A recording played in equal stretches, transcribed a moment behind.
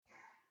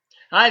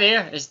Hi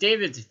there, it's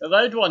David, the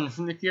loud one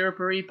from the Pure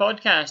Puri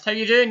podcast. How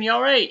you doing? You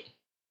alright?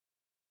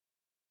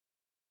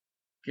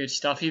 Good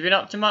stuff. You been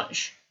up to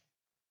much?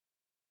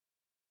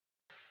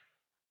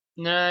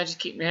 Nah, just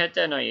keep my head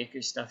down, are you?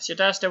 Good stuff. Is your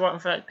dad still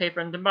working for that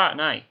paper in Dumbarton,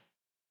 aye?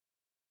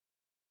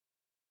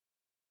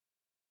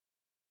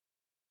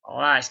 Oh,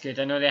 that's good.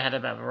 I know they had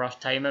a bit of a rough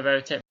time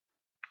about it.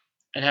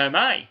 And how am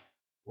I?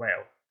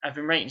 Well, I've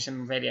been writing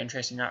some very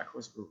interesting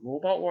articles about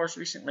Robot Wars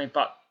recently,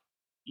 but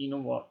you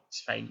know what?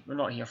 It's fine. We're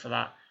not here for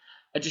that.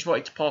 I just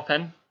wanted to pop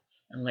in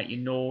and let you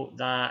know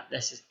that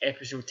this is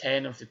episode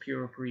 10 of the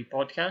Pure Puri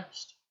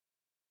podcast.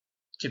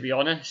 To be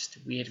honest,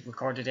 we had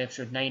recorded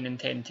episode 9 and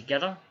 10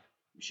 together,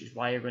 which is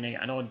why you're going to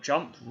get an odd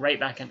jump right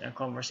back into a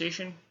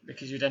conversation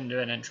because you didn't do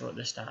an intro at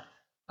the start.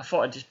 I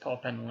thought I'd just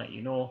pop in and let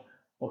you know,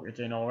 hope you're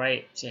doing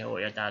alright, say hello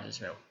to your dad as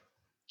well.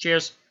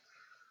 Cheers!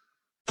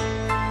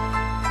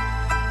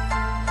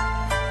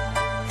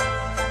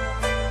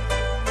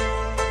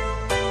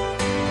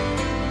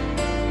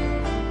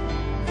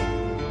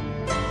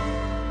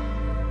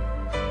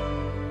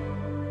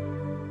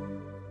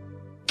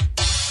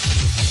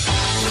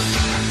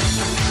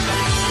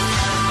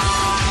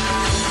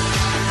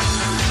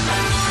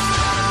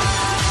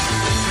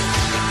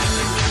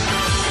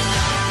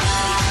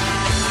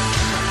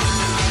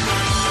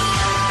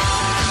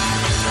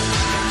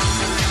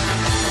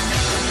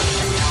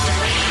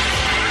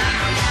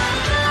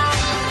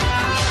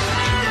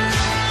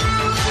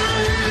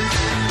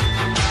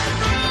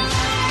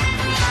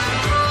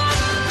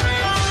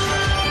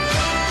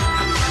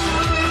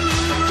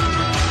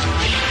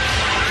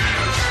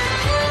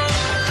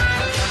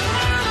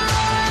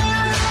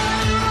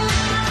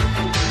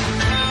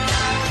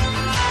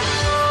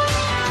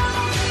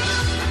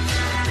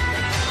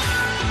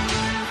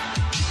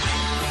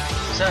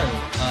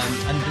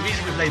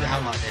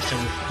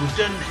 We've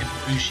done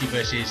Ibushi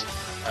versus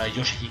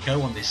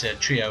Yoshihiko on this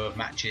trio of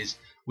matches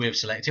we've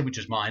selected, which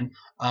was mine.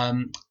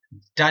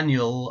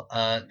 Daniel,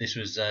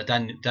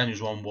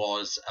 Daniel's one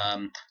was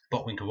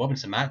Botwinkle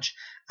Robinson match,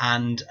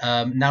 and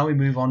now we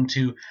move on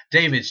to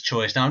David's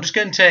choice. Now I'm just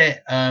going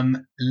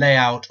to lay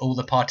out all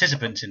the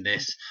participants in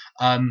this.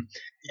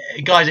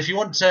 Guys, if you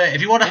want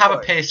to have a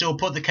piss or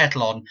put the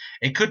kettle on,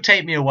 it could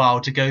take me a while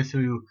to go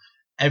through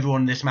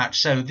everyone in this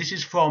match. So this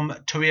is from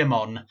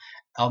Toryumon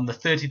on the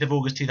 30th of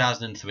August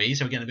 2003,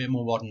 so we're getting a bit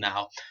more modern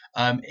now.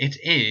 It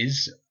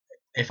is,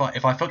 if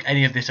I fuck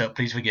any of this up,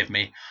 please forgive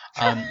me.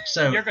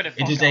 So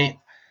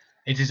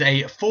it is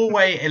a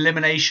four-way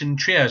elimination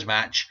trios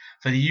match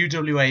for the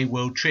UWA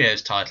World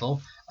Trios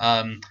title,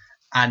 and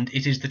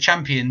it is the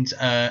champions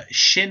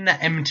Shin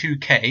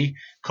M2K,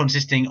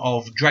 consisting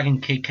of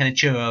Dragon Kid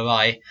Kenichiro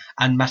Arai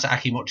and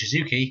Masaaki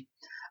Mochizuki,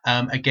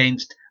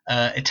 against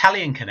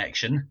Italian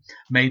Connection,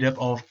 made up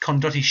of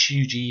Condotti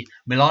Shuji,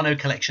 Milano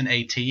Collection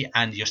AT,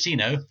 and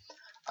Yoshino,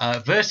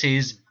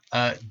 versus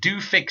Do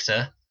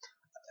Fixer,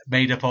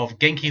 made up of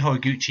Genki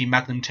Horiguchi,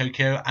 Magnum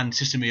Tokyo, and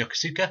Susumu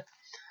Yokosuka,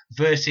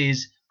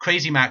 versus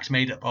Crazy Max,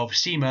 made up of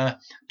Sema,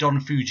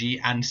 Don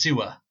Fuji, and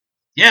Suwa.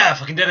 Yeah, I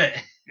fucking did it!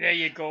 There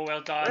you go,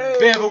 well done.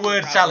 Bit of a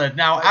word salad.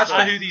 Now, as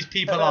for who these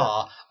people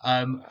are,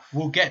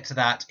 we'll get to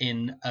that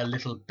in a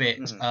little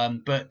bit.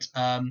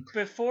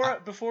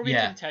 Before we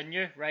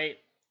continue, right?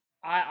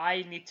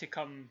 I need to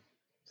come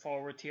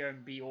forward here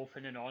and be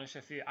open and honest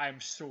with you.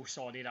 I'm so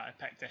sorry that I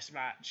picked this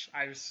match.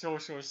 I'm so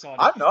sorry.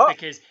 I'm not.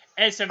 Because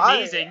it's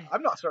amazing.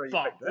 I'm not sorry you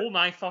picked it. Oh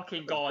my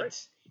fucking god.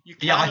 You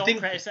cannot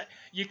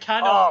you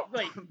cannot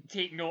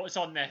take notes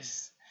on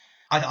this.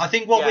 I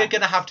think what we're going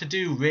to have to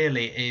do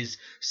really is,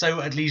 so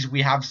at least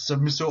we have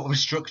some sort of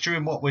structure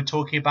in what we're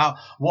talking about.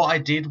 What I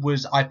did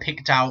was I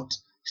picked out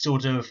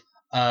sort of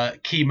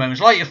key moments,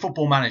 like your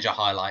Football Manager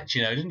highlights. It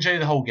didn't show you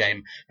the whole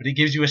game, but it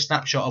gives you a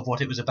snapshot of what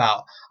it was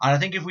about. And I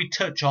think if we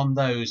touch on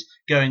those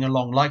going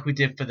along, like we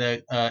did for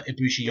the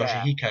Ibushi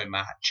Yoshihiko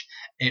match,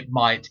 it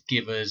might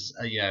give us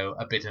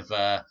a bit of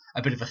a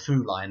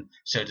through line,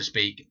 so to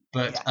speak.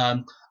 But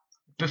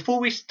before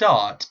we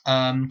start,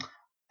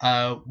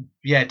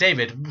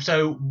 David,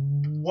 so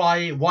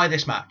why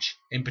this match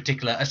in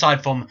particular,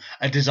 aside from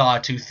a desire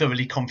to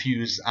thoroughly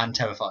confuse and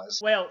terrify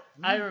us? Well,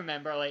 I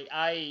remember,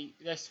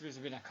 this was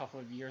been a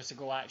couple of years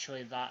ago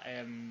actually that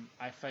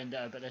I found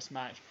out about this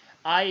match.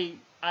 I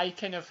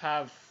kind of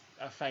have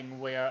a thing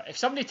where if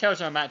somebody tells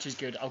me a match is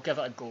good, I'll give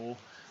it a go,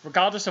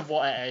 regardless of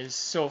what it is.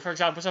 So, for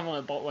example, something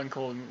like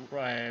Botwinkle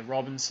and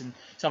Robinson,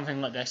 something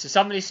like this. If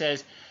somebody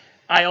says,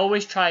 I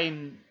always try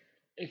and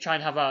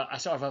have a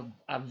sort of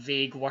a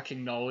vague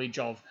working knowledge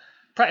of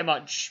pretty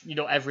much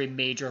every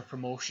major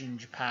promotion in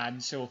Japan.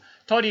 So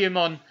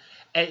Toryumon,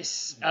 a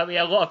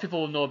lot of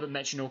people will know about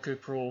Michinoku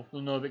Pro,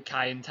 will know about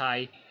Kai and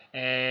Tai.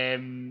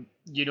 The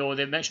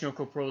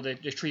Michinoku Pro, the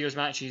trios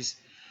matches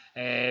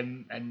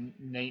in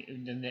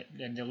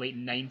the late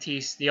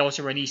 90s. They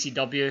also were in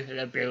ECW,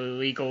 they're barely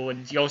legal,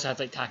 and you also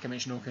had Taka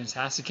Michinoku and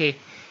Sasuke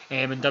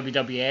in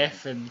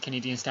WWF and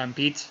Canadian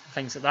Stampede,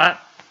 things like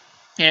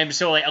that.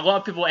 So a lot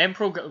of people,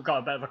 M-Pro got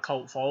a bit of a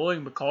cult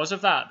following because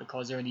of that,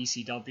 because they're in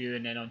ECW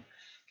and then on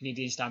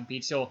Canadian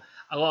Stampede. So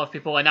a lot of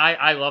people, and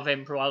I love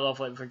Impro. I love,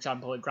 like, for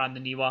example, like Grand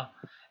Naniwa,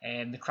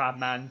 the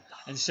Crabman,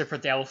 and Super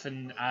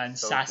Delphin, and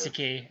So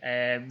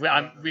Sasuke.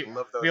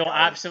 Love those We'll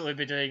guys. absolutely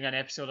be doing an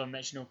episode on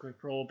Michinoku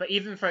Pro. But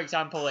even, for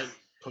example, like,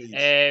 Please.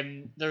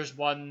 there's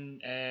one,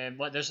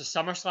 there's a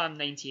SummerSlam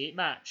 98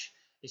 match.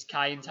 It's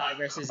Kai and Tai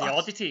versus the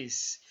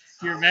Oddities.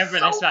 Do you remember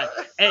this match?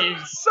 It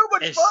is so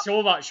much it's fun.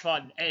 so much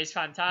fun. It is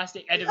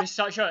fantastic, and it was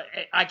such a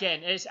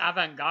again. It's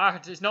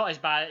avant-garde. It's not as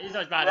bad. It's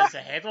not as bad as the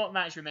headlock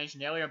match we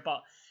mentioned earlier,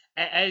 but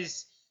it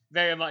is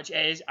very much.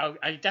 It is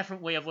a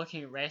different way of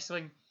looking at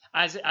wrestling.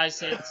 As I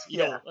said, you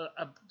know,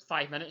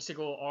 5 minutes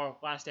ago or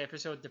last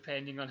episode,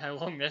 depending on how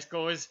long this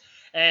goes.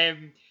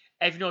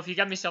 If you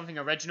give me something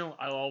original,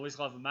 I'll always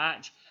love a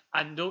match.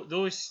 And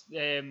those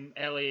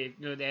early,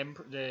 you know,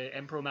 the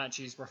Impro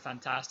matches were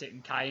fantastic,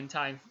 and Kai and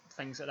Tai,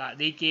 things like that.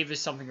 They gave us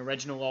something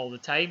original all the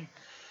time.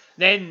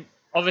 Then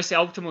obviously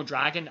Ultimo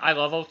Dragon. I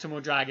love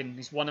Ultimo Dragon.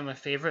 He's one of my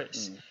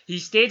favourites. He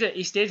stayed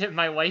at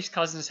my wife's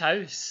cousin's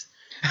house.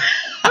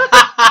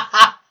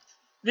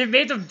 They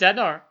made him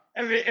dinner.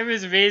 It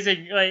was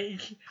amazing.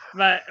 Like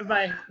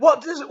my.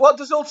 What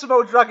does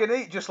Ultimo Dragon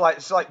eat? Just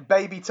like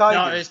baby tigers.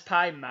 No, it was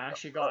pie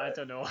mash. You got, I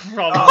don't know. Pie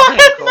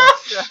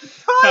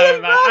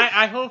mash.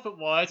 I hope it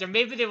was, or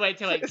maybe they went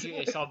to like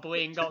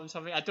Subway and got them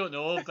something. I don't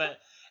know, but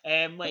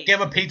like.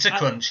 Give him a pizza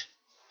crunch.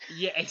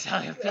 Yeah,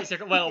 exactly. Pizza.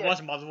 Well, it was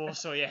Motherwell,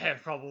 so yeah,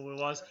 it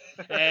probably was.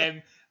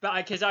 But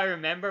because I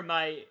remember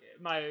my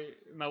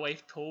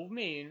wife told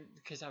me,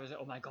 because I was like,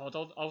 oh my god,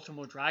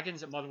 Ultimo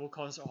Dragons at Motherwell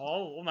Concert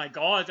Hall. Oh my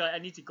god, I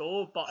need to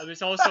go. But it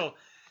was also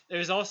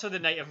the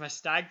night of my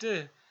stag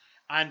do,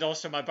 and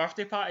also my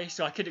birthday party,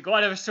 so I couldn't go.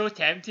 And I was so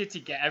tempted to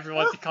get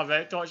everyone to come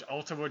out to watch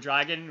Ultimo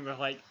Dragon with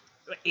like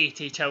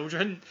 80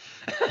 children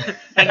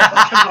in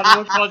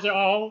Motherwell Concert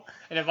Hall,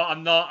 and I thought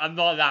I'm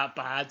not that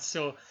bad,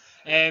 so.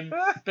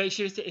 But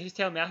he was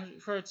telling me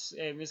afterwards,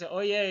 he was like,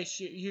 oh yeah,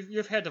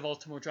 you've heard of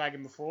Ultimo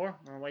Dragon before?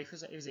 My wife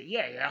was like,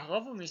 yeah, I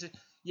love him. He said,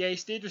 yeah, he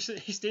stayed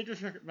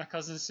with my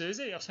cousin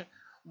Susie. I was like,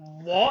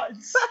 what?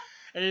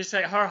 And it's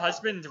like her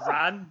husband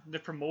ran the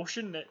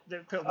promotion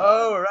that put him on.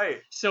 Oh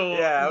right. So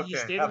yeah, he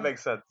okay, stayed that with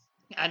makes sense.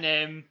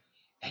 And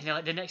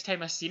like the next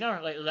time I seen her,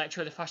 like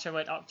literally the first time I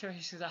went up to her,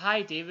 she said,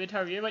 "Hi David,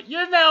 how are you?" I'm like,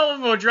 "You're the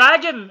Ultimo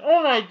Dragon!"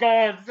 Oh my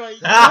god!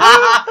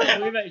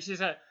 Like,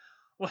 she's like,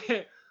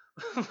 "Wait,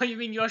 what do you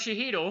mean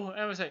Yoshihiro?" And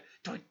I was like,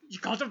 "Don't, you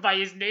called him by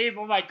his name!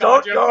 Oh my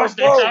god, you're first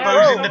name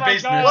exposing the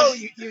business.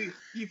 Whoa,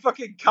 you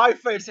fucking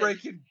kayfabe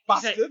breaking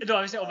bastard! No,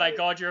 I was like, "Oh my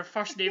god, you're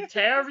first name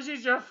terms,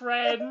 he's your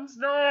friends."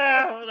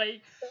 No,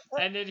 like,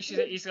 and then she's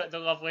like, "He's like the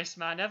loveliest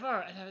man ever,"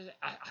 and I was like,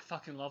 I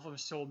fucking love him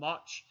so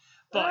much.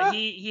 But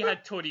he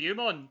had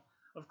Toriumon,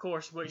 of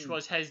course, which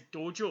was his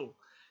dojo.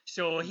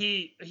 So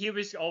he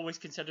was always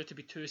considered to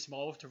be too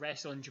small to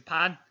wrestle in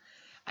Japan,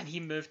 and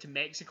he moved to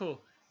Mexico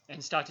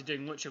and started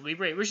doing Lucha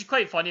Libre, which is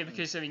quite funny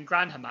because, I mean,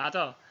 Gran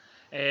Hamada,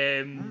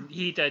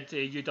 he did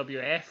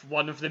UWF,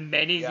 one of the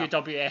many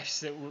UWFs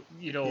that,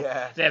 you know,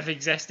 that have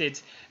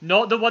existed.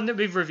 Not the one that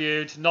we've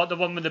reviewed, not the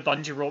one with the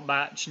bungee rope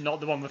match,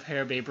 not the one with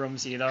Herb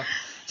Abrams either.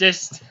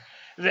 Just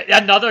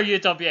another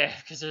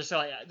UWF, because it's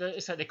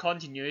like the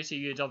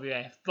continuity of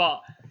UWF.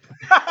 But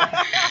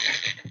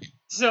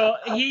so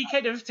he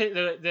kind of took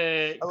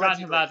the Gran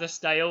Hamada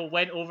style,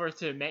 went over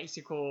to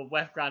Mexico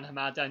with Gran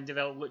Hamada and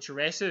developed Lucha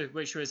Resu,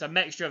 which was a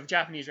mixture of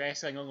Japanese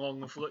wrestling along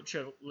with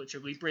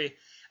Lucha Libre,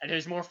 and it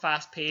was more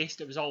fast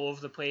paced. It was all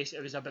over the place.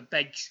 It was about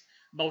big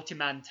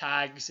multi-man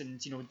tags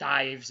and, you know,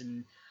 dives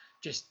and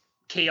just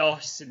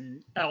chaos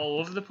and all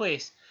over the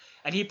place.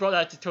 And he brought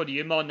that to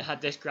Toriumon and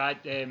had this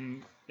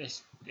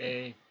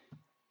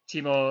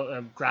team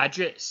of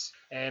graduates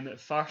at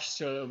first.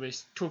 So it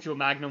was Tokyo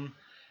Magnum,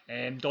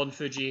 Don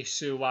Fuji,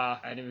 Suwa,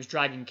 and it was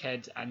Dragon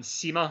Kid and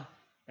Shima.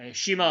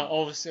 Shima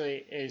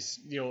obviously is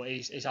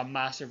a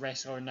massive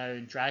wrestler now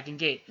in Dragon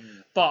Gate,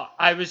 but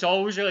I was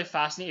always really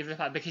fascinated with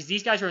the fact, because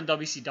these guys were in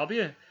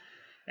WCW.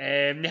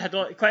 They had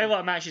quite a lot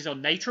of matches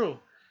on Nitro.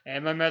 I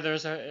remember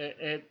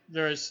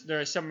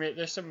there's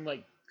some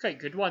like quite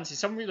good ones and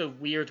some really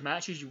weird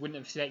matches you wouldn't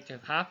have expected to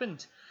have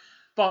happened.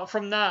 But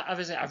from that, I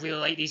was like, I really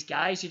like these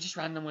guys. You just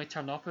randomly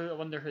turn up. I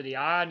wonder who they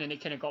are, and then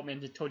it kind of got me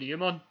into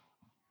Toriumon.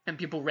 And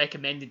people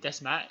recommended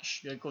this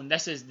match. They're going,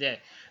 this is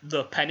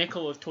the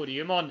pinnacle of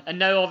Toriumon. And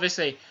now,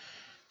 obviously,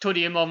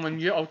 Toriumon,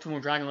 when Ultimo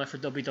Dragon left for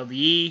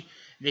WWE,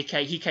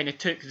 he kind of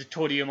took the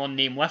Toriumon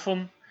name with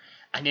him,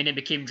 and then it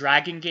became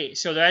Dragon Gate.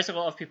 So there is a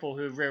lot of people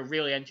who are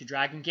really into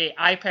Dragon Gate.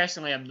 I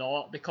personally am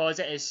not, because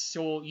it is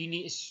so, you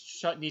need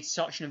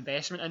such an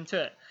investment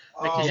into it.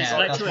 Because it's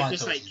literally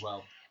just like,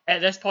 at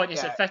this point,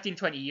 it's like 15,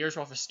 20 years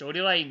worth of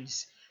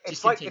storylines.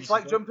 It's like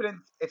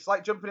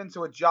jumping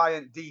into a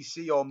giant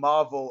DC or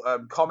Marvel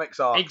comics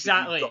arc.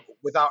 Exactly.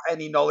 Without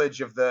any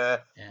knowledge of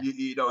the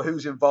you know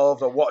who's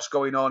involved or what's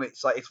going on.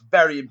 It's like it's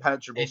very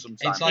impenetrable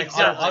sometimes. It's like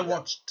I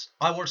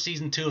watched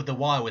season 2 of The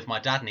Wire with my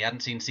dad, and he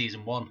hadn't seen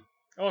season 1.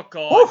 Oh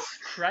God,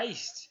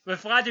 Christ! With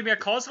Vladimir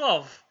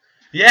Kozlov.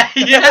 Yeah.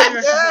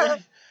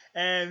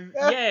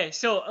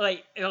 So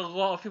like a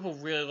lot of people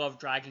really love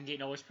Dragon Gate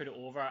and always put it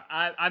over.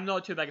 I'm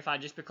not too big a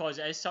fan just because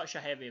it is such a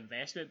heavy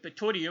investment. But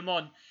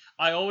Toryumon,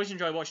 I always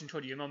enjoy watching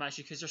Toryumon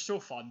matches because they're so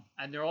fun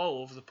and they're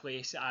all over the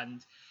place.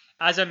 And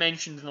as I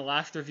mentioned in the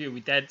last review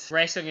we did,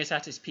 wrestling is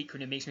at its peak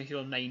when it makes me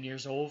feel 9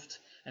 years old.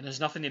 And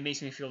there's nothing that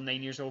makes me feel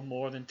 9 years old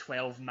more than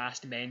 12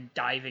 masked men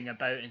diving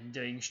about and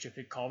doing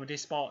stupid comedy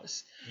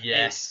spots.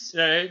 Yes.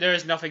 There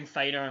is nothing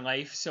finer in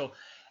life. So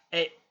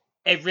it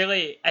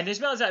really, and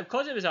as well as that,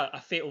 because it was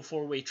a fatal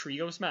 4-way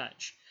trios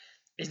match,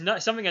 it's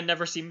not something I've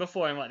never seen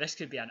before. I'm like, this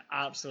could be an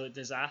absolute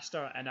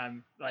disaster, and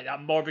I'm like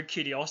that morbid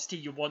curiosity.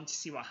 You want to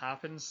see what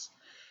happens.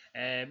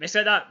 It's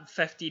like that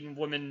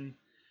 15-woman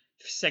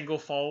single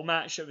fall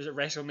match that was at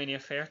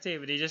WrestleMania 30,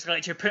 where they just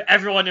like to put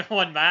everyone in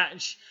one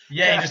match.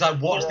 Yeah, you're just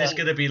like, what's this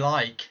gonna be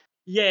like?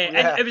 Yeah,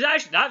 and it was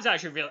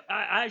actually really.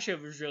 I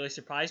actually was really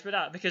surprised by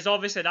that because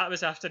obviously that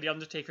was after the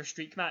Undertaker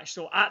streak match.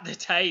 So at the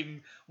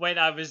time when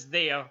I was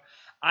there,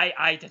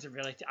 I didn't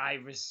really. I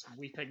was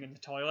weeping in the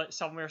toilet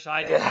somewhere, so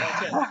I didn't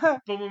watch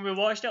it. But when we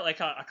watched it like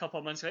a couple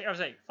of months later, I was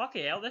like,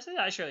 "Fucking hell, this is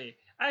actually.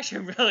 I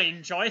actually really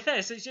enjoy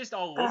this. It's just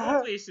all over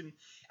the place and it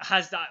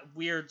has that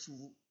weird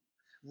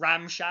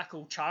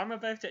ramshackle charm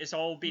about it. It's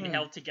all being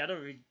held together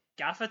with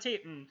gaffer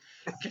tape and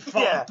can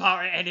fall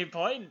apart at any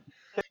point."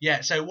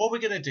 Yeah, so what we're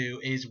going to do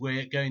is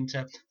we're going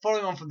to,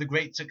 following on from the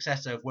great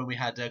success of when we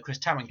had Chris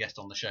Tarrant guest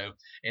on the show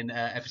in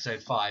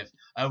episode 5,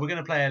 we're going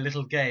to play a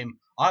little game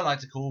I like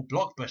to call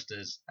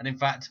Blockbusters. And in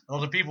fact, a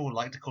lot of people would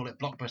like to call it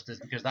Blockbusters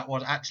because that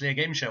was actually a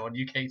game show on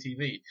UK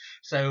TV.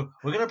 So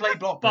we're going to play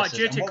Blockbusters. But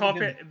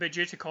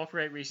due to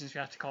copyright reasons, we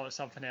have to call it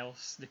something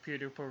else. The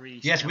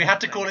Puri. Yes, we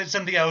had to call it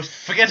something else.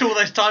 Forget all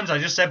those times I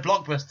just said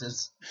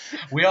Blockbusters.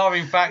 We are,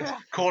 in fact,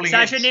 calling It's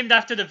actually named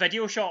after the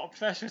video shop.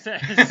 That's what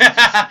it is.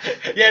 Yeah,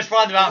 it's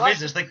fine about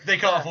business. They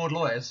can't afford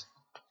lawyers.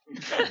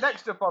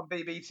 Next up on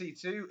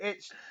BBT2,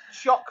 it's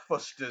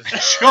Shockbusters.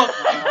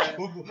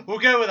 We'll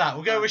go with that.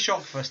 We'll go with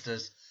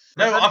Shockbusters.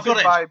 No, I've got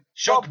it.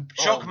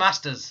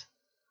 Shockmasters.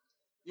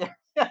 Yeah.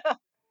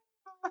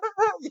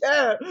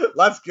 Yeah,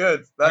 that's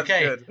good. That's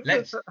good.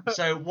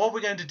 So what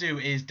we're going to do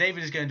is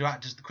David is going to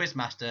act as the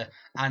quizmaster,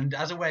 and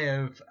as a way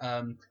of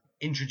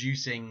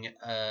introducing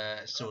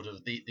sort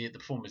of the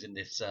performers in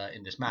this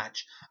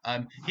match,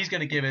 he's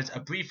going to give us a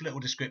brief little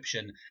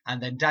description,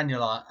 and then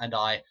Daniel and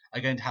I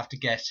are going to have to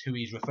guess who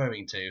he's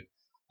referring to.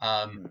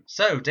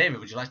 So David,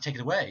 would you like to take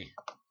it away?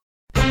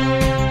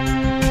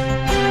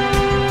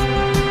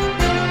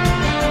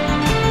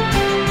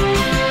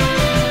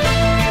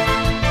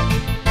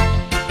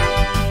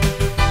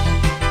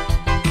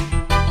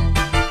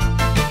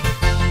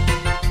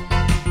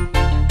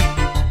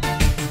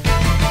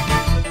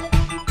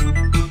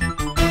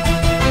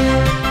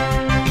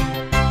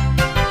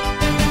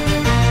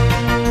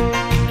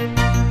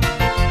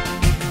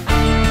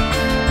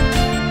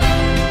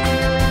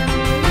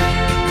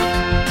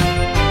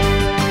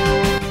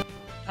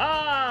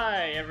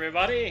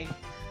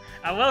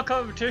 And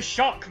welcome to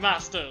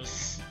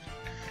Shockmasters,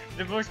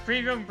 the most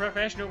premium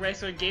professional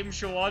wrestling game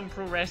show on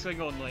Pro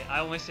Wrestling Only. I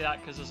only say that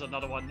because there's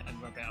another one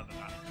and we're better than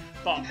that.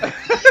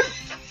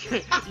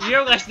 But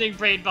you're listening,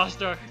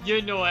 Brainbuster.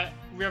 You know it.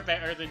 We're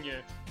better than you.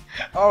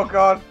 Oh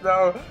God,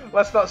 no!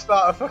 Let's not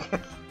start a fucking.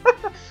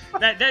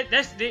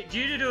 Do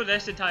you know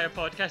this entire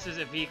podcast is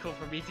a vehicle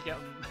for me to get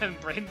on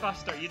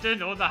Brainbuster? You do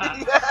know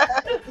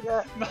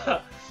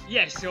that.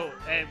 Yeah. So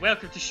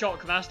welcome to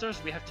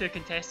Shockmasters. We have 2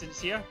 contestants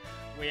here.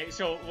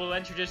 So we'll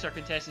introduce our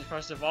contestants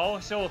first of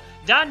all. So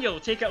Daniel,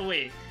 take it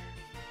away.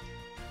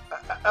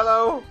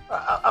 Hello,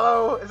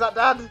 hello. Is that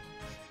Dad?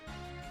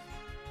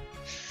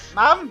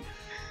 Ma'am?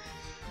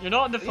 You're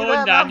not on the phone,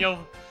 there, Daniel.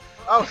 Ma'am?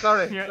 Oh,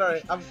 sorry.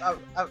 Sorry.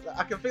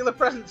 I can feel a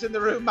presence in the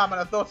room, Ma'am,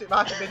 and I thought it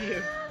might have been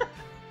you.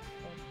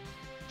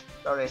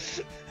 Sorry.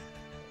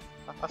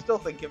 I still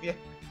think of you.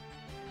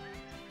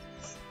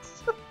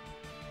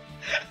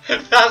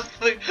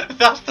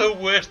 That's the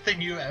worst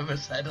thing you ever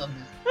said on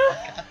this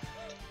podcast.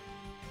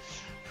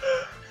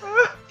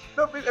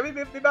 No, I mean,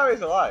 my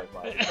Mary's alive.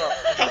 Like,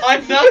 I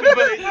know,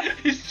 but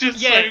it's just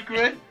so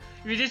great.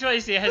 We just want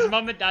to say his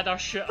mum and dad are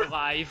shit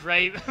alive,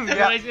 right?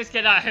 Let's just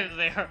get that out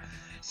there.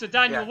 So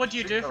Daniel, what do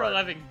you do for a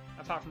living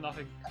apart from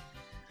nothing?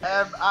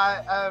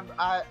 I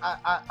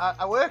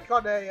work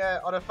on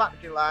a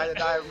factory line and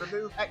I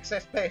remove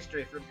excess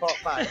pastry from pork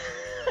pies.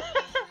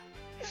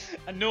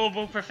 A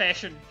noble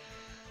profession.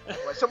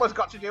 Well, someone's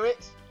got to do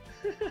it.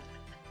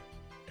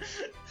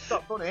 It's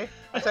not funny.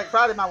 I take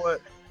pride in my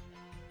work.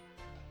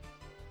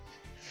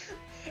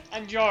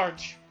 And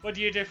George, what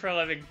do you do for a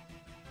living?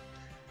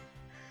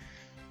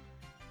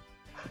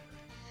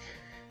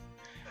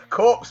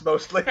 Corpse,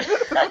 mostly.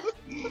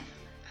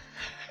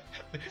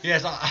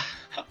 Yes,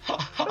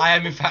 I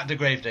am in fact a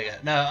gravedigger.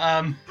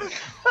 No,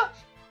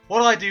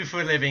 what I do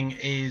for a living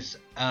is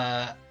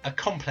a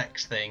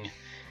complex thing.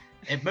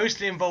 It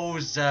mostly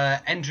involves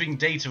entering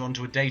data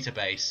onto a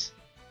database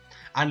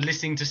and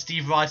listening to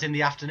Steve Wright in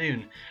the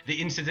afternoon,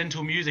 the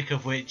incidental music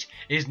of which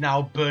is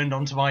now burned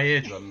onto my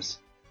eardrums.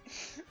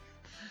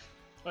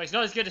 Well, it's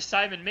not as good as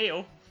Simon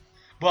Mayo.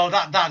 Well,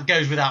 that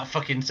goes without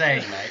fucking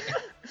saying, mate.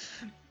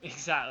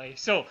 Exactly.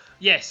 So,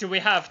 so we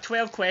have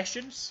 12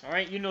 questions,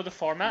 alright? You know the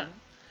format.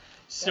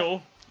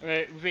 So,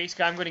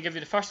 basically, I'm going to give you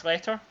the first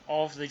letter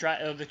of the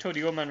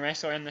Tony Oman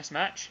wrestler in this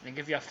match, and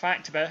give you a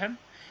fact about him,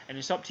 and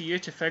it's up to you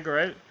to figure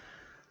out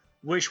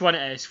which one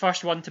it is.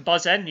 First one to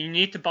buzz in. You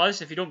need to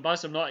buzz. If you don't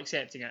buzz, I'm not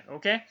accepting it,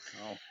 okay?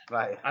 Oh,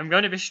 right. I'm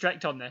going to be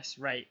strict on this.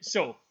 Right,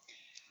 so,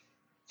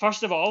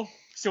 first of all,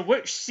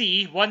 which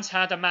C once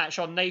had a match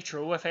on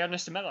Nitro with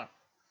Ernest Miller?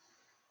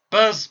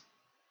 Buzz.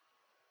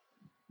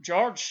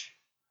 George?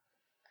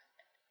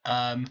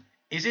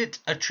 Is it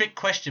a trick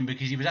question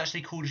because he was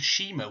actually called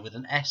Shima with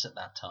an S at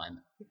that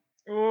time?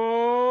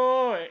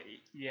 Oh,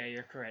 yeah,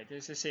 you're correct.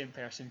 It's the same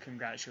person.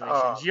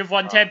 Congratulations. Oh. You've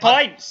won 10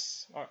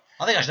 points.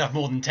 I think I should have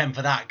more than 10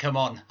 for that. Come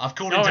on. I've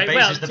called All into right,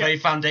 basis well, the very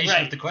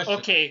foundation of the question.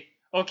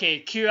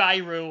 Okay,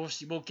 QI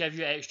rules will give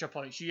you extra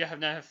points. You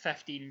now have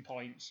 15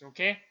 points,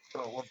 okay?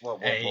 Well,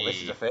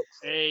 this is a fix.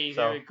 Hey,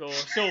 So- there we go.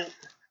 So,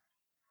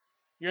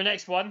 your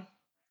next one.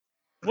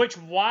 Which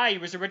Y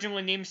was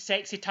originally named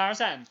Sexy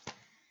Tarzan?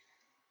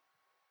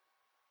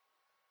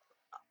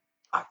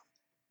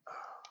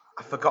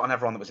 I've forgotten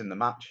everyone that was in the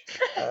match.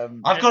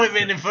 I've got it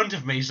written in front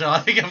of me, so I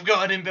think I've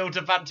got an inbuilt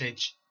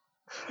advantage.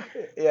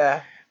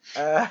 Yeah.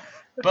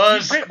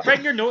 Buzz.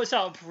 Bring your notes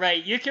up.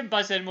 Right, you can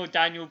buzz in while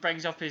Daniel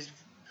brings up his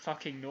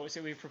fucking notes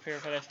that we've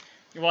prepared for this.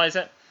 What is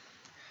it?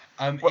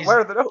 Where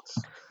are the notes?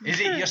 Is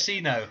it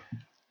Yoshino?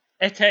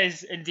 It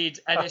is indeed,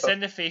 and it's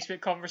in the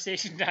Facebook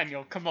conversation,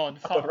 Daniel. Come on,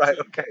 fuck. Oh, right,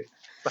 okay.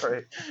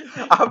 Sorry.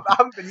 I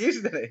haven't been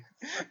using any.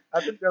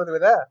 I didn't know they were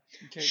there.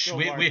 Okay, don't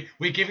worry.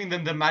 We're giving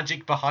them the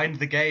magic behind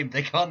the game.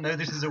 They can't know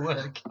this is a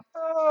work.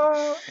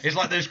 It's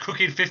like those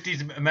crooked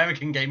 50s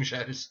American game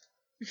shows.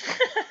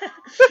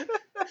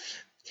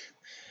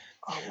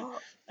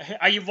 What?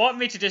 Are you wanting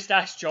me to just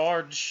ask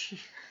George?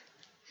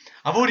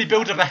 I've already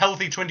built up a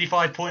healthy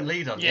 25-point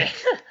lead on you. Yeah.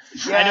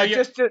 Yeah, I know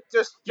just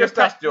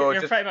ask George.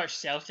 You're pretty much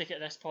Celtic at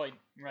this point,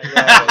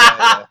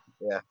 right?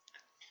 Yeah.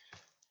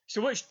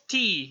 So which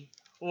T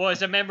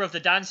was a member of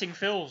the Dancing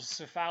Fools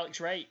with Alex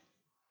Wright?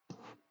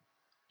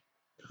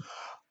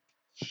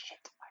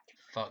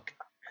 Fuck.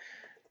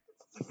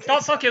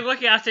 Stop fucking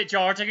looking at it,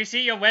 George. I can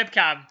see your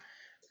webcam.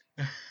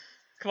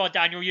 Come on,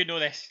 Daniel. You know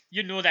this.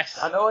 You know this.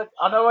 I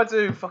know I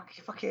do.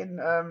 Fucking.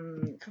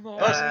 Come on.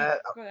 But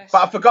got this.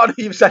 I've forgotten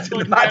who you said in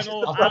the match.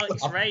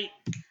 Alex Wright.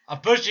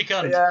 I've pushed you,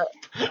 cunt. Yeah.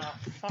 Oh,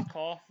 fuck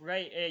off.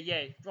 Right.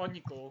 Yeah. On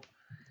you go.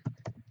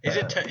 Is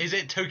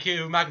it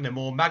Tokyo Magnum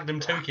or Magnum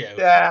Tokyo?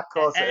 Yeah, of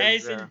course It it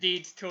is yeah.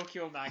 indeed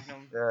Tokyo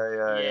Magnum.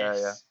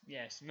 Yeah.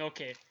 Yes.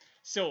 Okay.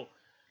 So,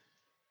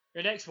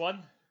 your next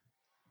one.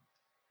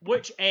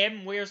 Which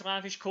M wears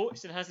lavish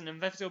coats and has an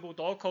invisible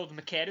dog called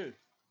Makeru?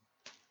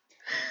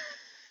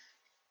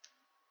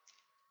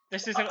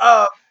 This is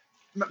a...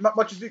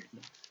 Mochizuki.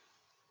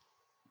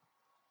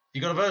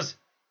 You got a buzz?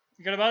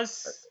 You got a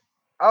buzz?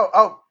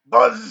 Oh,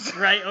 Buzz.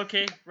 Right,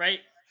 okay, right.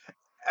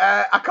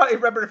 I can't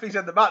even remember if he's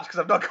in the match because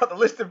I've not got the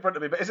list in front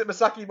of me. But is it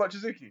Masaki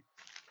Mochizuki?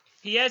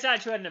 He is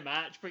actually in the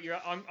match, but you're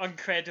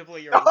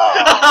incredibly you're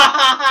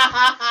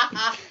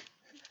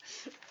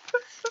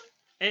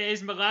It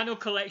is Milano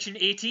Collection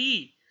AT,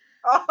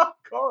 Oh,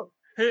 God.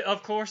 who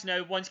of course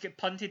now once get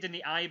punted in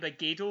the eye by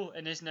Gedo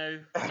and is now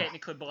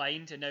technically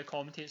blind and now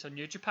commentates on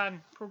New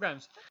Japan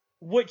programs.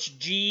 Which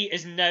G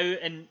is now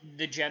in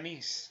the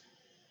Jimmies?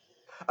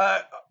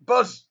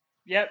 Buzz.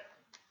 Yep.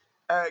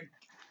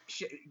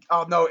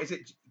 Oh no, is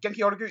it Genki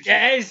Horiguchi?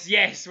 It is,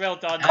 yes, well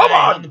done. Come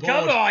on!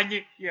 Come on,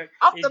 you're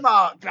Up the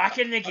mark. back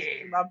in the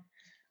game. Man.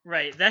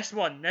 Right, this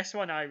one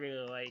I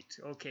really liked.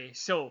 Okay,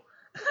 so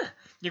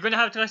you're going to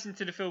have to listen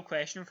to the full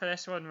question for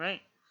this one,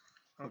 right?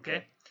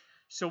 Okay.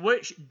 So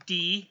which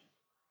D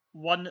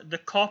won the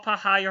Copa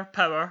Higher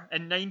Power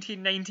in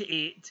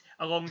 1998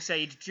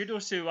 alongside Judo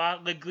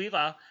Suwa,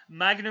 Leglila,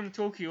 Magnum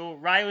Tokyo,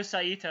 Ryo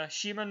Saita,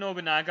 Shima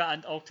Nobunaga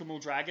and Ultimo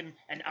Dragon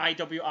in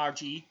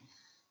IWRG?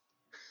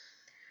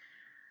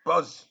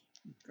 Buzz.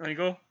 There you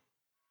go.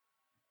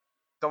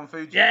 Don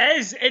Fuji.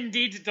 Yes,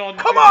 indeed, Don.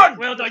 Come Fuji. on!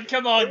 Well done,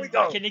 come on. Here we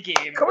go. Back in the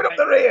game. Coming up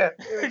the rear.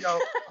 Here we go.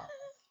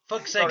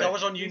 Fuck's sake, Sorry. I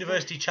was on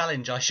University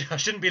Challenge. I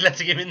shouldn't be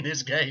letting him in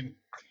this game.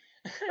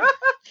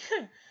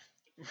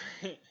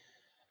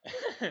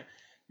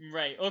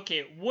 Right,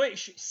 okay.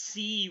 Which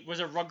C was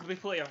a rugby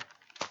player?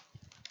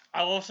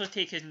 I'll also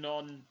take his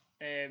non...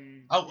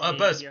 name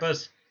Buzz, here.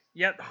 Buzz.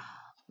 Yep,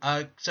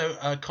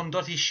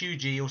 Kondotti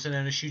Shuji, also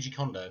known as Shuji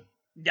Kondo.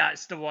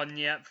 that's the one,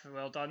 yep.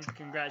 Well done,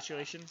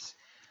 congratulations.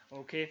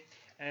 Okay.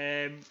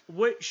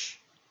 Which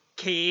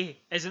K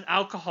is an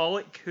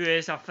alcoholic who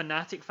is a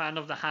fanatic fan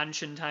of the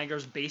Hanshin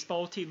Tigers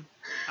baseball team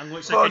and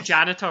looks like a Buzz.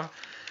 janitor?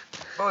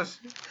 Buzz.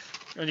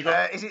 And you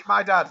go, Is it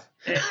my dad?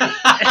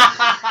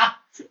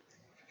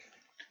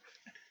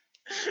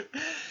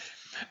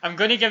 I'm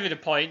going to give you the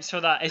points for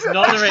that. It's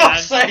not the right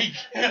Fuck's answer. sake!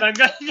 I'm going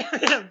to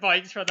give you the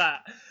points for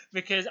that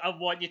because I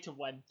want you to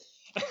win.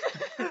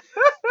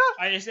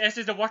 This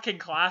is the working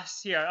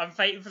class here. I'm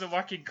fighting for the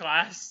working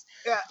class.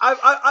 Yeah,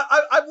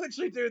 I'm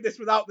literally doing this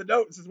without the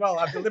notes as well.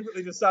 I've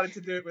deliberately decided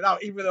to do it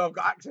without, even though I've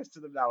got access to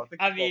them now.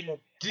 I mean,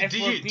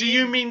 do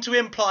you mean to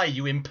imply,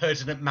 you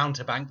impertinent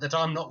mountebank, that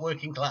I'm not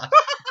working class?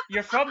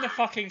 You're from the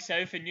fucking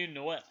south and you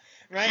know it,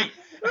 right?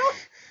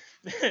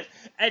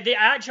 The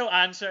actual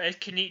answer is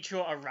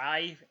Kenichiro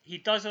Arai. He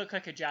does look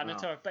like a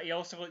janitor, but he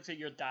also looks like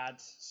your dad.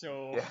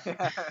 So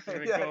there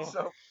we go.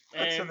 So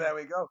there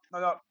we go.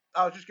 No,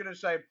 I was just gonna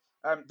say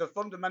the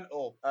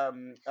fundamental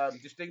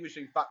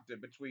distinguishing factor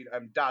between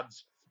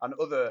dads and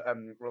other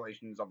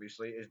relations,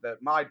 obviously, is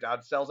that my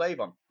dad sells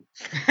Avon.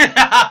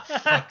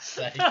 Fuck's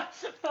sake.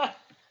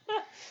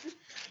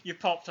 You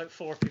popped like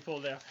 4 people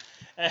there.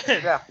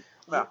 Yeah.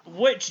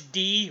 Which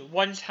D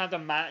once had a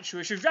match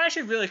which was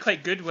actually really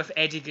quite good with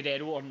Eddie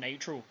Guerrero on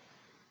Nitro?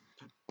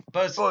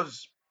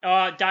 Buzz.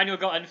 Daniel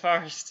got in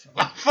first.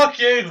 Fuck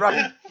you!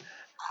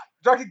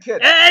 Dragon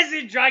Kid. It is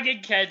the Dragon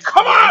Kid.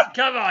 Come on!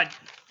 Come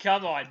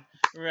on.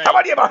 Right. Come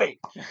on, you buddy!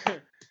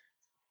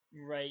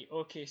 Right,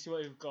 okay, so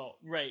what we've got.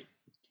 Right.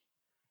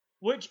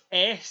 Which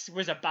S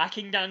was a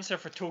backing dancer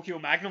for Tokyo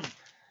Magnum?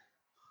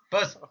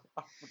 Buzz.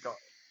 I forgot.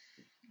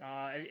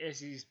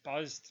 He's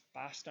buzzed,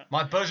 bastard.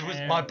 My buzz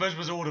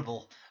was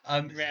audible.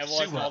 Right, it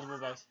was an audible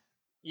buzz.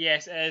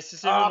 Yes,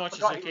 Susumu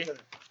Mochizuki.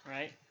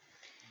 Right.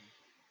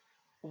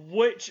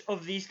 Which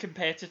of these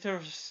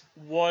competitors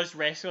was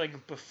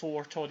wrestling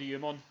before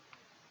Toryumon?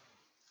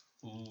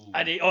 Ooh.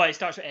 And it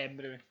starts with M,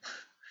 by the way.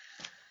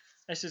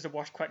 This is the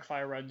worst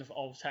quickfire round of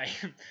all time.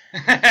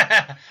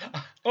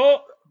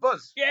 Oh,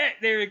 Buzz. Yeah,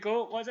 there we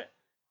go. Was it?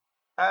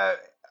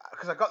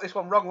 Because I got this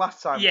one wrong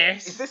last time.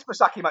 Yes. Is this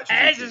Masaki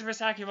Mochizuki? This is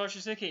Masaki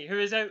Mochizuki, who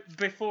is out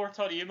before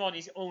Toryumon.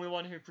 He's the only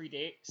one who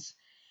predates.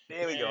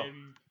 Here we go.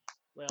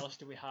 What else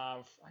do we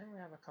have? I think we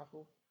have a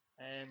couple.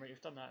 Right,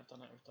 we've done that.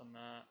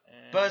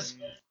 Buzz.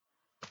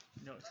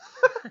 No,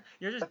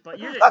 you're just.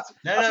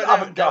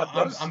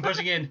 No. I'm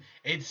buzzing in.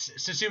 It's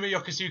Susumu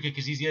Yokosuka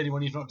because he's the only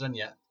one he's not done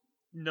yet.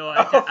 No,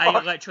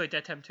 I literally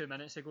did him 2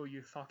 minutes ago.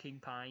 You fucking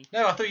pie.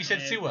 No, I thought you said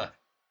Suwa.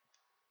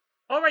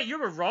 All right, you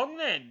were wrong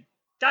then.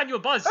 Daniel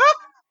Buzz.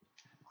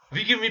 Have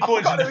you given me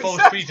points on the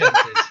false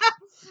pretenses?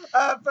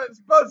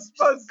 Buzz.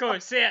 Go,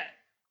 say it.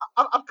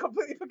 I've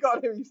completely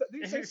forgotten who you said.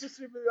 Did you say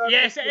Susumu?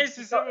 Yes, it is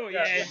Susumu,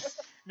 yes.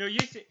 No, you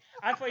say,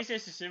 I thought you said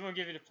Susumu and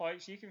give you the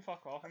point, so you can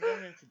fuck off. I'm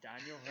going into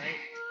Daniel, right?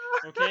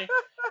 Okay.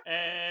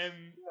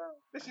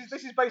 This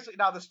is basically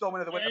now the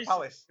storming of the Winter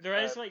Palace. There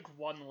is like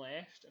one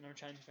left, and I'm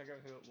trying to figure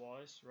out who it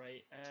was,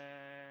 right?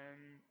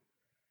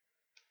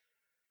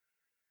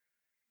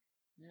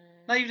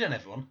 No, you've done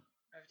everyone.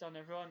 I've done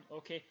everyone.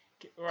 Okay.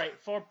 Right,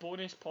 for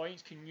bonus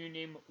points, can you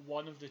name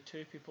one of the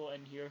 2 people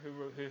in here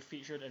who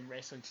featured in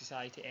Wrestling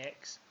Society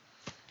X?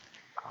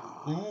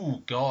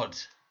 Ooh, God.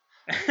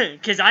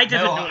 Because I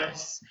didn't know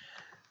this.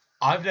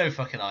 I've no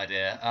fucking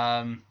idea.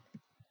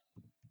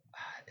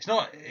 It's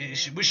not.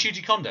 Was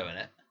Shuji Kondo in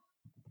it?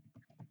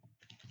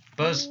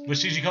 Buzz,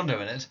 was Shuji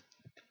Kondo in it?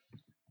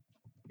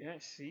 Yeah,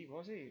 see,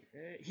 was he?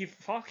 He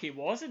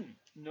wasn't.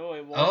 No,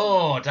 it wasn't.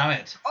 Oh, damn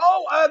it.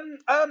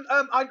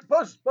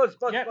 Buzz.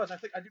 Yep. Buzz. I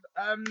think I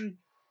do.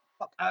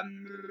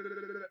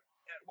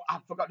 I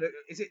forgot.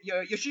 Is it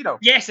Yoshino?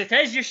 Yes, it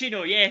is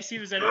Yoshino. Yes, he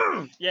was in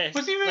it. Yes.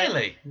 Was he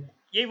really?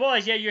 He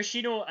was. Yeah,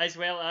 Yoshino as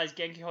well as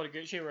Genki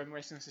Horiguchi were in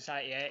Wrestling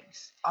Society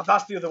X. Oh,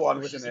 that's the other one,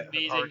 which wasn't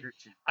is it? amazing.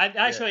 And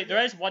actually,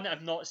 there is one that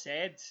I've not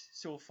said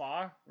so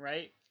far.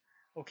 Right.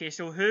 Okay,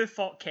 so who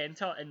fought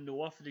Kenta and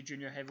Noah for the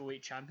Junior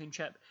Heavyweight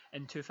Championship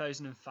in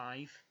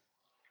 2005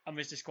 and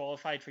was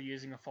disqualified for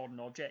using a foreign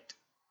object?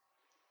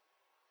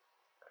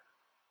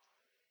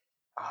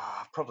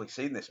 I've probably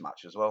seen this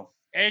match as well.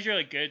 It is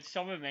really good.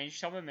 Someone mentioned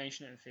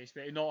it on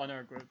Facebook, not on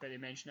our group, but they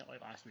mentioned it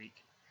like last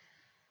week.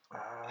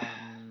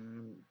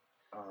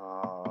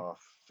 Oh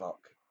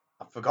fuck!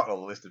 I've forgotten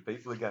all the list of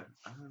people again.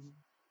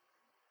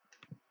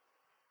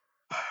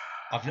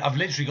 I've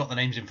literally got the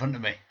names in front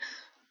of me.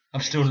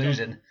 I'm still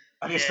losing.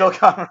 And you still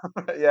can't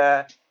remember?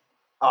 Yeah.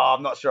 Oh,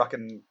 I'm not sure I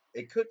can.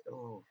 It could.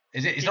 Oh.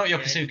 Is it? It's not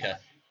Yokosuka.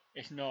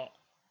 It's not.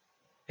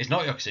 It's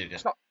not Yokosuka.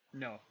 It's not.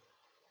 No.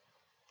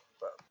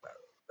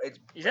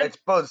 It's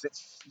Buzz.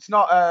 It's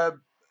not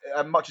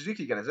Mochizuki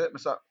again, is it?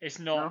 It's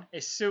not. No?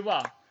 It's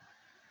Suwa.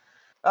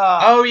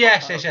 Oh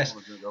yes.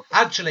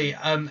 Actually,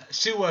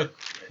 Suwa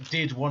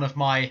did one of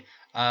my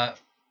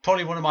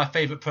probably one of my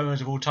favourite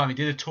promos of all time. He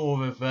did a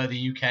tour of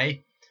the UK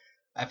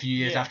a few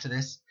years after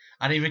this,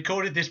 and he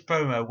recorded this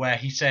promo where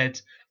he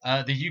said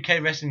the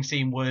UK wrestling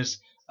scene was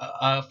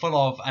full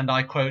of, and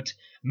I quote,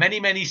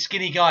 many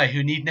skinny guy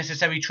who need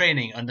necessary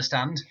training.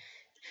 Understand?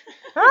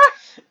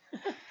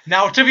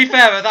 Now, to be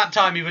fair, at that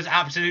time he was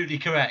absolutely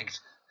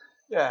correct.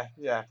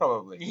 Yeah,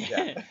 probably.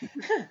 Yeah.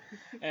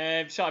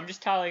 So I'm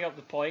just tallying up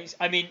the points.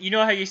 I mean, you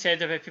know how you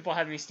said about people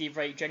having Steve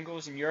Wright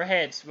jingles in your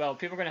heads? Well,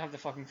 people are going to have the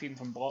fucking theme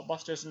from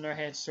Blockbusters in their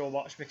heads so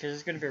much because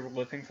it's going to be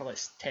looping for like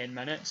 10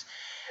 minutes.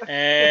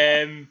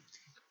 I'm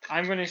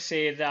going to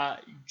say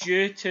that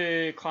due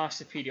to class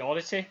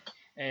superiority,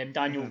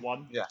 Daniel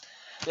won. Yeah.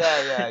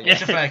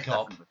 It's a fair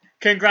cop.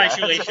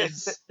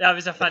 Congratulations. That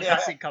was a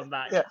fantastic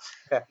comeback. Yeah.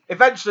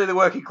 Eventually, the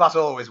working class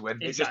always win.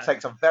 It just Exactly.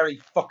 takes a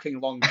very fucking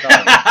long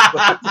time.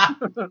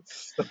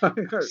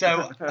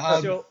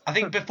 So, I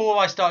think before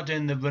I start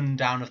doing the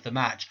rundown of the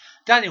match,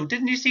 Daniel,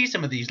 didn't you see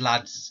some of these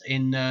lads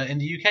in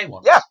the UK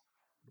once? Yeah.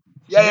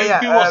 So Yeah.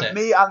 who was it?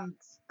 Me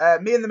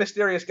and the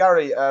mysterious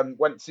Gary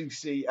went to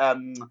see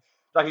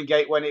Dragon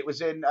Gate when it was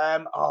in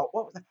what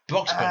was it?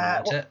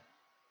 Broxbourne, wasn't it?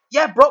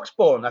 Yeah,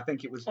 Broxbourne. I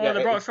think it was. Oh, yeah,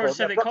 the Broxbourne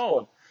Civic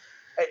Hall.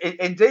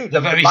 Indeed, The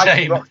very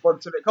mighty same.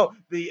 Broxbourne Civic Hall,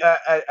 the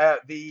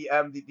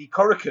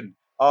Corrigan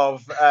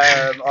of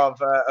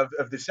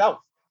the South.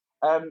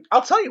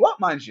 I'll tell you what,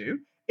 mind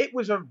you, it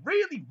was a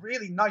really,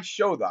 really nice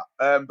show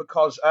that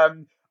because a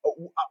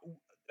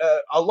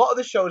lot of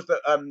the shows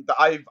that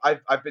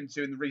I've been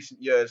to in the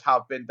recent years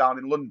have been down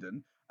in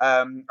London.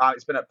 And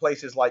it's been at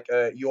places like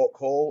York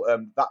Hall,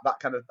 that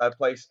kind of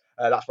place.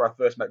 That's where I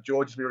first met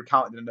George, as we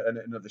recounted in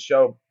another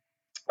show.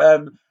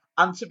 And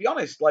to be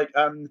honest, like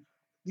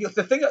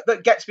the thing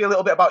that gets me a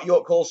little bit about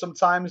York Hall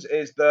sometimes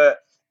is that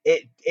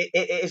it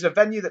is a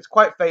venue that's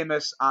quite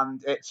famous,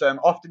 and it's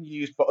often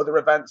used for other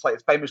events. Like,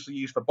 it's famously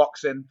used for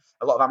boxing.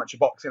 A lot of amateur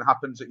boxing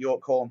happens at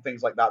York Hall and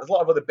things like that. There's a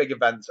lot of other big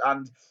events,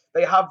 and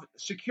they have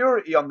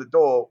security on the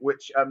door,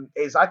 which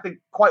is, I think,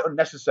 quite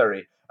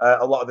unnecessary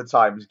a lot of the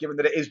times, given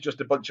that it is just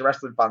a bunch of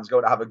wrestling fans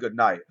going to have a good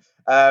night.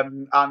 I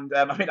mean,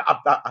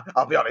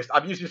 I'll be honest,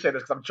 I'm usually saying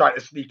this because I'm trying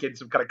to sneak in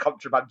some kind of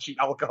contraband cheap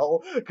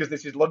alcohol, because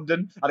this is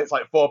London and it's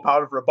like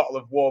 £4 for a bottle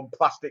of warm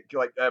plastic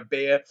like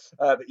beer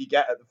that you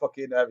get at the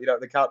fucking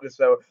the counter.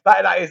 So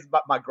that is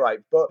my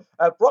gripe. But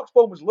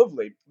Broxbourne was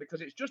lovely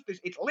because it's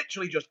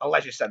literally just a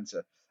leisure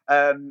centre.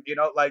 And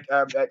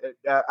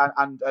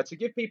to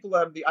give people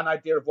an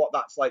idea of what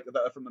that's like that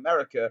are from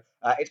America,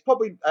 it's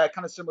probably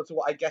kind of similar to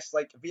what I guess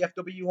like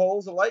VFW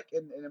halls are like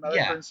in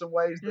America in some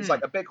ways. There's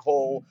like a big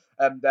hall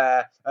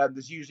there.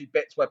 There's usually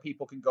bits where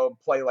people can go and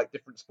play like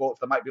different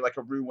sports. There might be like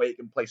a room where you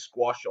can play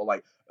squash or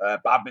like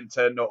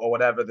badminton or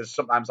whatever. There's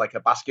sometimes like a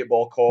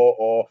basketball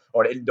court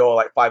or an indoor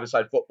like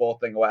five-a-side football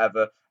thing or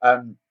whatever.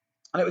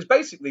 And it was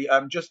basically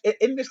just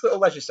in this little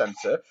leisure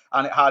centre,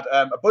 and it had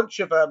a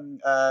bunch of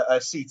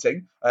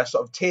seating,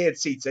 sort of tiered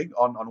seating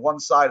on one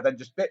side, and then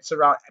just bits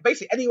around.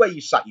 Basically, anywhere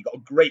you sat, you got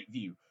a great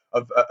view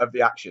of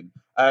the action.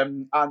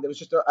 And it was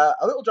just a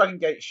little Dragon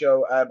Gate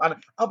show. And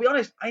I'll be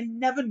honest, I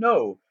never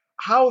know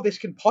how this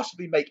can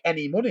possibly make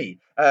any money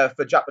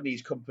for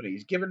Japanese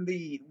companies, given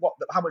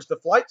how much the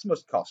flights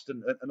must cost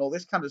and all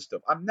this kind of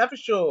stuff. I'm never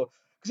sure,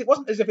 because it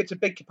wasn't as if it's a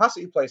big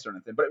capacity place or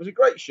anything, but it was a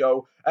great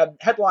show,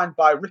 headlined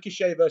by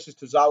Ricochet versus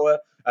Tozawa,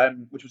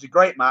 which was a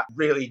great match.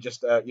 Really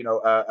just,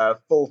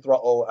 full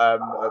throttle,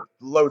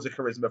 loads of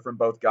charisma from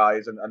both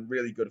guys, and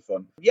really good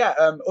fun. Yeah,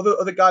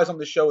 other guys on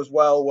the show as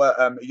well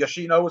were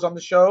Yoshino was on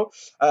the show.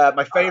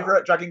 My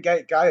favourite Dragon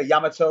Gate guy,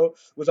 Yamato,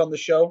 was on the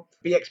show.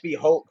 BXB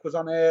Hulk was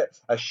on it.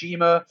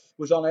 Shima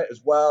was on it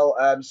as well.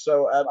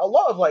 So a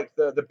lot of like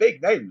the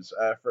big names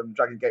from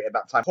Dragon Gate at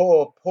that time.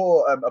 Poor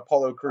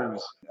Apollo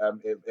Crews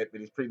in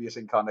his previous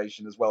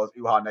incarnation, as well as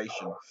Uhaa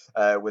Nation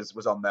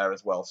was on there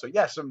as well. So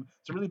yeah, some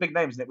really big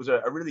names, and it was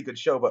a really good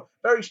show, but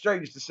very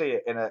strange to see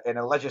it in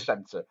a leisure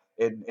centre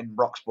in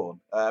Broxbourne.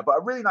 But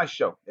a really nice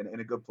show in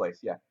a good place.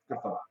 Yeah, good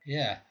fun.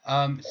 Yeah.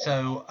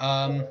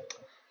 I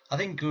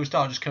think we'll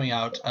start just coming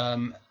out.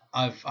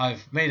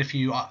 I've made a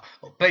few.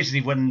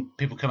 Basically, when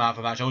people come out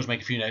for a match, I always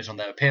make a few notes on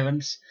their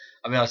appearance.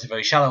 I realise it's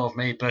very shallow of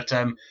me, but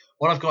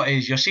what I've got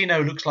is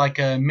Yoshino looks like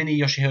a mini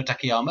Yoshihiro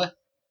Takayama.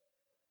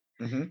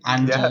 Mm-hmm.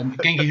 And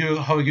Genki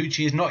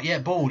Horiguchi is not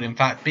yet bald. In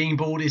fact, being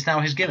bald is now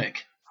his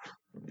gimmick.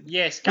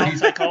 Yes, Cult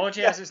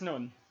Psychology, as it's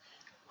known.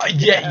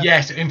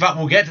 Yes. In fact,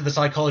 we'll get to the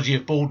psychology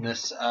of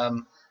baldness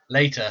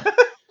later.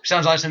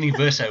 Sounds like something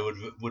Verso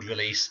would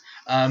release.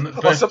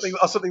 Or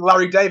something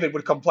Larry David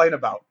would complain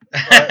about.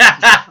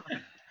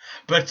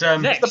 But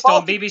next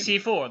on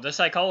BBC4, The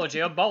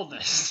Psychology of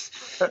Baldness.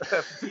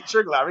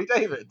 Featuring Larry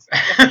David.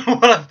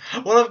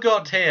 what I've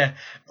got here,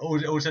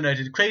 also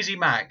noted, Crazy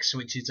Max,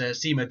 which is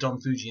Seema,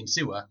 Don, Fuji, and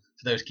Suwa,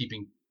 for those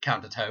keeping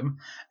count at home.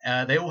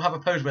 They all have a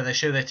pose where they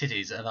show their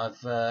titties, and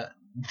I've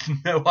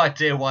no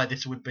idea why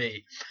this would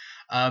be.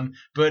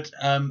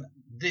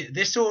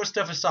 This sort of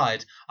stuff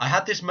aside, I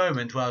had this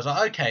moment where I was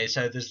like, okay,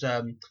 so there's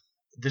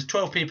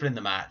 12 people in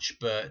the match,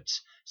 but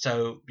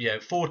so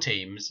 4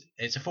 teams,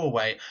 it's a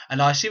 4-way, and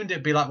I assumed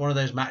it'd be like one of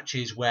those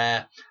matches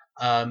where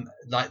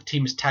like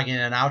teams tag in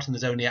and out, and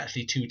there's only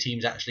actually 2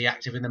 teams actually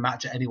active in the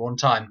match at any one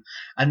time.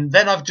 And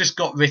then I've just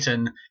got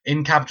written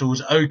in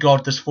capitals, "Oh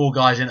God, there's 4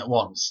 guys in at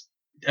once,"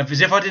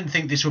 as if I didn't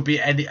think this would be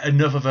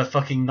enough of a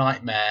fucking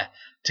nightmare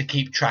to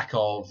keep track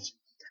of.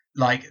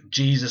 Like,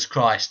 Jesus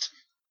Christ.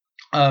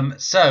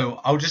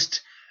 So I'll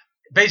just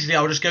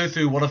go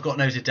through what I've got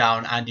noted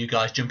down, and you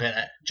guys jump in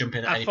at any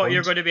point. I thought you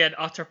were going to be an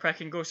utter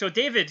prick and go, so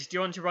David, do you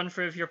want to run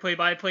through your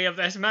play-by-play of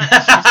this match?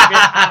 Used to be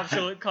an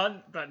absolute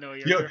cunt, but no,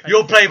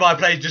 your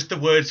play-by-play, just the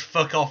words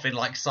 "fuck off" in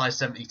like size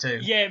 72.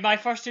 Yeah, my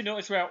first 2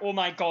 notes were, oh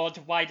my God,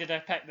 why did I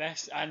pick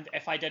this? And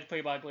if I did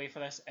play-by-play for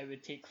this, it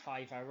would take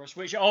 5 hours,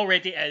 which it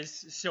already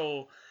is.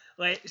 So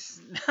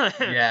let's.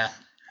 Yeah.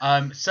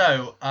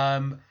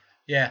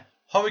 Yeah,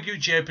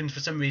 Horiguchi opens for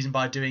some reason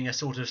by doing a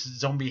sort of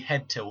zombie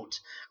head tilt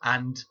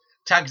and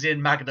tags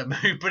in Magnum,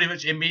 who pretty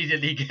much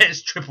immediately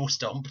gets triple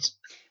stomped.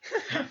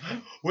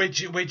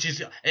 which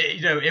is,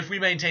 if we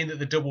maintain that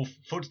the double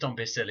foot stomp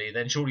is silly,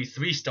 then surely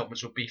 3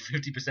 stomps would be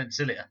 50%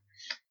 sillier.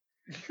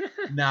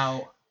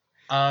 Now,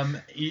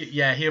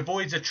 he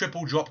avoids a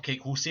triple drop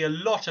kick. We'll see a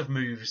lot of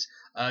moves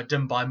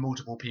done by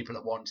multiple people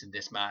at once in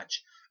this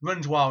match.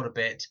 Runs wild a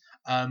bit.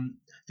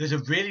 There's a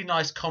really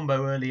nice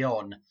combo early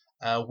on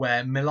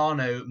where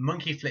Milano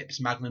monkey flips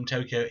Magnum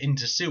Tokyo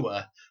into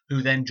Suwa,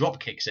 who then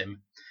drop kicks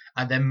him.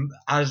 And then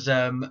as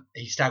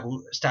he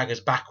staggers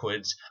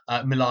backwards,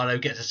 Milano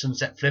gets a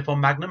sunset flip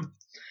on Magnum.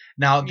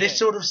 Now, this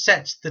sort of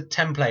sets the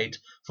template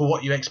for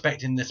what you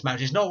expect in this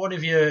match. It's not one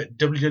of your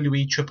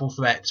WWE triple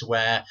threats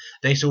where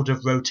they sort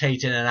of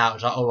rotate in and out.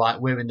 It's like, all right,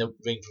 we're in the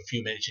ring for a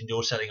few minutes and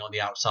you're selling on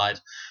the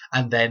outside.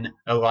 And then,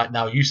 all right,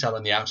 now you sell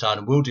on the outside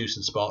and we'll do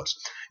some spots.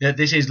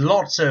 This is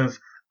lots of,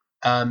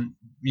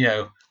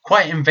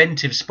 quite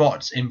inventive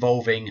spots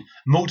involving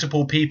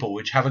multiple people,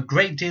 which have a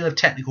great deal of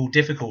technical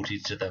difficulty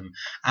to them.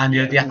 And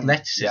the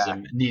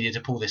athleticism needed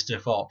to pull this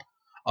stuff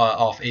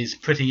off is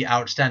pretty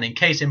outstanding.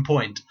 Case in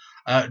point,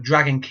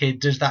 Dragon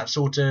Kid does that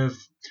sort of.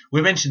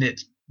 We mentioned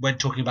it when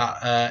talking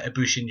about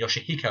Ibushi and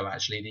Yoshihiko.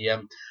 Actually,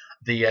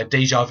 the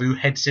deja vu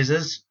head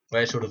scissors,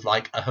 where it's sort of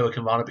like a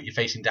Hurricane Rana, but you're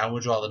facing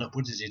downwards rather than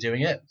upwards as you're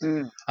doing it.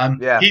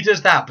 He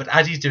does that, but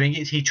as he's doing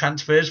it, he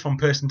transfers from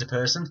person to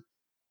person.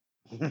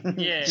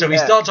 So he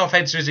starts off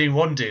head scissoring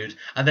one dude,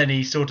 and then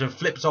he sort of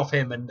flips off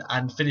him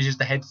and finishes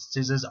the head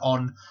scissors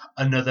on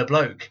another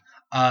bloke.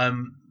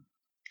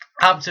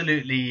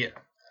 Absolutely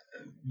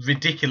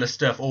ridiculous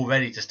stuff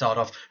already to start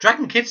off.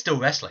 Dragon Kid's still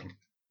wrestling.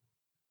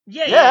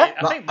 I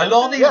think a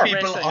lot of these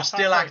people are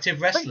still active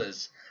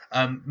wrestlers.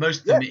 Most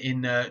of them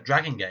in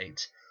Dragon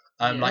Gate.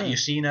 Like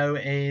Yoshino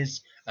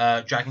is,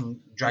 Dragon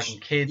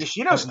Kid.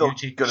 Yoshino's still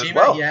good as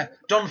well. Yeah.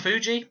 Don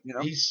Fuji,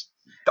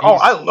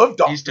 I love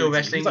Don. He's still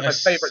wrestling. He's like my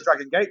favourite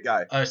Dragon Gate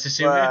guy.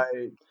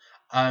 Susumu,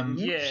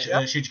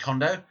 Shuji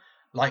Kondo.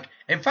 Like,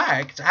 in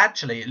fact,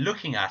 actually,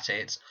 looking at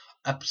it,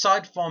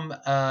 aside from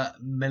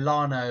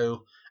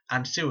Milano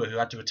and Suwa, who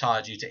had to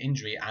retire due to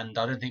injury, and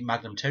I don't think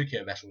Magnum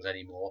Tokyo wrestles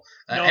anymore.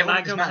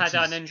 Magnum had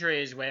an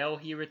injury as well.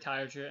 He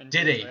retired due to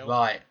injury. Did he? As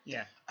well. Right.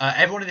 Yeah.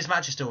 Everyone in this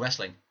match is still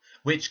wrestling,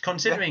 which,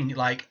 considering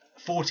like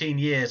 14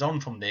 years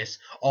on from this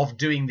of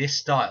doing this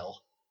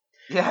style,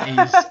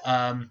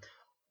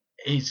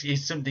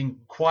 is something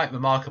quite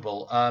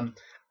remarkable.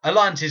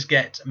 Alliances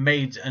get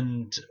made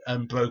and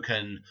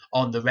broken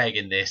on the reg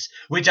in this,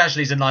 which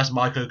actually is a nice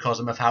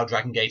microcosm of how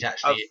Dragon Gate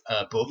actually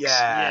books.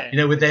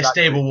 With their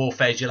stable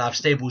warfare, you'll have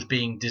stables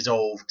being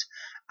dissolved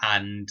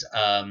and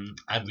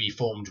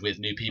reformed with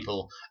new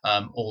people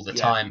all the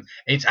time.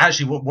 It's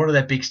actually one of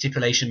their big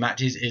stipulation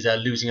matches is a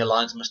losing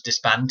alliance must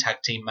disband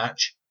tag team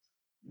match.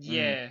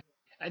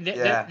 And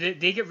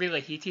they get really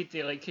heated.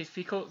 They because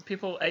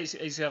people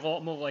it's a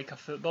lot more like a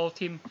football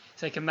team.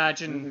 It's like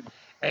imagine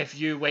if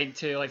you went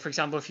to for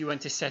example, if you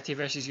went to City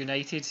versus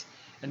United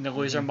and the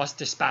loser must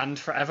disband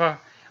forever.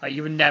 Like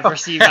you would never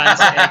see Man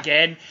City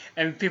again,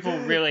 and people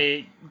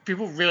really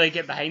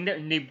get behind it,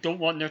 and they don't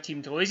want their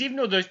team to lose, even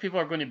though those people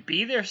are going to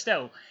be there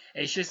still.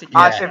 It's just if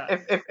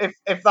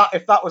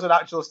that was an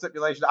actual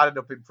stipulation, I'd end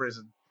up in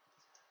prison.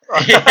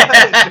 We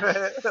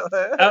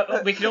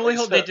can only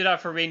hope they do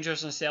that for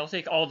Rangers and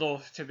Celtic,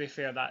 although to be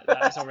fair that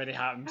has already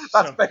happened.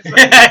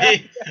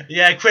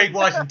 Craig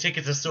White and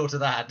tickets are sort of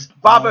that.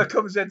 Baba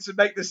comes in to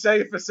make the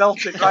save for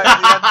Celtic right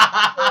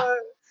at the end.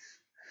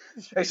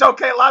 It's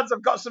okay, lads,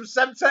 I've got some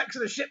Semtex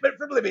and a shipment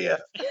from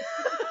Libya.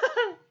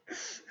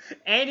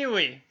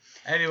 Anyway,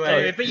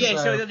 but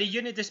so the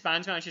unit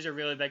disbands match is a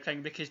really big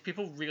thing because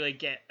people really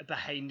get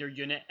behind their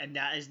unit and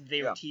that is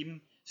their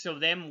team. So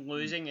them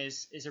losing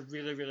is a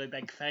really, really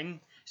big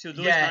thing. So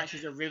those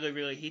matches are really,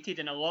 really heated,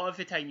 and a lot of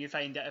the time you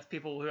find that if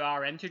people who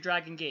are into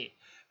Dragon Gate,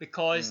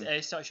 because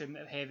it's such a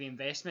heavy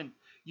investment,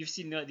 you've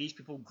seen that these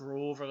people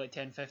grow over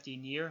 10,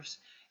 15 years.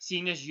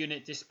 Seeing this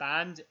unit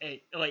disband,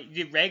 they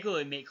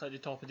regularly make the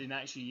top of the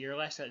next year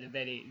list at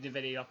the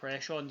very upper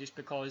echelon, just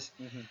because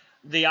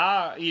they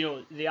are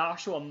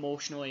so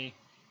emotionally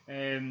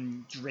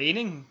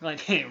draining,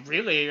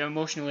 really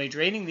emotionally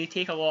draining. They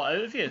take a lot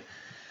out of you.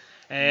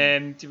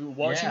 To be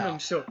watching them,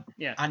 so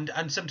and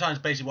sometimes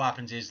basically what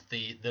happens is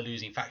the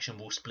losing faction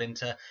will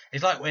splinter.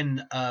 It's like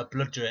when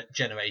Blood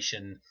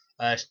Generation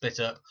split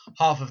up.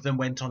 Half of them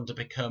went on to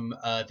become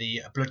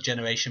the Blood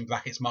Generation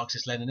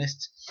 (Marxist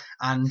Leninists),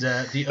 and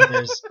the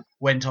others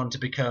went on to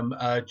become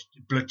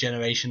Blood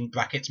Generation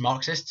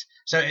 (Marxists).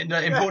 So an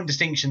important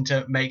distinction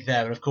to make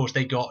there, and of course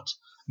they got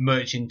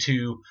merged in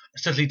two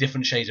subtly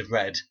different shades of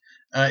red.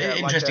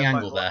 Interesting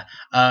angle there.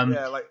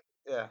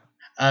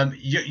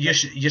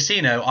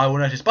 Yoshino, I will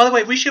notice. By the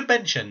way, we should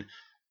mention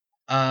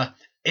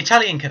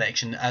Italian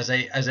connection as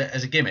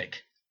a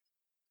gimmick.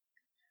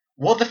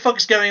 What the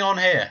fuck's going on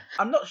here?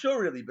 I'm not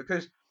sure really,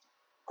 because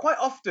quite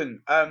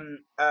often,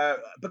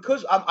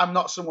 because I'm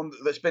not someone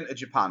that's been to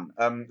Japan,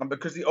 and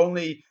because the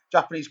only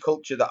Japanese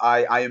culture that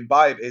I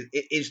imbibe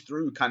is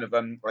through kind of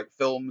like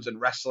films and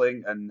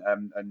wrestling and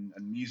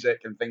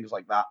music and things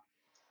like that,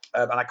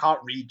 and I can't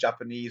read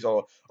Japanese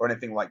or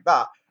anything like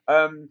that.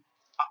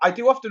 I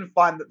do often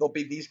find that there'll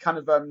be these kind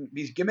of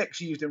these gimmicks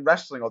used in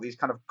wrestling or these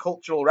kind of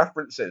cultural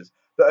references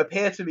that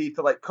appear to me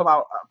to like come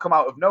out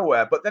of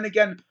nowhere. But then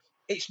again,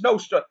 it's no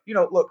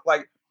look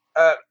like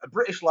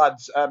British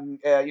lads, in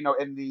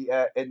the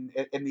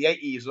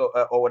 80s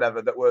or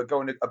whatever, that were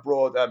going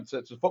abroad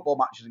to football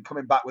matches and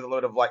coming back with a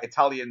load of like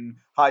Italian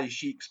high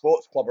chic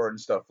sports clobber and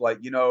stuff. Like,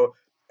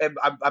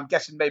 I'm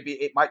guessing maybe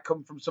it might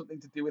come from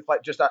something to do with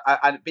like just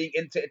being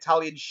into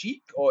Italian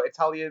chic or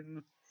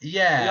Italian.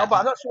 Yeah. But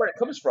I'm not sure where it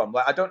comes from.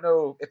 Like, I don't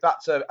know if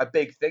that's a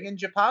big thing in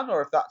Japan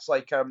or if that's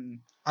like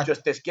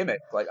just this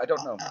gimmick. Like, I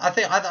don't know. I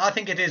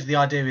think it is. The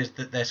idea is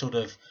that they're sort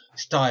of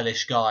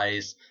stylish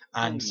guys,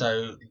 and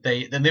so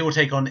they will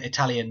take on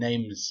Italian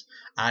names.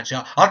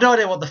 Actually, I've no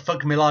idea what the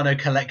fuck Milano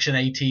Collection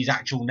AT's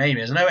actual name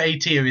is. I know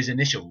AT are his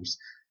initials,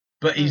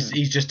 but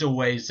he's just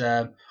always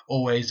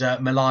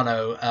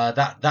Milano.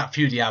 That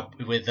feud he had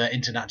with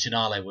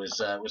Internazionale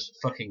was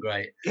fucking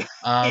great.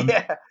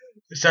 Yeah.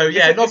 So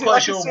yeah, not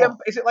quite sure.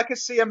 Is it like a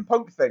CM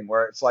Punk thing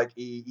where it's like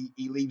he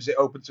leaves it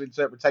open to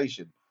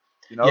interpretation?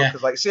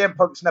 Because like CM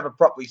Punk's never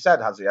properly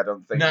said, has he? I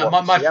don't think. No,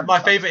 my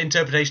favourite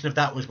interpretation of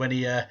that was when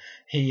he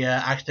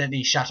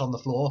accidentally shat on the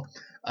floor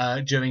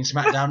during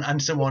SmackDown,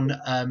 and someone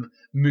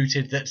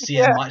mooted that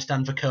CM might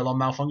stand for colon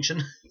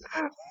malfunction.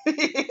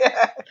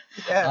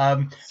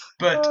 Yeah.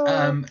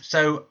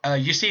 So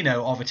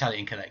Yoshino of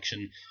Italian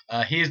Connection,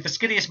 he is the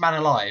skinniest man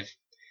alive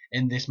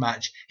in this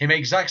match. He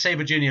makes Zack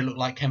Sabre Jr. look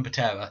like Ken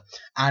Patera,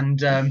 and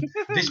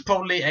this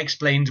probably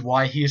explains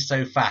why he is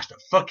so fast.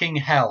 Fucking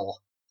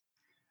hell,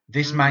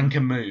 this man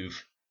can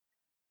move.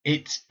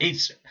 It's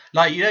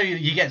like,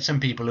 you get some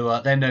people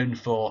who they're known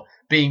for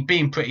being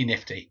pretty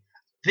nifty.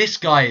 This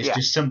guy is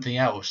just something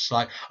else.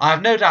 Like, I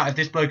have no doubt if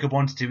this bloke had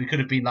wanted to, he could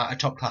have been like a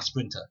top class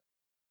sprinter.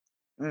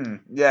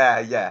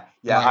 Yeah.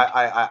 Like,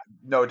 I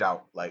no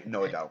doubt. Like,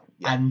 no doubt.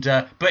 Yeah. And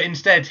but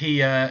instead he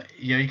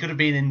could have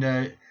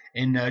been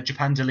in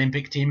Japan's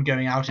Olympic team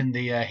going out in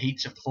the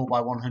heats of the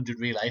 4x100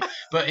 relay,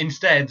 but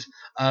instead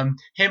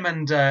him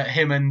and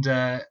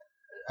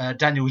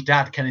Daniel's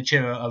dad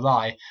Kenichiro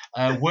Arai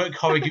work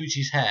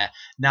Horiguchi's hair.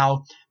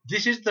 Now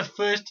this is the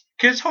first,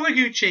 because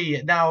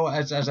Horiguchi now,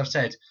 as I've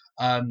said,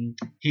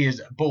 he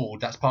is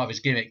bald. That's part of his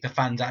gimmick. The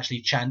fans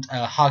actually chant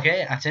Hage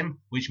at him,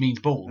 which means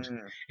bald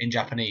in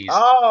Japanese.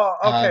 Oh,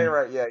 okay,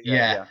 right,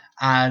 yeah.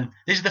 And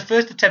this is the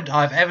first attempt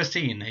I've ever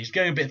seen. He's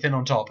going a bit thin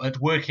on top at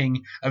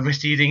working a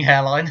receding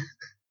hairline.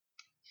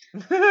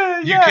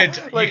 You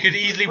could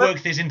easily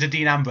work this into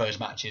Dean Ambrose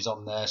matches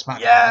on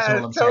SmackDown. Yeah, that's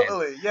all I'm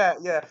totally. saying.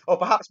 Yeah. Or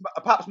perhaps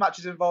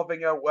matches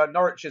involving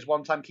Norwich's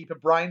one-time keeper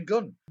Brian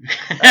Gunn.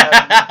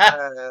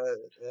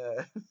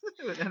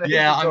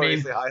 Yeah, I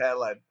mean, high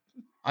hairline.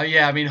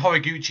 I mean,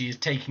 Horiguchi is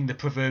taking the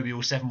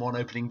proverbial 7-1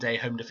 opening day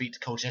home defeat to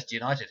Colchester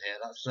United here.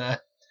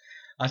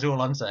 That's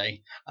all I'm saying.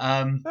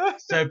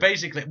 So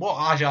basically,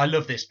 I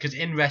love this because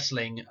in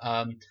wrestling,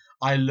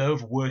 I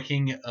love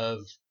working of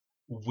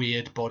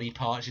weird body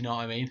parts. You know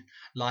what I mean?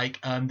 Like,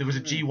 there was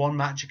a G1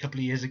 match a couple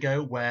of years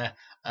ago where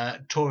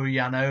Toru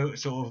Yano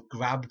sort of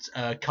grabbed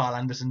Carl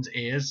Anderson's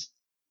ears.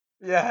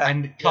 Yeah.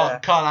 And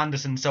Carl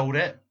Anderson sold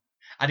it.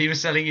 And he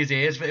was selling his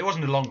ears, but it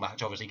wasn't a long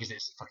match, obviously, because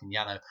it's fucking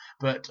Yano.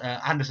 But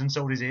Anderson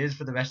sold his ears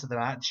for the rest of the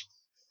match.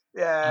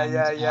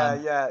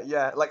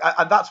 Yeah. Like,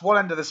 and that's one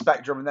end of the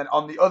spectrum, and then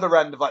on the other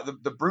end of like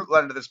the brutal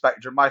end of the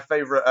spectrum, my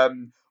favorite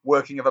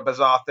working of a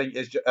bizarre thing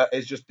is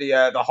just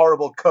the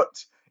horrible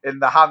cut in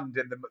the hand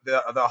in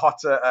the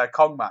Hotta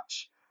Kong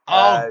match.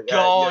 Oh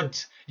God!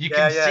 You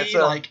can see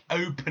like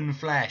open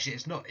flesh.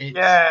 It's not. It's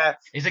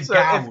a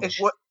gouge.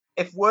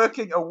 If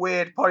working a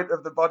weird point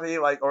of the body,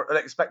 like, or an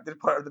unexpected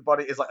point of the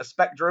body, is like a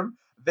spectrum,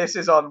 this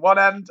is on one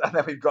end, and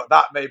then we've got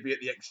that maybe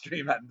at the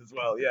extreme end as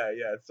well. Yeah.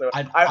 So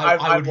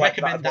I would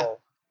recommend that.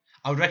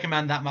 I would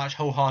recommend that match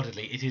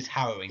wholeheartedly. It is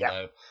harrowing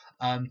though.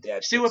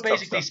 Still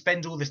basically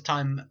spends all this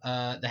time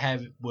the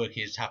hair work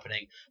is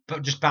happening,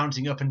 but just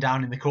bouncing up and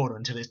down in the corner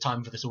until it's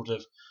time for the sort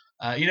of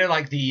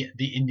like the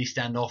indie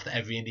standoff that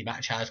every indie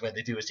match has, where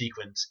they do a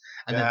sequence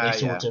and then they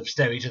sort of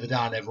stare each other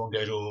down. And everyone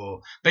goes, oh.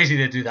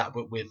 Basically, they do that,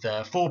 but with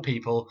 4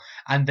 people,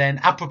 and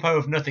then apropos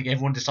of nothing,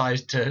 everyone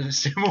decides to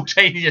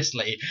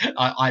simultaneously.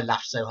 I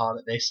laughed so hard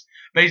at this.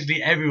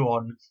 Basically,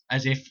 everyone,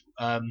 as if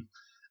Paul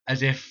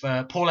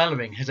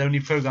Ellering has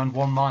only programmed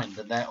one mind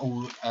and they're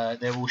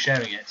all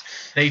sharing it.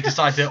 They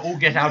decide to all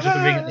get out of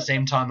the ring at the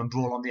same time and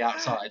brawl on the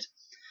outside.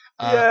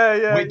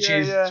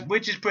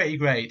 Which is pretty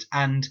great.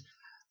 And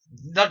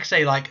like I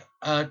say, like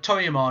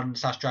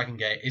Toryumon / Dragon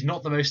Gate is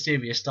not the most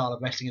serious style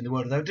of wrestling in the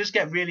world, though it does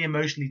get really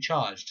emotionally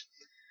charged.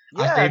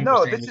 As David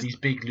was saying, with these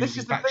big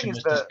losing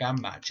factions to spam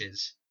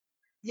matches.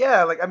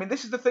 Yeah, like, I mean,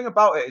 this is the thing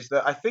about it, is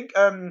that I think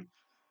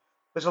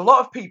there's a lot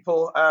of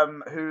people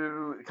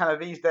who kind of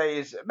these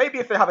days, maybe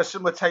if they have a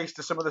similar taste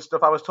to some of the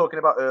stuff I was talking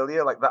about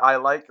earlier, like that I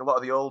like a lot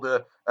of the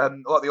older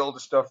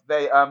stuff,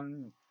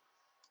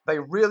 they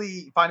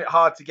really find it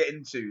hard to get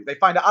into. They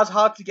find it as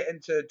hard to get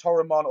into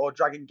Toramon or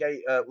Dragon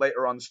Gate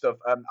later on stuff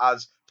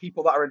as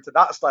people that are into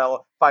that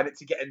style find it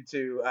to get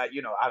into, I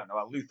don't know,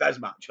 a Lou Thesz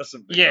match or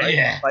something. Yeah, right?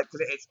 yeah. Like,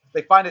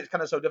 they find it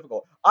kind of so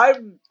difficult. As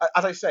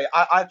I say,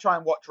 I try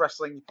and watch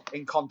wrestling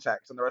in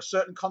context, and there are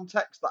certain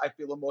contexts that I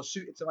feel are more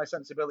suited to my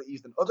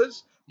sensibilities than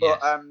others.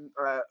 But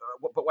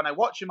but when I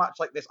watch a match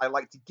like this, I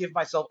like to give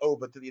myself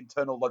over to the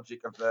internal logic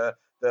of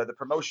the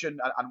promotion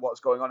and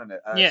what's going on in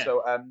it.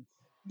 So.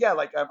 Yeah,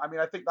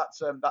 I think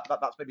that's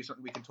maybe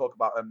something we can talk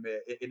about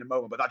in a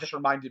moment. But that just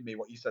reminded me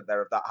what you said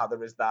there of that, how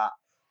there is that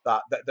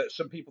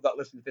some people that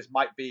listen to this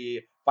might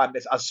find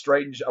this as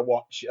strange a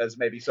watch as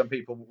maybe some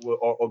people were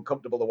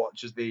uncomfortable to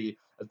watch as the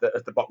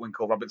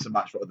Bockwinkel Robinson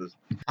match for others.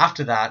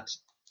 After that,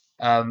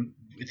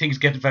 things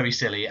get very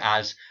silly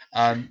as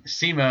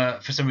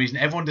CIMA, for some reason,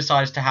 everyone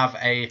decides to have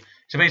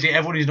so basically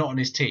everyone who's not on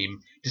his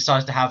team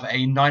decides to have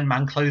a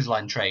 9-man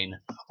clothesline train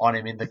on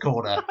him in the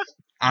corner,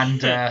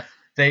 and.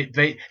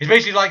 It's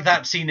basically like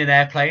that scene in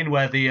Airplane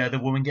where the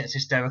woman gets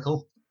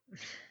hysterical,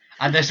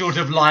 and they're sort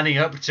of lining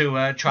up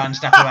to try and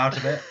snap her out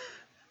of it.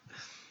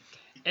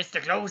 It's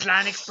the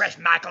Clothesline Express,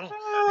 Michael.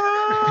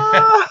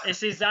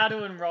 It's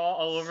Cesaro and Raw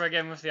all over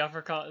again with the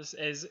uppercuts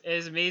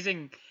is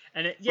amazing,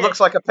 and it looks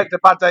like I picked a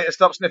bad day to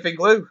stop sniffing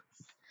glue.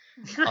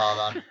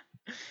 Oh man.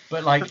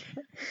 But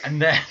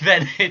and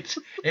then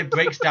it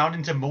breaks down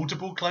into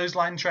multiple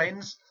clothesline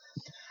trains,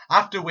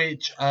 after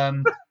which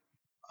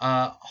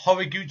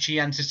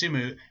Horiguchi and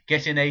Susumu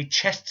get in a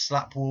chest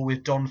slap war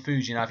with Don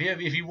Fuji. Now,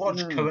 if you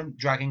watch current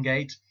Dragon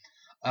Gate,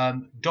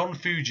 Don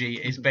Fuji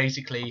is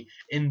basically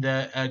in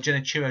the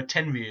Genichiro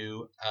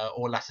Tenryu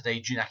or latter-day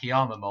Jun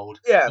Akiyama mold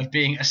of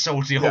being a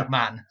salty old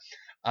man.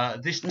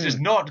 This does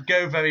not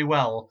go very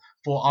well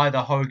for either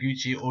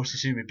Horiguchi or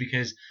Susumu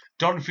because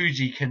Don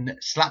Fuji can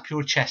slap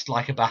your chest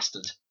like a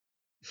bastard.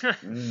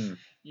 Yes.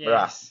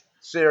 Yeah.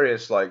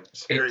 Serious.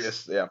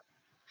 Yeah.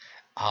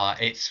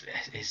 It's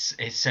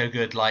so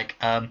good.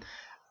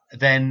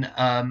 Then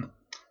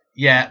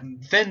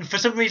for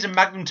some reason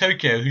Magnum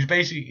Tokyo,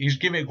 whose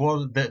gimmick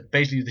was that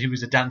basically he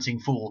was a dancing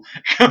fool,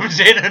 comes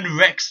in and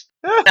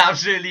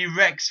absolutely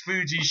wrecks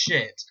Fuji's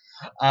shit.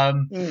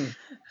 And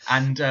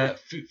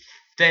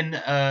then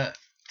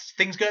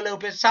things go a little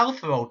bit south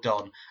for old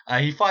Don.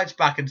 He fights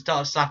back and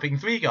starts slapping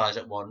 3 guys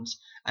at once,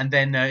 and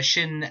then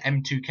Shin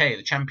M2K,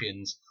 the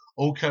champions,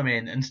 all come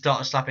in and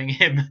start slapping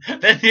him.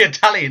 Then the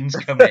Italians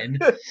come in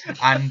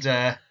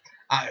and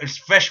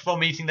fresh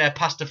from eating their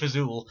pasta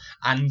fazool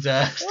and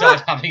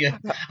start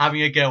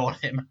having a go on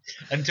him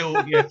until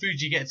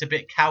Fuji gets a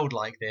bit cowed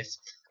like this,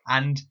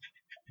 and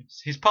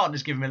his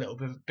partners give him a little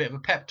bit of a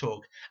pep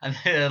talk, and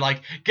they're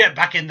like, "Get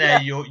back in there,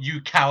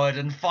 you coward,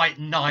 and fight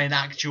 9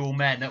 actual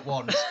men at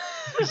once."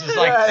 This is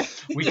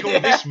we call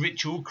this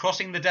ritual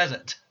crossing the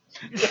desert.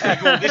 We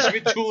call this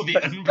ritual the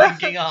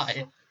unblinking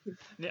eye.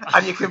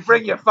 And you can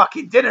bring your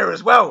fucking dinner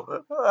as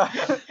well.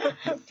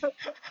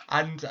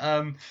 And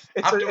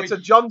it's a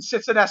John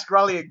Sitton-esque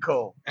rallying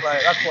call.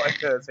 That's what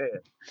occurs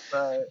here.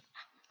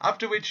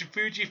 After which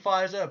Fuji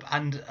fires up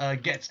and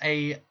gets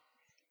my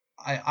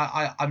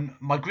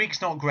Greek's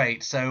not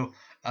great, so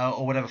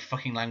or whatever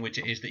fucking language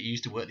it is that you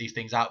use to work these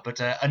things out, but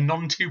a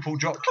non-tuple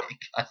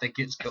dropkick, I think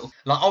it's called.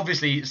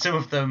 Obviously, some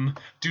of them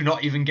do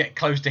not even get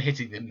close to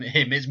hitting him.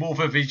 It's more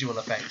for a visual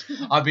effect.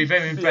 I'd be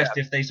very impressed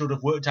if they sort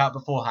of worked out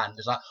beforehand.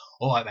 It's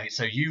all right, mate,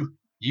 so you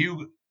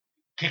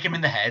kick him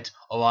in the head,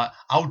 all right,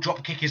 I'll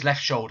drop kick his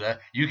left shoulder,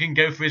 you can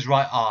go for his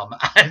right arm.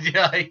 And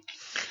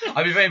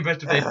I'd be very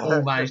impressed if they'd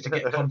all managed to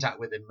get contact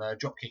with him,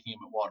 drop kicking him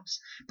at once.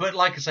 But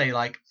like I say,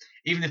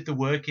 even if the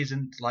work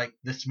isn't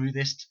the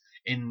smoothest,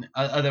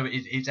 although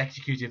it's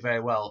executed very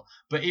well,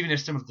 but even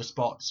if some of the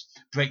spots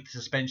break the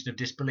suspension of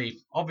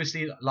disbelief,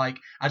 obviously,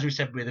 as we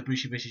said with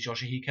Ibushi versus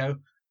Yoshihiko,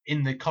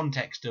 in the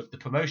context of the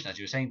promotion, as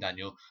you were saying,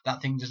 Daniel,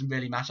 that thing doesn't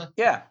really matter.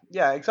 Yeah,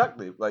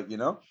 exactly.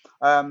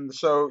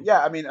 So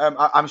yeah, I mean,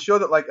 I'm sure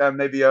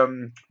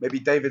that maybe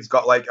David's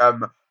got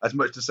as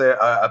much to say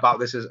about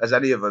this as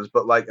any of us,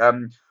 but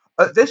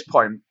at this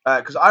point,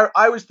 because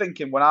I was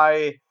thinking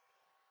the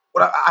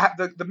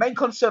main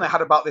concern I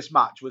had about this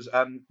match was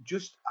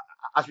just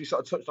as we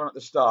sort of touched on at the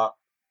start,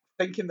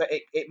 thinking that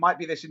it might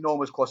be this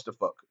enormous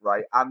clusterfuck,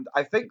 right? And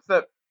I think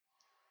that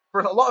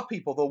for a lot of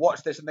people, they'll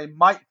watch this and they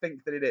might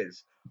think that it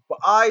is. But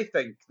I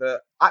think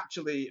that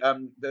actually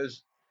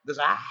there's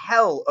a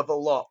hell of a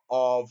lot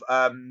of,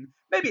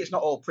 maybe it's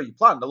not all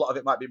pre-planned, a lot of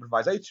it might be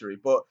improvisatory,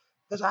 but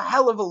there's a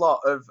hell of a lot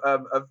of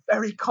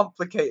very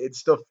complicated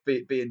stuff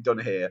being done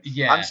here.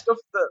 Yeah. And stuff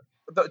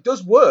that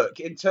does work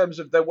in terms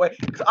of their way.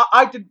 Because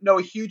I didn't know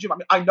a huge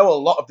amount. I mean, I know a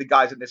lot of the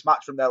guys in this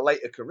match from their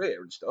later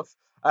career and stuff.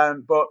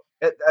 But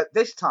at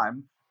this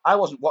time, I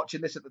wasn't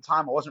watching this at the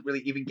time. I wasn't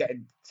really even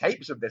getting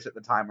tapes of this at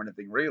the time or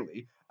anything,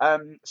 really.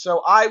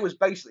 So I was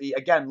basically,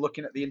 again,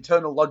 looking at the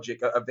internal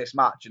logic of this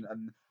match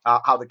and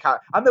how the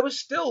character. And there was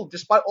still,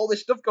 despite all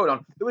this stuff going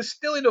on, there was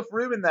still enough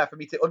room in there for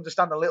me to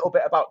understand a little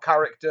bit about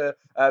character,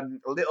 a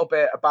little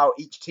bit about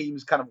each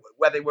team's kind of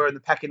where they were in the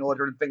pecking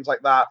order and things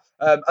like that,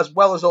 as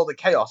well as all the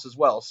chaos as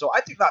well. So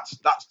I think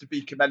that's to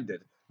be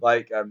commended.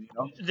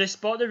 The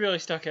spot that really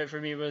stuck out for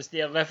me was the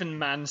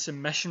 11-man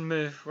submission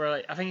move,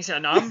 where I think it's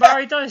an armbar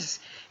he does.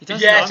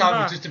 Yes,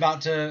 I was just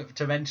about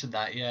to mention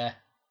that. Yeah.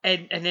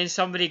 And then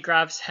somebody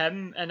grabs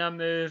him in a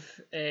move,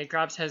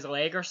 grabs his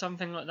leg or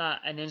something like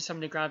that, and then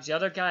somebody grabs the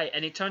other guy,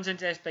 and it turns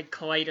into this big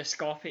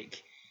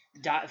kaleidoscopic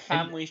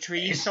family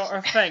tree sort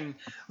of thing,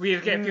 where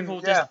you get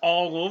people just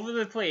all over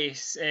the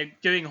place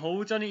doing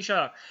holds on each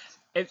other.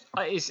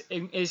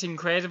 It's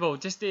incredible.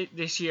 Just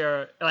this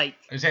year,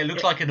 it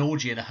looks like an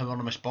orgy in a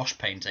Hieronymus Bosch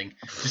painting.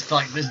 Just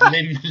like there's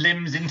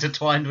limbs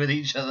intertwined with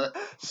each other.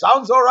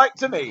 Sounds all right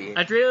to me.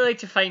 I'd really like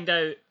to find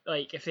out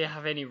if they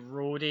have any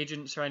road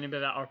agents or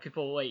anything like that, or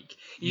people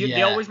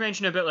they always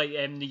mention about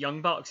the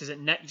Young Bucks. Is it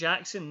Nick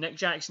Jackson? Nick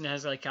Jackson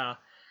has a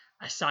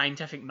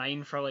scientific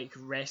mind for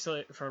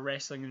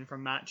wrestling and for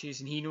matches,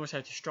 and he knows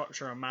how to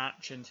structure a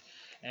match, and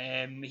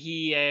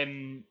he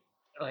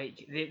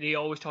they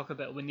always talk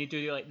about when they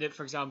do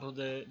for example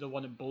the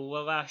one at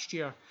Bola last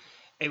year,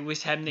 it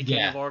was him that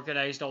kind of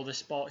organised all the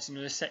spots, the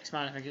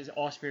 6-man, I think it's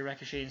Osprey,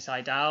 Ricochet and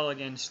Seidel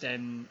against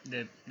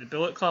the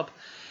Bullet Club,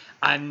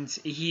 and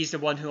he's the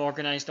one who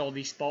organised all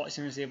these spots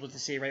and was able to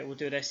say, right, we'll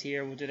do this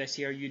here,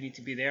 you need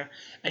to be there,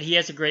 and he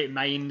has a great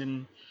mind.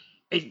 And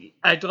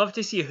I'd love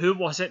to see who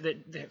was it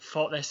that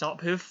fought this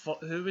up, who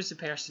was the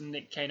person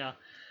that kind of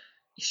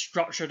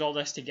structured all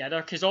this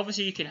together, because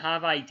obviously you can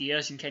have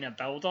ideas and kind of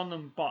build on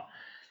them, but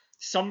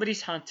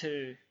somebody's had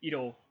to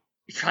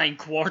try and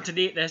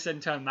coordinate this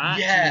into a match.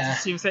 It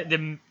seems like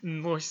the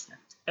most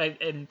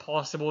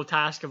impossible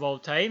task of all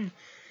time.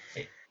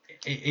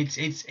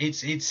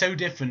 It's so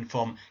different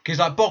from, because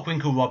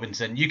Bockwinkel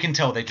Robinson, you can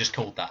tell they just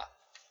called that.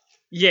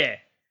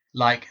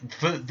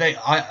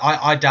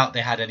 I doubt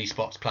they had any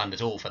spots planned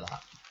at all for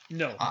that.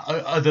 No.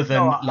 Other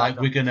than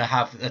we're gonna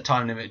have a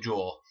time limit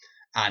draw,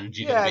 and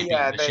you're gonna be beating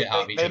the shit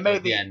out of each other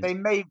at the end. They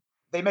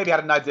maybe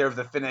had an idea of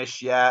the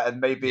finish, and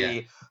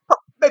maybe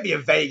a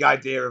vague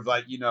idea of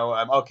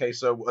okay,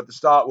 so at the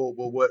start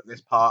we'll work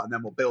this part and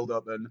then we'll build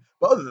up.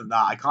 But other than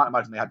that, I can't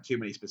imagine they had too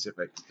many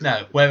specifics.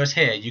 No, whereas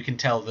here you can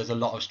tell there's a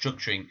lot of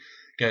structuring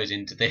goes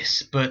into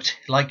this. But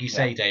like you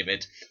say,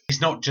 David,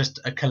 it's not just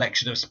a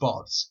collection of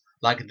spots.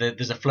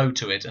 There's a flow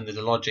to it, and there's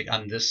a logic,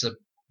 and there's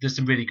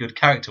some really good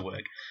character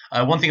work.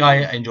 One thing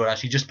I enjoyed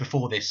actually just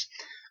before this,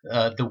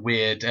 the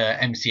weird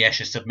MC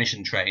Escher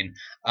submission train.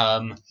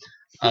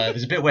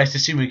 There's a bit where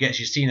Susumu gets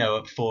Yoshino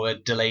up for a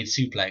delayed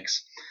suplex.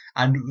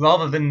 And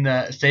rather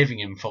than saving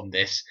him from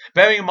this,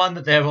 bearing in mind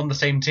that they're on the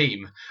same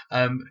team,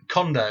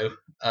 Kondo,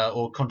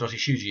 or Kondoshi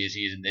Shuji as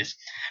he is in this,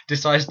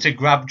 decides to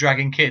grab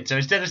Dragon Kid. So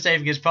instead of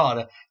saving his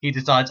partner, he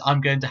decides,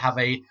 I'm going to have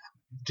a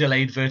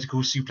delayed vertical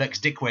suplex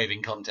dick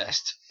waving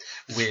contest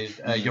with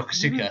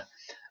Yokosuka.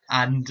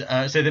 And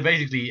so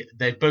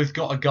they've both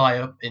got a guy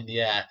up in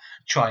the air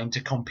trying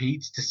to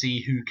compete to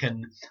see who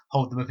can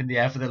hold them up in the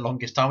air for the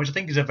longest time, which I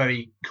think is a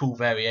very cool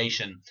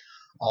variation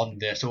on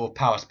the sort of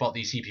power spot that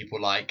you see people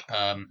like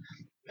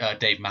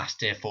Dave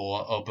Mastiff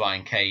or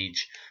Brian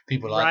Cage,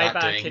 people like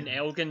that doing. Ryback and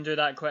Elgin do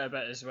that quite a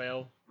bit as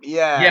well.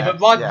 Yeah,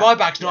 but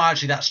Ryback's not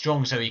actually that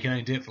strong, so he can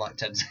only do it for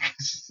 10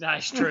 seconds.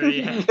 That's true,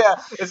 yeah.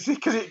 It's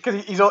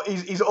because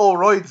he's all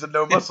roids and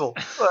no muscle.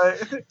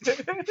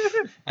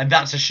 And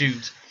that's a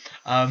shoot.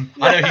 I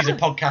know he's a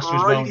podcaster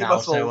as well now,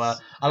 muscles. So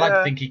I like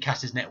to think he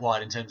casts his net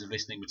wide in terms of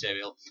listening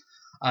material.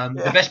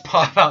 The best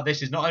part about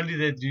this is not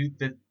only do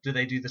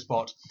they do the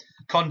spot,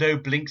 Kondo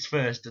blinks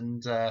first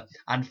and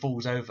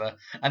falls over,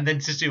 and then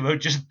Susumu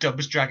just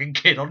dumps Dragon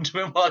Kid onto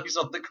him while he's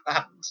on the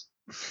ground.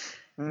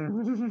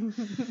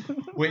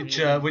 which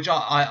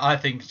I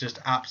think is just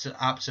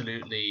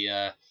absolutely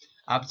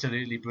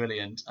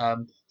brilliant.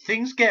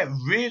 Things get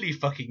really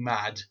fucking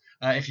mad,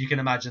 if you can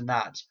imagine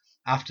that,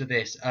 after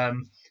this.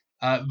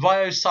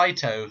 Ryo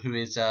Saito, who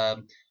is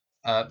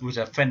was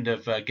a friend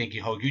of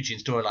Genki Horiguchi in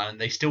storyline, and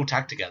they still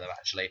tag together,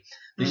 actually.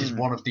 This is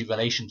one of the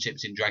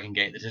relationships in Dragon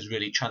Gate that has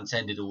really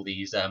transcended all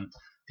these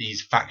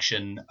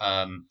faction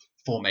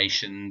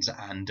formations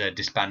and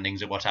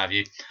disbandings and what have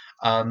you.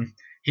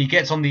 He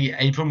gets on the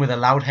apron with a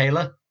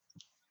loudhailer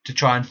to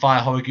try and fire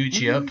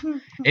Horiguchi up.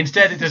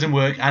 Instead, it doesn't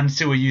work, and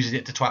Suwa uses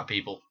it to twat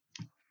people.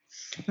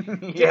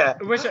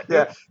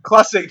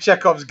 Classic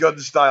Chekhov's gun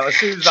style. As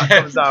soon as that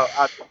comes out,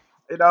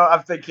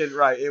 I'm thinking,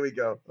 right, here we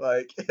go.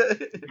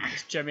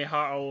 It's Jimmy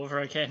Hart all over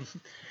again.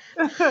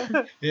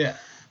 Yeah.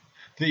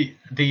 There's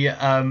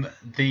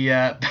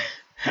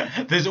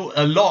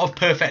a lot of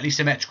perfectly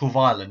symmetrical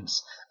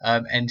violence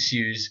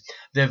ensues.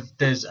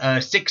 There's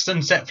 6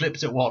 sunset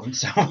flips at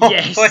once.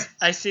 Yes,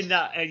 I seen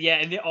that.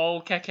 And they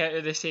all kick out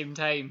at the same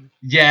time.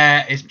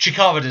 Yeah,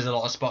 Chikara does a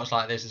lot of spots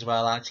like this as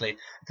well. Actually,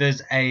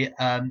 there's 3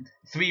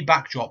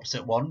 backdrops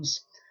at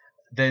once.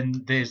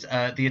 then there's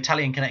the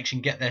Italian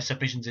Connection get their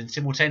submissions in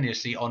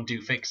simultaneously on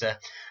Do Fixer.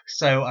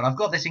 So, and I've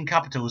got this in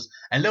capitals,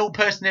 a little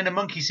person in a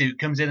monkey suit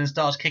comes in and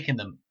starts kicking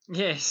them.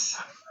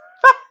 Yes.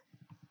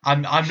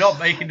 I'm not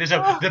making this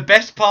up. The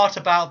best part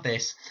about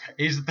this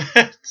is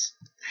that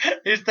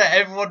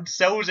everyone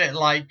sells it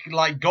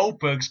like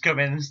Goldberg's come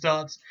in and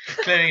starts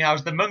clearing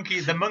house. The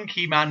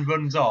monkey man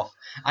runs off,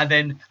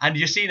 and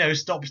Yoshino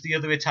stops the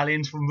other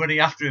Italians from running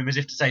after him as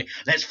if to say,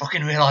 "Let's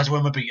fucking realise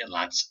when we're beaten,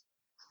 lads.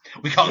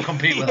 We can't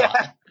compete with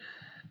that."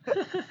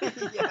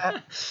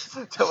 Yeah.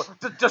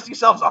 Dust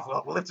yourselves off.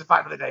 We'll live to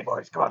fight for the day,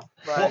 boys. Come on.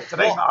 Right.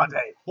 Today's not our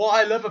day. What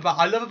I love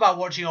about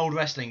watching old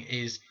wrestling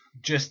is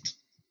just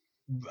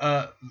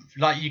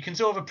like you can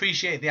sort of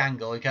appreciate the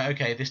angle.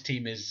 Okay, this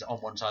team is on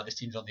one side, this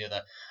team's on the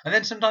other, and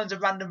then sometimes a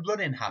random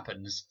run-in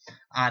happens,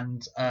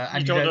 and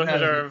you don't know who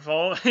they're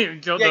involved.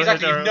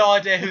 Exactly. You've no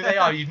idea who they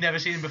are. You've never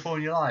seen them before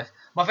in your life.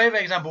 My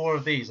favourite example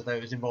of these, although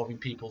it was involving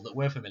people that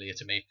were familiar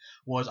to me,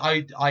 was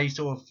I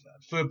sort of,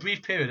 for a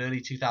brief period, early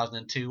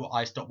 2002,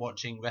 I stopped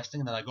watching wrestling,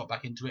 and then I got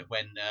back into it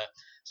when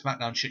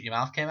SmackDown Shut Your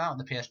Mouth came out on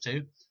the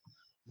PS2.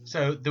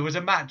 So there was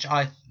a match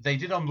they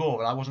did on Raw,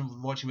 and I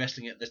wasn't watching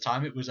wrestling at the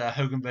time. It was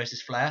Hogan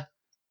versus Flair,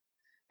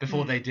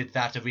 before they did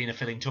that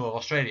arena-filling tour of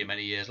Australia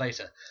many years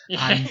later.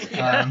 And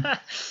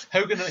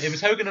it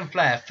was Hogan and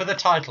Flair for the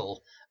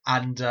title,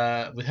 and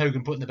with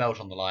Hogan putting the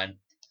belt on the line.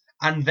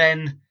 And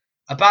then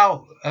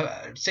about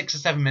 6 or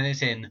 7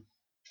 minutes in,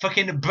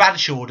 fucking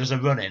Bradshaw does a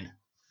run-in.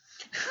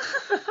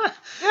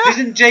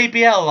 Isn't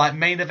JBL like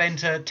main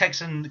eventer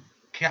Texan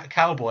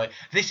Cowboy?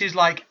 This is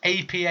like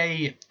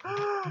APA,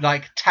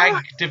 like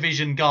tag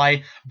division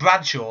guy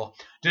Bradshaw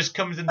just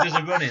comes and does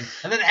a run-in,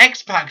 and then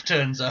X-Pac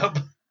turns up.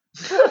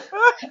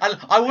 And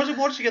I wasn't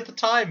watching at the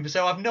time,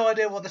 so I've no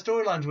idea what the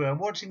storylines were. I'm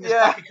watching this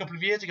back a couple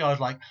of years ago. I was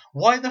like,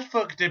 why the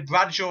fuck did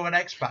Bradshaw and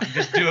X-Pac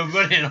just do a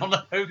run-in on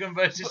the Hogan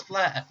versus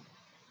Flair?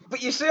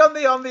 But you see on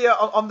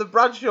the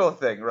Bradshaw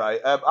thing, right?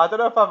 I don't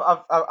know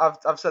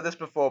if I've said this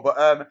before,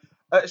 but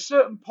at a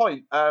certain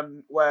point,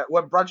 where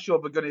when Bradshaw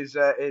begun his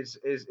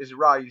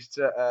rise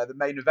to the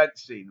main event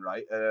scene,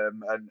 right,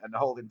 and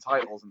holding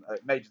titles and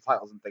major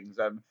titles and things,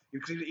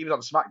 because he was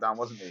on SmackDown,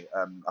 wasn't he?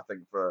 I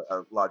think for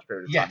a large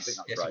period of time. I think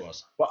that's right. He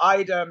was. But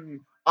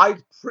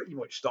I'd pretty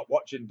much stopped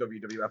watching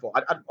WWF.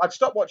 I'd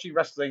stopped watching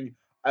wrestling.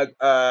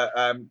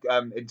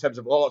 In terms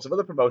of lots of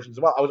other promotions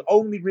as well. I was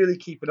only really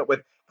keeping up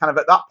with kind of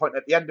at that point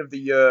at the end of the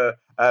year.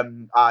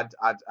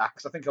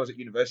 Because I think I was at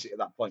university at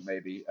that point.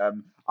 Maybe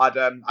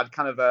I'd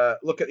kind of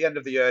look at the end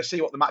of the year,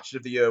 see what the matches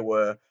of the year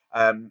were,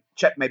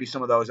 check maybe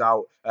some of those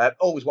out.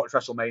 Always watch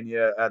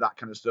WrestleMania, that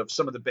kind of stuff.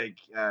 Some of the big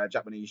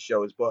Japanese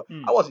shows, but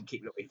I wasn't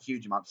keeping up with a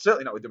huge amount.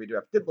 Certainly not with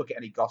WWF. Didn't look at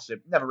any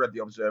gossip. Never read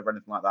the Observer or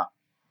anything like that.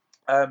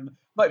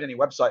 Not even any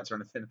websites or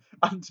anything.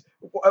 And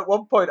at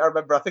one point, I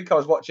remember, I think I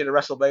was watching a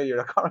WrestleMania,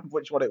 and I can't remember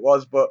which one it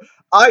was, but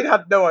I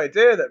had no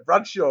idea that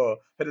Bradshaw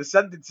had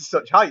ascended to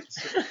such heights.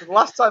 The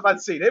last time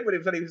I'd seen him, when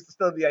he was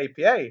still in the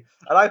APA,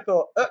 and I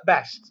thought, at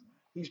best,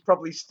 he's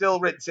probably still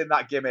rinsing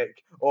that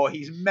gimmick, or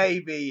he's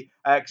maybe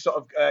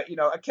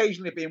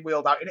occasionally being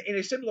wheeled out in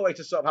a similar way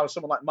to sort of how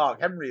someone like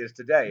Mark Henry is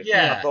today.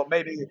 Yeah. I thought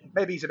maybe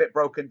he's a bit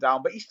broken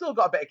down, but he's still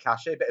got a bit of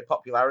cachet, a bit of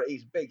popularity.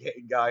 He's a big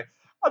hitting guy.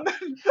 And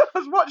then I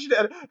was watching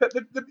it,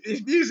 and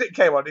his music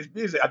came on. His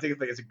music, I do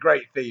think it's a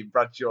great theme,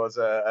 Bradshaw's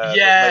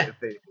later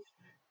theme.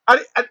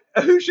 And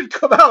who should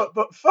come out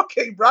but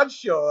fucking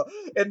Bradshaw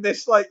in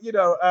this, like,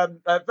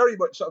 very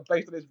much sort of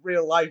based on his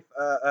real life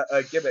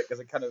gimmick as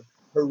a kind of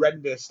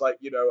horrendous, like,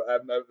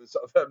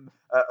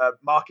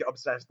 market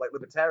obsessed, like,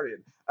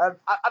 libertarian.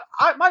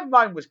 My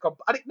mind was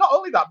and not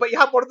only that, but he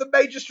had one of the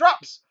major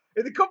straps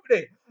in the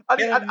company. And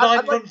he had a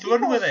 9-month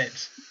run with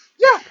it.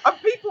 Yeah, and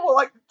people were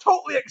like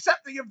totally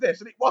accepting of this,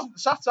 and it wasn't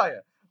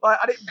satire. Like,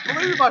 and it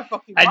blew my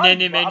fucking mind. And then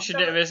he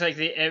mentioned it was like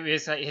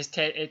his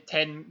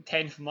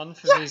 10th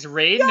month of his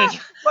reign. Yeah,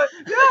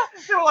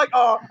 they were like,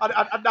 oh,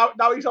 and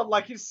now he's on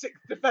like his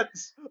 6th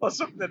defense or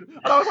something,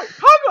 and I was like,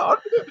 hang on,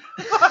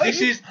 like,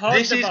 this is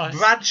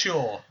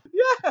Bradshaw.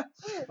 Yeah,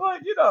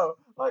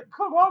 like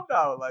come on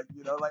now, like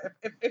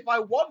if I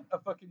want a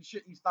fucking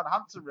shitty Stan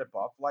Hansen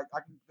ripoff, like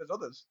there's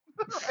others,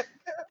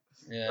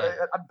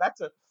 and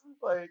better,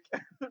 like,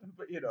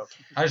 but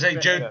I would say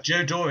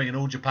Joe Doring in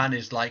All Japan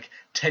is like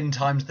 10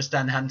 times the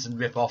Stan Hansen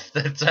ripoff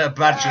that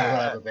Bradshaw will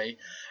ever be.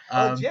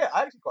 I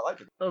actually quite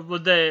like it. Well,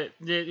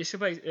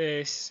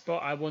 the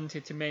spot I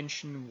wanted to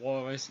mention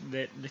was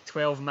the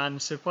 12-man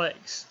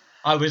suplex.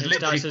 I was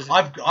literally.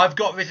 I've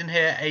got written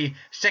here a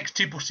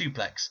sextuple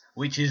suplex,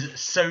 which is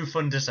so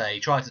fun to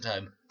say. Try it at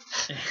home.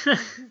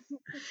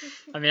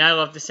 I mean, I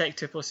love the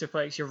sextuple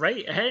suplex. You're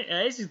right.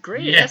 This is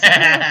great.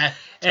 Yeah.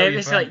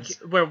 It's like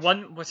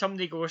where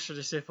somebody goes for the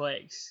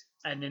suplex,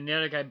 and then the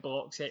other guy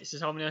blocks it, so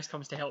someone else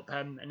comes to help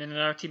him, and then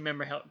another team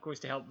member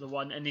goes to help the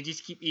one, and they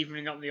just keep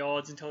evening up the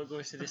odds until it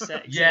goes to the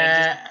 6.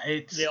 Yeah,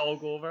 they all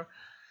go over.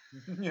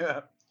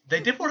 Yeah. They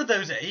did one of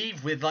those at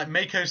Eve with like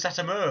Meiko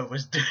Satomura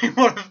was doing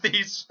one of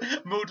these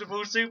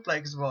multiple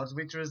suplex spots,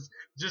 which was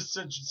just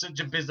such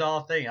a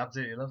bizarre thing.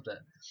 Absolutely loved it.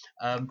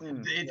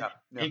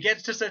 It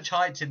gets to such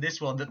heights in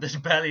this one that there's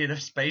barely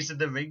enough space in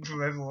the ring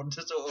for everyone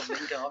to sort of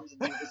link arms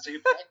and do the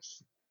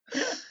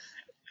suplex.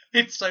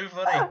 It's so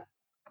funny.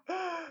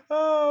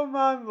 Oh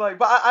man,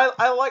 but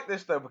I like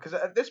this though, because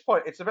at this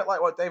point it's a bit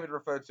like what David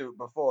referred to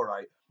before,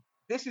 right?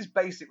 This is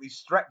basically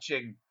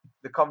stretching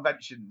the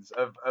conventions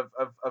of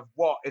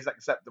what is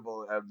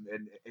acceptable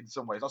in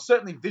some ways, or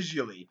certainly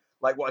visually,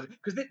 like what,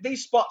 because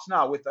these spots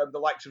now with the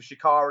likes of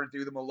Shikara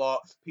do them a lot,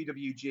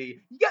 PWG,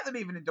 you get them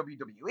even in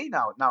WWE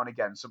now and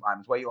again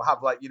sometimes, where you'll have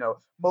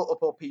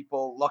multiple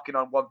people locking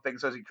on one thing,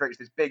 so as it creates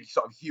this big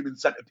sort of human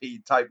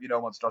centipede type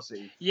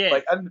monstrosity. Yeah.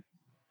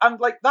 And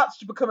that's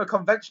to become a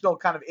conventional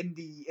kind of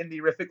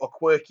indie-rific or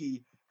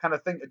quirky kind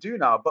of thing to do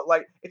now. But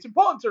it's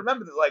important to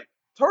remember that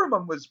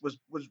Toruman was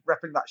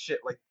repping that shit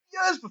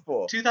years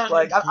before.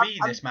 2003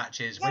 this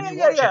match is. When you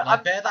watch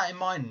it, bear that in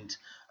mind.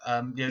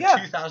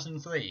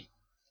 2003.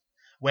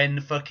 When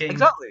fucking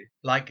exactly.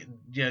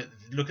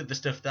 Look at the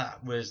stuff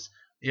that was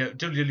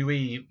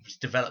WWE was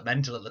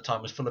developmental at the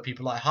time, was full of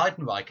people like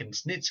Heidenreich and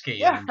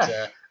Snitsky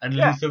and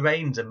Luther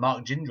Reigns and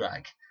Mark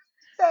Jindrak.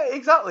 Yeah,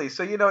 exactly.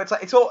 So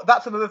it's all.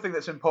 That's another thing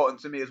that's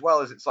important to me as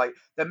well. Is it's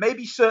there may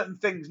be certain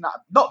things,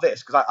 not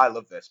this because I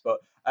love this, but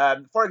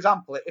for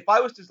example, if I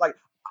was to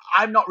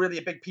I'm not really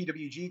a big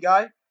PWG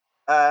guy,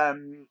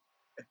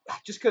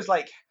 just because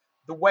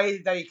the way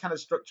they kind of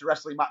structure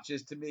wrestling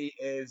matches to me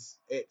is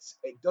it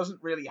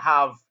doesn't really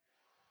have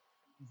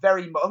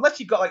very much, unless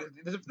you've got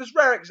there's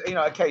rare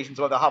occasions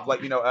where they'll have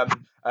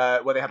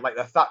where they had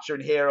the Thatcher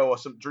and Hero or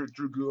some Drew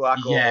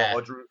Gulak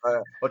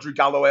or Drew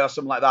Galloway or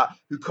something like that,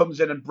 who comes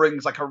in and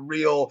brings a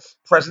real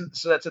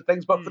presence to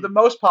things. But for the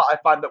most part, I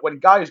find that when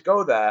guys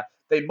go there,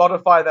 they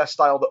modify their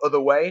style the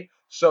other way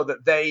so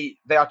that they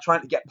are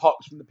trying to get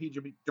pops from the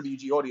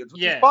PWG audience,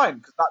 which is fine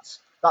because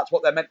that's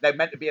what they're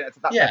meant to be. That's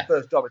their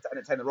first job, is to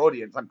entertain their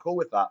audience. I'm cool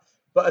with that.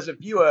 But as a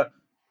viewer,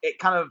 it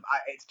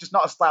it's just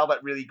not a style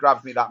that really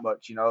grabs me that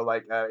much, it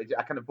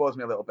kind of bores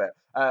me a little bit.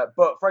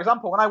 But for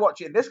example, when I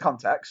watch it in this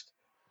context,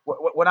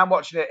 when I'm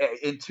watching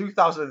it in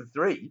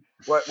 2003,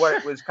 where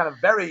it was kind of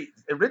very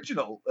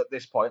original at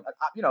this point,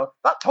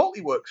 that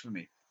totally works for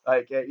me.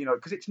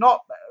 Because it's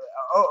not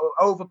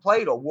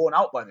overplayed or worn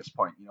out by this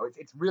point.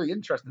 It's really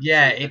interesting.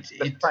 Yeah, it's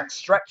trying to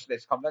stretch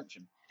this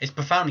convention. It's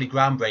profoundly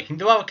groundbreaking.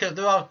 There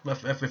are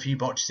a few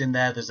botches in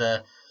there. There's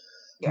a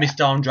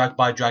missed arm drag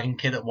by Dragon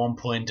Kid at one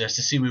point.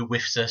 Susumu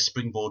whiffs a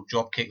springboard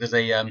drop kick. There's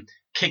a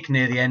kick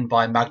near the end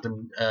by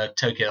Magnum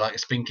Tokyo, a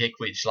spin kick,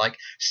 which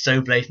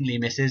so blatantly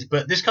misses.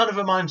 But this kind of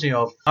reminds me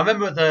of, I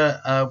remember at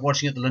the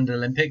watching at the London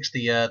Olympics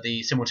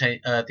the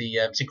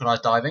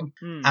synchronized diving,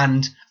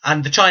 and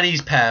the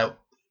Chinese pair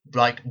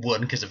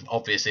won because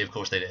obviously of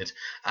course they did,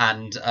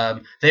 and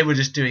they were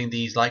just doing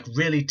these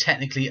really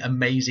technically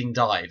amazing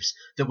dives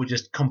that were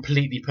just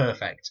completely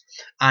perfect,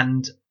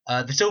 and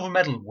the silver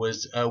medal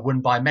was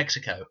won by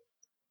Mexico,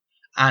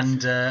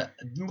 and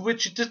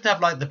which doesn't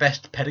have the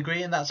best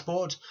pedigree in that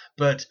sport.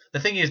 But the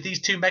thing is,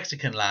 these two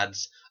Mexican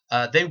lads,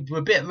 they were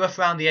a bit rough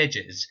around the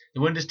edges.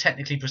 They weren't as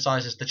technically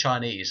precise as the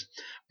Chinese,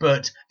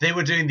 but they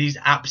were doing these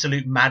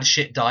absolute mad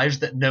shit dives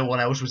that no one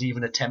else was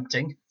even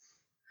attempting.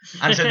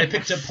 And so they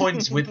picked up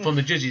points from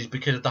the judges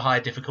because of the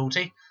higher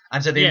difficulty.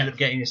 And so they ended up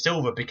getting a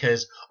silver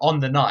because on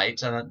the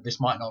night, and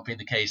this might not be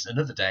the case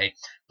another day,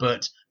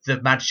 but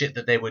the mad shit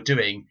that they were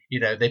doing,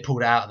 they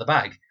pulled it out of the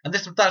bag. And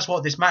that's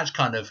what this match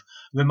kind of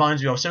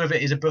reminds me of. Some of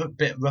it is a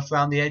bit rough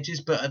around the edges,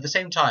 but at the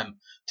same time,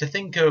 to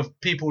think of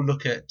people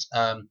look at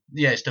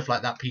stuff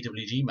like that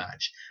PWG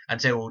match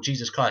and say, well,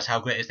 Jesus Christ,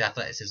 how great is the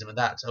athleticism of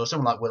that? Or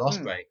someone like Will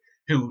Ospreay,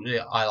 who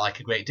I like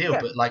a great deal,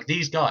 but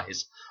these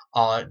guys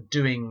are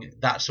doing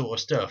that sort of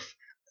stuff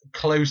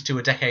close to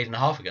a decade and a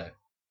half ago.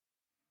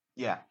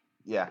 Yeah.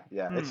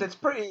 It's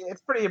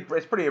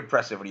pretty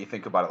impressive when you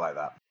think about it like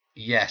that.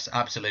 Yes,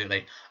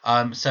 absolutely.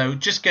 So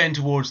just going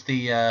towards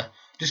the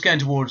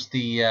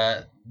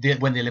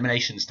when the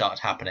eliminations start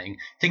happening,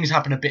 things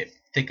happen a bit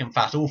thick and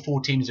fast. All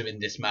four teams are in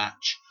this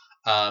match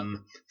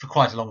for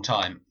quite a long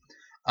time.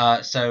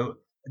 So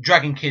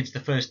Dragon Kid's the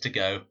first to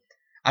go.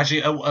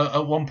 Actually,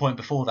 at one point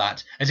before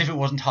that, as if it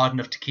wasn't hard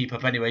enough to keep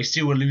up anyway,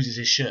 Sewer loses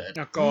his shirt.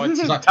 Oh God! It's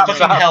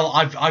fucking hell!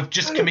 I've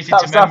just committed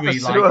to memory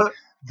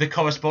the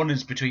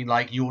correspondence between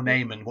your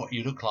name and what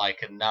you look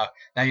like, and now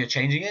you're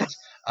changing it.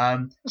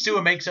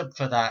 Sewer makes up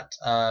for that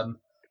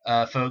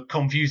for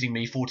confusing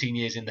me 14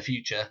 years in the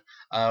future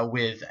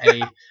with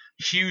a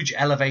huge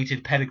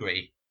elevated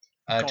pedigree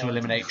to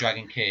eliminate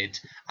Dragon Kid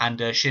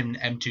and Shin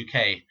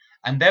M2K,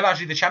 and they're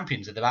actually the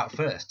champions, and they're out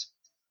first.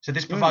 So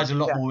this provides a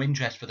lot more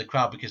interest for the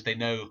crowd because they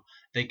know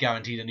they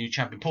guaranteed a new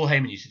champion. Paul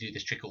Heyman used to do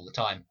this trick all the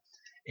time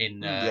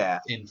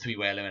in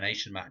three-way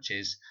elimination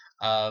matches.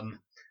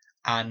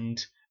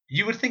 And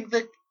you would think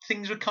that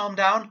things would calm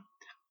down.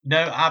 No,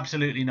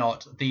 absolutely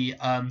not. The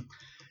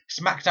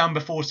SmackDown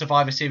before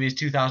Survivor Series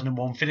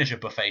 2001 finisher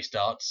buffet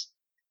starts.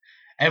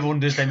 Everyone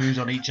does their moves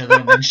on each other,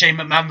 and then Shane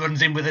McMahon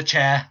runs in with a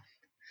chair.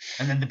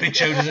 And then the Big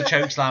Show does a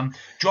chokeslam,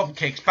 drop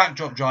kicks,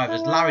 backdrop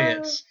drivers,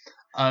 lariats,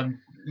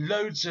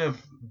 loads of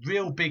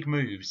real big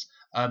moves.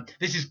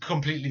 This is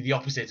completely the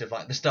opposite of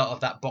like the start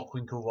of that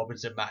Bockwinkel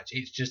Robinson match.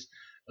 It's just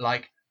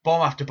like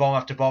bomb after bomb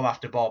after bomb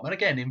after bomb. And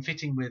again, in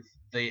fitting with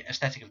the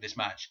aesthetic of this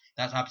match,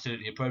 that's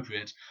absolutely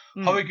appropriate.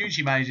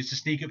 Horiguchi manages to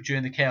sneak up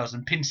during the chaos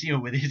and pin CIMA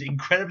with his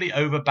incredibly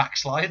over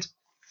backslide.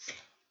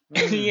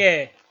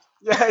 Yeah.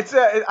 Yeah,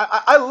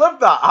 I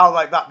love that, how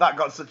like that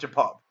got such a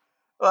pop.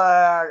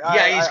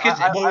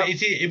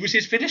 It was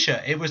his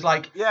finisher. It was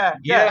like, you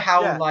know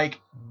how like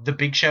the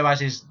Big Show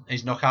has his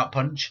knockout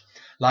punch?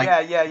 Like,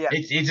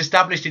 It's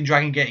established in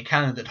Dragon Gate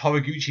canon that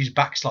Horiguchi's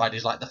backslide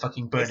is like the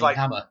fucking burning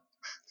hammer.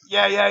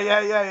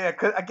 Yeah.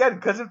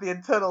 Because of the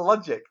internal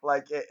logic,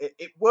 like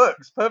it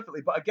works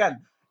perfectly. But again,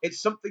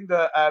 it's something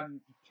that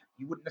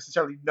you wouldn't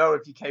necessarily know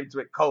if you came to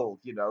it cold,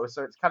 you know.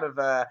 So it's kind of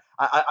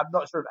I'm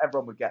not sure if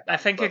everyone would get that. I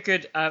think a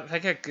good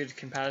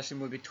comparison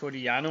would be Toru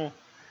Yano,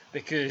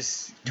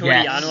 because Toru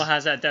Yano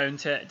has that down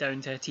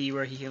to a T,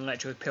 where he can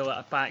literally pull out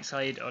a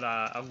backside or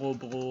a low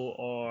blow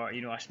or,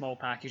 you know, a small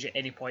package at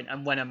any point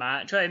and win a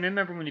match. I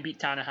remember when he beat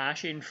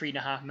Tanahashi in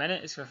 3.5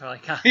 minutes with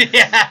like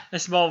a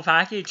small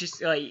package.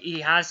 Just like he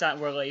has that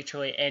where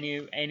literally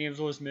any of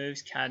those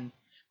moves can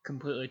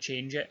completely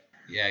change it.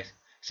 Yeah.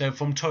 So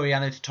from Toru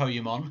Yano to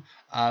Toryumon,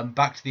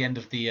 back to the end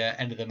of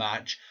the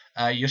match.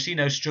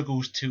 Yoshino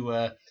struggles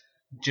to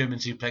German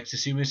suplex to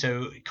Sumo,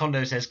 so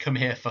Kondo says, "Come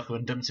here, fucker,"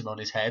 and dumps him on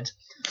his head.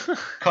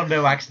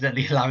 Kondo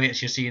accidentally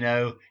lariats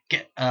Yoshino.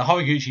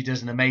 Horiguchi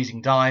does an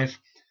amazing dive.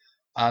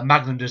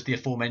 Magnum does the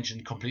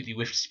aforementioned completely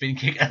whiffed spin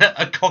kick,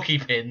 a cocky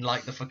pin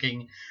like the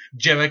fucking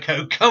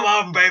Jericho. Come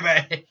on,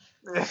 baby!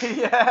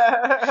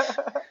 Yeah.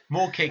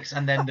 More kicks,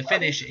 and then the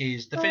finish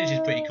is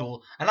pretty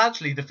cool. And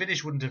actually, the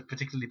finish wouldn't have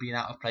particularly been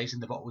out of place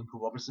in the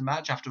Bockwinkel Robinson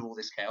match after all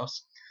this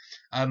chaos.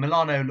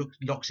 Milano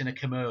locks in a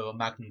Kimura on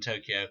Magnum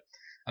Tokyo,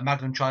 and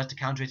Magnum tries to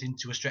counter it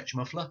into a stretch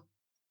muffler.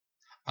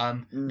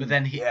 But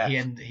then he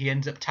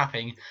ends up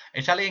tapping.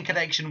 Italian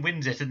Connection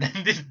wins it, and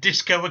then this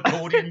disco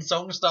accordion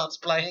song starts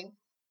playing.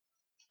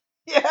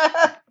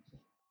 Yeah.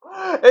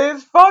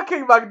 It's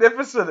fucking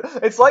magnificent.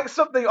 It's like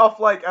something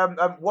off like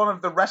one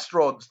of the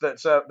restaurants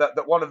that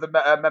one of the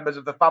members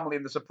of the family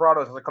in The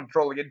Sopranos has a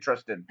controlling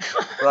interest in.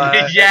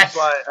 Yes.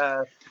 It's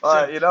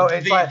like, you know,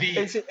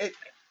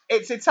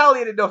 it's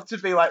Italian enough to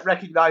be like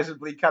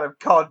recognisably kind of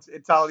cod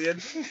Italian,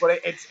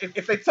 but it's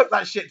if they took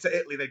that shit to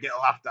Italy, they'd get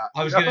laughed at.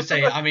 I was going to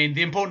say, I mean,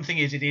 the important thing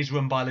is it is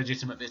run by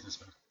legitimate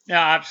businessmen.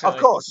 Yeah, absolutely.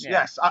 Of course,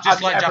 yes.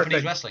 Just like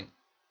Japanese wrestling.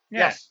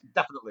 Yes,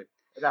 definitely.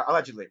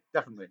 Allegedly,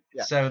 definitely.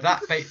 Yeah. So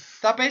that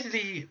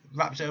basically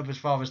wraps it up as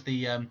far as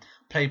the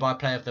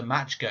play-by-play of the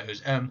match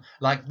goes.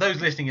 Like those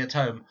listening at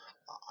home,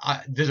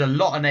 there's a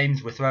lot of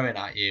names we're throwing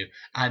at you,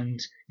 and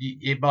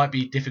it might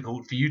be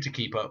difficult for you to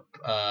keep up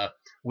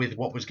with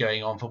what was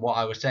going on from what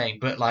I was saying.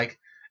 But like,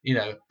 you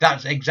know,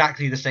 that's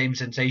exactly the same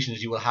sensation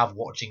as you will have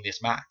watching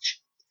this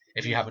match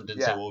if you haven't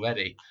done so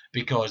already,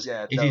 because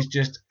it is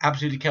just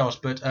absolutely chaos,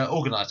 but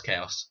organised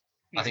chaos.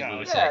 I think we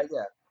would say.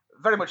 Yeah.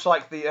 Very much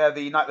like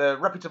the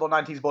reputable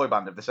 90s boy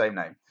band of the same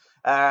name.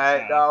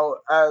 That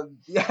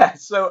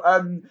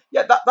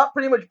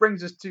pretty much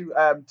brings us to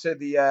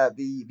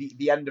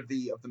the end of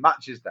the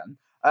matches then.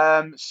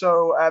 I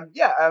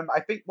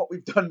think what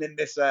we've done in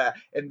this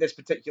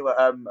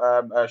particular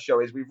show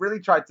is we've really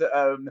tried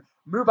to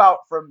move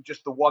out from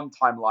just the one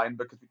timeline,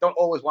 because we don't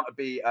always want to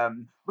be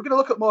we're going to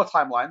look at more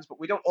timelines, but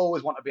we don't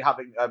always want to be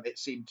having it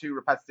seem too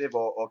repetitive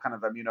or kind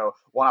of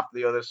one after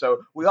the other.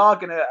 So we are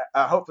going to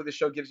hopefully this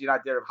show gives you an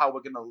idea of how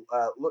we're going to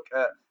look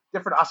at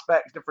different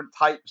aspects, different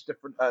types,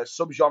 different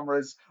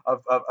subgenres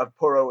of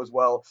Puro as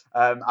well,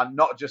 and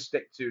not just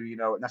stick to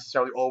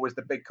necessarily always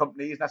the big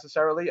companies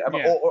necessarily,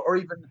 or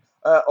even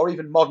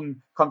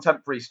modern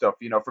contemporary stuff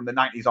from the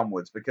 90s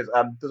onwards, because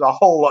there's a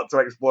whole lot to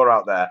explore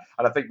out there,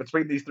 and I think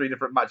between these three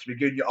different matches we've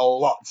given you a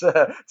lot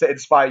to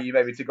inspire you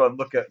maybe to go and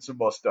look at some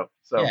more stuff.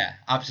 So yeah,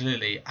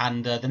 absolutely.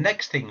 And the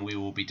next thing we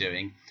will be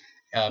doing,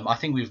 I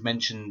think we've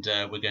mentioned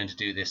we're going to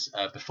do this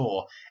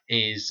before,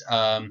 is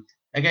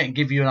again,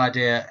 give you an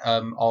idea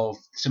of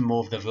some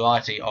more of the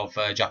variety of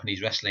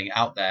Japanese wrestling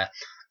out there.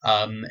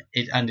 And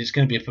it's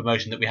going to be a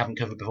promotion that we haven't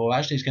covered before.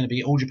 Actually, it's going to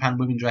be All Japan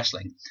Women's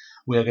Wrestling.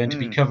 We're going to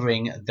be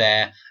covering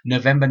their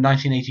November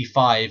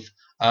 1985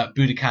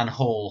 Budokan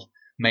Hall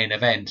main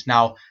event.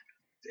 Now,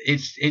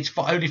 it's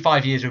only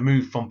 5 years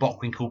removed from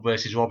Bockwinkel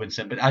versus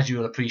Robinson, but as you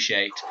will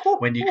appreciate,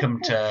 when you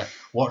come to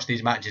watch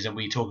these matches and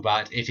we talk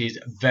about it, it is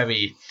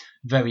very,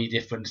 very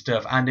different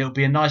stuff. And it'll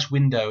be a nice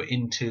window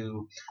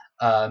into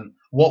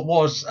what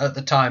was at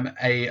the time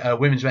a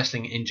women's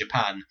wrestling in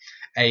Japan,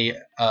 a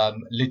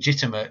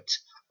legitimate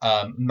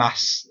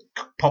mass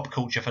pop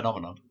culture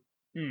phenomenon.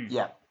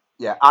 Yeah,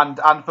 and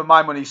for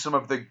my money, some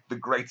of the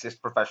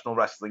greatest professional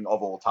wrestling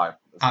of all time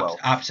as well.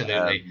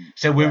 Absolutely.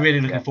 So we're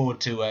really looking forward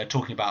to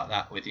talking about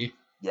that with you.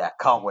 Yeah,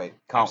 can't wait.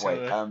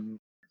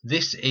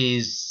 This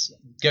is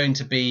going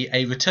to be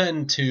a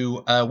return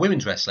to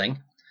women's wrestling,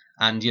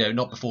 and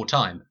not before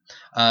time.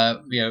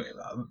 Back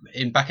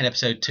in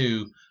episode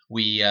 2,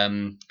 we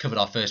covered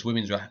our first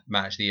women's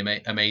match, the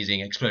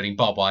amazing exploding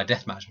barbed wire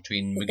death match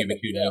between Megumi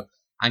Kudo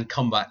and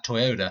Combat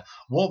Toyota.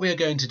 What we are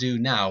going to do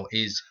now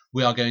is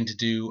we are going to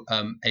do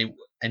a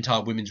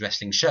entire women's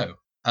wrestling show.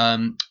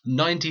 90s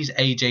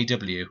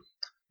AJW.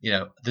 You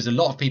know, there's a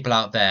lot of people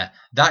out there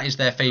that is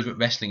their favourite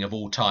wrestling of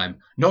all time.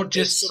 Not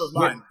just sort of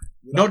mine,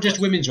 not just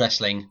women's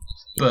wrestling,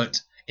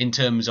 but in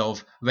terms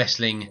of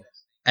wrestling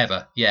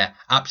ever. Yeah,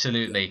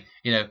 absolutely.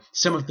 You know,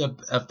 some of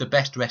the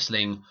best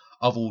wrestling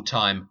of all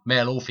time,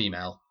 male or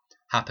female,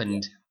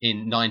 happened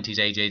in 90s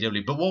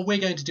AJW. But what we're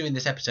going to do in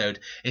this episode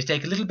is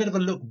take a little bit of a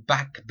look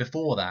back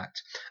before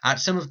that at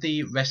some of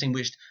the wrestling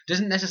which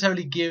doesn't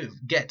necessarily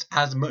get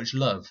as much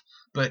love,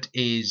 but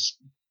is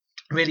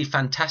really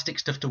fantastic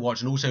stuff to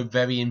watch and also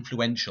very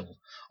influential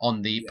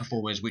on the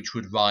performers which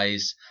would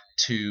rise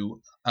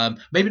to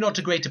maybe not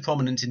to greater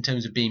prominence in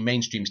terms of being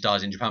mainstream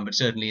stars in Japan, but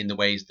certainly in the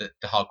ways that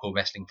the hardcore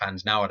wrestling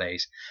fans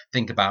nowadays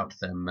think about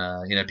them.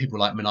 You know, people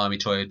like Manami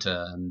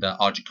Toyota and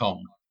Aja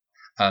Kong.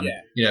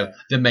 You know,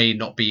 there may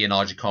not be an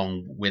Aja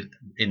Kong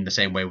in the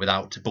same way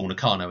without Bull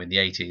Nakano in the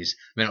 80s.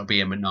 There may not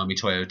be a Manami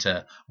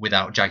Toyota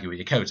without Jaguar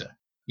Yokota.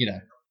 You know,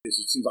 it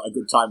seems like a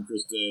good time for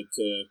us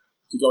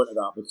to go into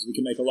that, because we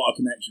can make a lot of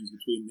connections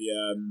between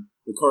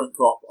the current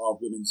crop of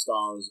women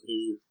stars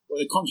who,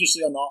 whether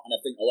consciously or not, and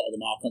I think a lot of them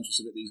are conscious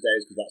of it these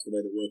days because that's the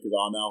way that workers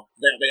are now,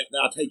 they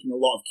are taking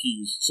a lot of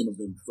cues, some of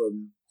them,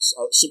 from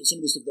some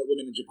of the stuff that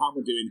women in Japan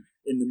were doing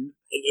in the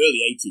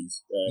early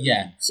 80s.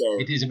 So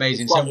it is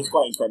amazing. It's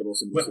quite incredible,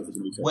 some of the stuff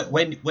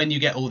that when you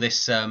get all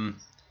this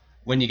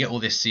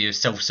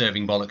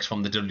self-serving bollocks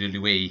from the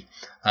WWE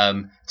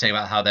saying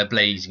about how they're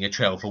blazing a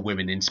trail for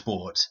women in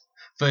sport.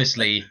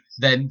 Firstly,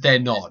 they're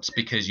not,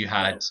 because you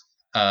had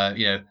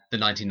the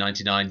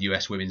 1999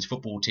 US women's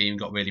football team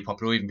got really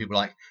popular. Even people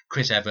like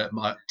Chris Evert,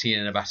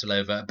 Tina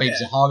Navratilova, Babe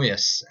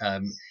Zaharias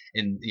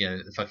in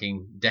the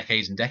fucking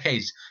decades and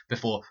decades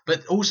before,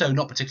 but also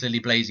not particularly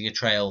blazing a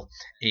trail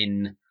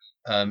in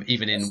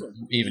even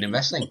in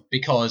wrestling,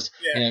 because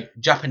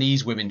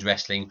Japanese women's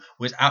wrestling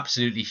was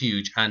absolutely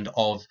huge and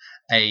of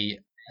an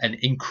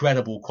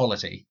incredible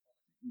quality.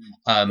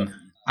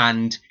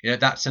 And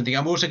that's something.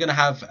 I'm also going to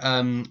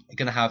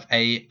have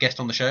a guest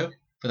on the show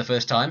for the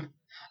first time,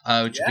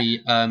 which will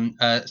be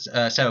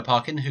Sarah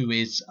Parkin, who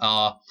is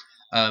our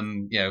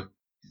very,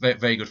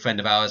 very good friend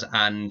of ours,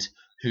 and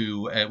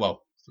who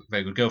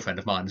very good girlfriend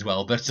of mine as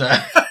well. But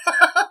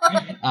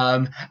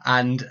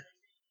and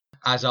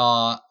as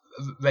our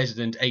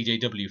resident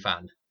AJW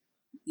fan,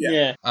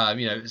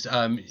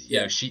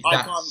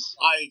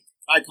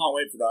 I can't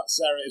wait for that.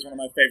 Sarah is one of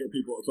my favourite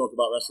people to talk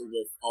about wrestling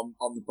with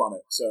on the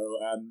planet. So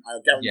I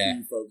guarantee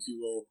you folks,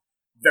 you will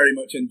very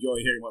much enjoy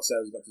hearing what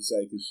Sarah's got to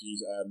say, because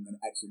she's an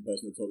excellent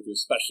person to talk to,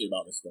 especially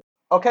about this stuff.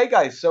 Okay,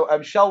 guys.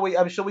 So shall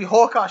we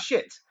hawk our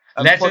shit?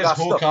 Let us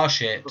hawk our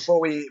shit before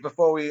we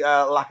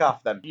lack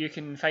off. Then you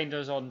can find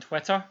us on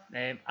Twitter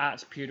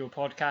at Puro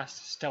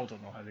Podcast. Still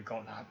don't know how they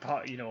got that,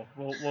 but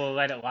we'll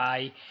let it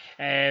lie.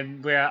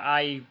 Where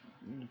I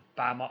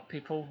bam up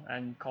people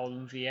and call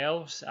them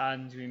VLs,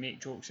 and we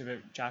make jokes about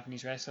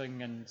Japanese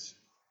wrestling and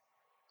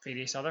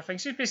various other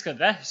things. It's basically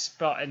this,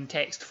 but in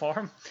text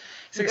form.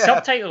 It's like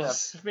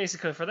subtitles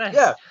basically for this.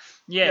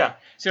 Yeah.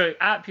 So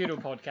at Puro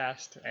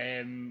Podcast,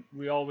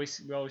 we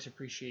always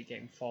appreciate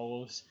getting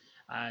follows,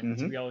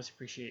 and we always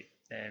appreciate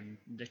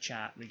the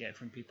chat we get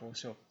from people.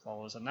 So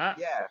follow us on that.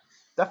 Yeah,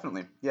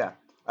 definitely. Yeah.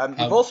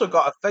 You've also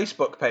got a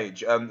Facebook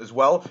page as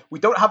well. We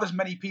don't have as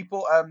many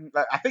people.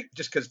 I think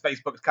just because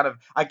Facebook's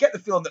I get the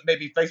feeling that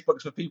maybe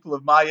Facebook's for people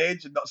of my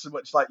age and not so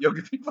much like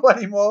younger people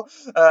anymore.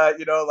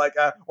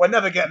 We're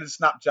never getting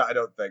Snapchat, I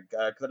don't think,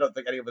 because I don't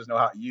think any of us know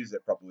how to use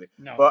it properly.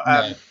 No.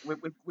 But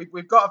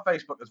we've got a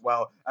Facebook as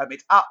well.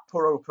 It's at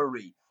Puro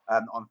Puri.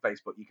 On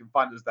Facebook, you can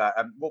find us there,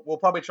 and we'll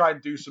probably try and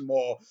do some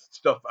more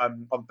stuff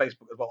on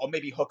Facebook as well, or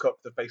maybe hook up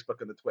the Facebook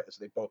and the Twitter so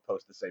they both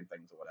post the same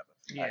things or whatever.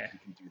 You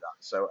can do that.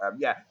 So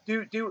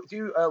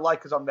do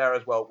like us on there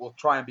as well. We'll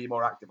try and be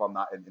more active on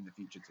that in the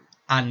future too.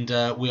 And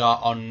we are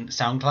on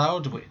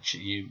SoundCloud, which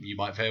you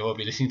might very well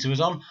be listening to us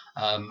on,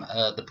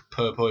 the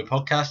Puro Puri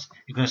Podcast.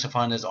 You can also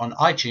find us on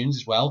iTunes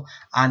as well,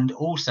 and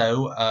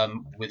also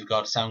with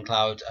regard to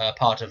SoundCloud,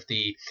 part of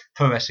the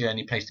Pro Wrestling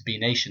Only Place to Be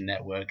Nation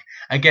network.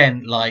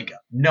 Again,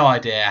 no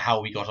idea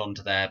how we got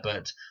onto there,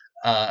 but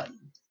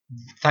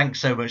thanks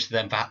so much to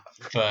them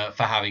for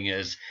having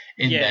us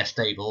in their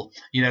stable.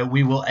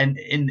 We will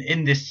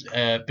in this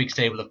big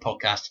stable of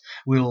podcasts,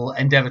 we'll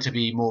endeavour to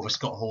be more of a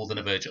Scott Hall than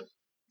a Virgil.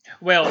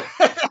 Well,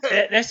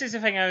 this is the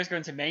thing I was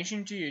going to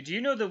mention to you. Do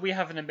you know that we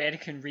have an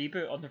American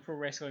reboot on the Pro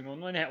Wrestling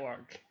Only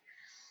network?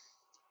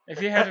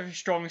 Have you heard of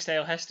Strong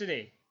Style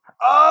History?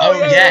 Oh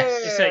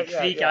yes! It's like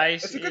three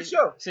guys. It's a good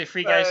show. It's like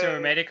three guys from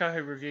America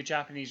who review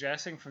Japanese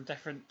wrestling from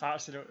different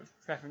parts of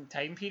different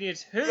time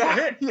periods. Who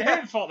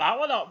thought that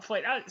one up?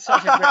 That's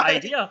such a great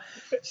idea.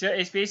 So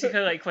it's basically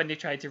like when they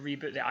tried to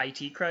reboot the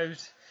IT Crowd.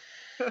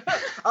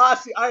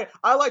 See,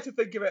 I like to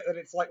think of it that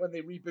it's like when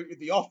they rebooted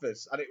The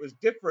Office and it was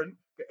different,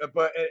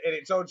 but in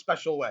its own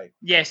special way.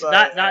 Yes, So,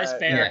 that is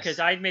fair because yes.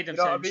 I'd made them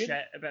You know sound what I mean?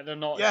 shit, but they're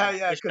not.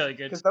 Yeah, it's really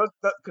good.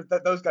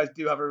 Because those guys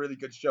do have a really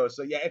good show.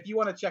 So yeah, if you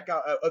want to check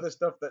out other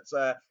stuff that's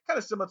kind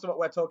of similar to what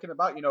we're talking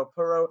about,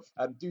 Puro,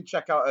 do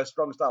check out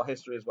Strong Style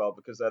History as well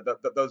because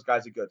those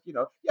guys are good.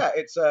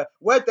 It's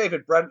we're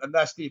David Brent and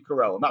they're Steve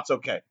Carell, and that's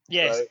okay.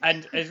 Yes, so,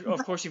 and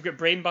of course you've got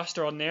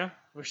Brainbuster on there,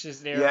 which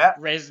is their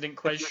resident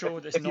quiz show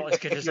that's not as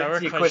good as our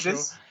quiz show.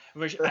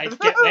 Which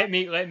let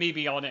me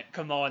be on it.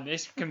 Come on,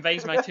 this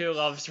combines my two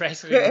loves,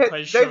 wrestling and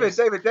quiz shows.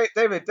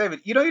 David.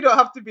 You don't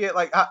have to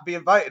be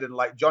invited, and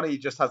like Johnny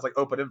just has like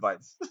open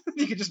invites.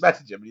 You can just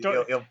message him.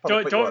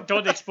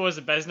 Don't expose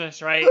the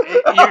business, right?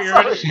 You're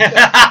going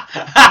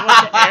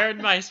to earn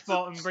my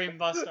spot in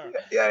Brainbuster.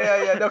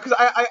 Yeah. No,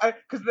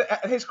 because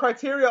his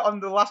criteria on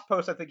the last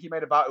post I think he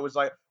made about it was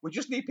like, we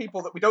just need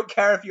people that we don't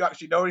care if you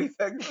actually know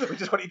anything. We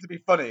just want you to be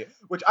funny,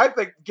 which I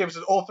think gives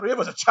us all three of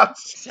us a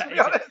chance. To be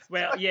honest.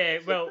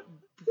 Well,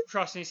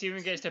 trust me, see when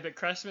it gets to about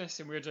Christmas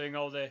and we're doing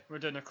a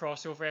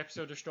crossover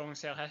episode of Strong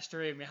Style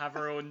History and we have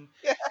our own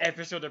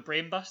episode of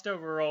Brainbuster,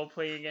 we're all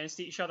playing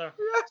against each other.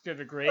 It's going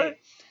to be great.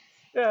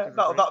 Yeah,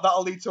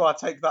 that'll lead to our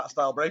Take That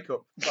style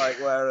breakup, like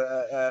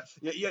where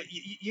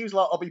you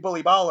lot will be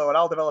Bully Barlow and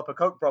I'll develop a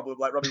coke problem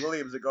like Robbie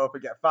Williams and go up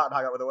and get fat and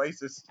hang out with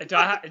Oasis. Do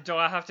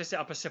I have to set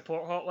up a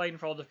support hotline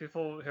for all the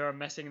people who are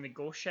missing the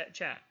ghost shit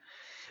chat?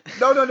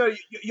 No.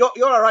 You're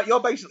all right. You're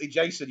basically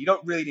Jason. You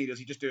don't really need us.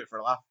 You just do it for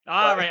a laugh.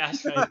 Right,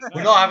 that's fine.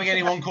 We're not having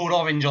anyone called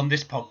Orange on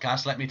this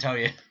podcast, let me tell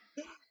you.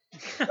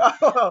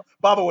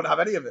 Barbara wouldn't have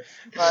any of it.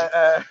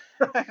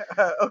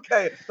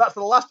 Okay, that's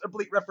the last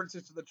oblique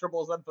references to the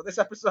Troubles then for this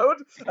episode.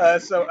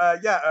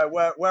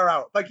 We're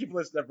out. Thank you for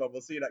listening, everyone.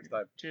 We'll see you next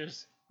time.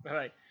 Cheers.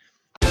 Bye.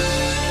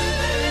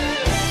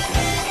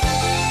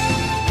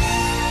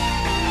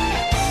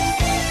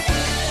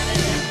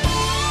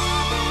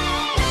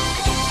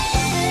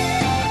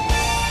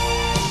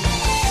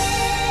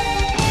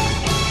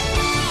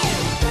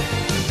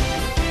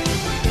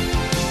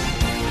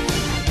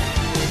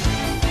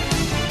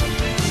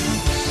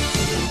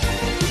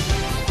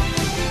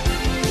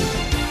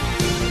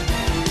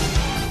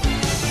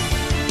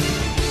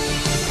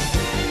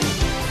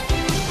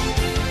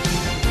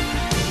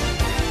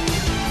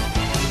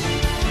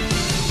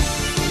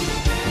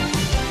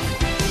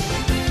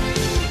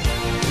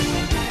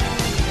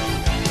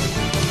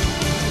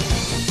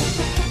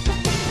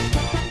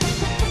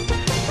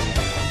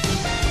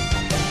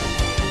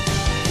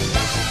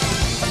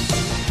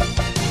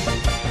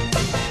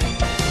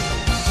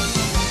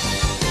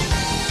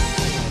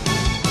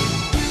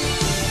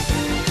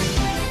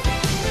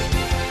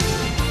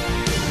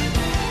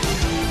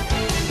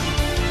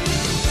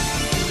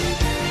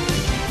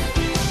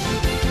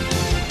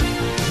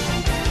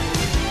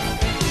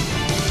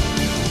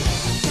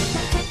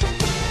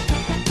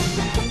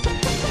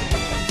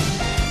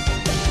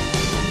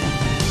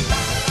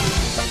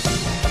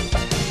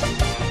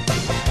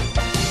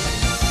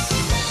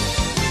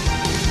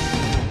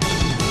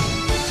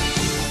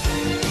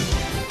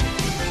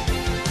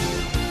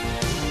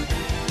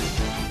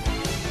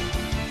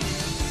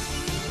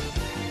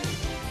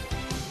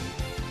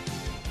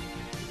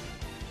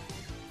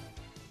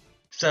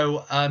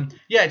 So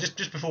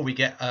just before we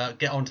get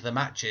onto the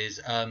matches,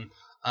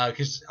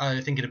 because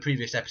I think in a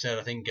previous episode,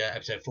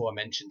 episode 4, I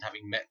mentioned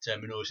having met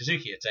Minoru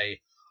Suzuki at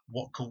a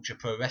What Culture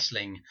Pro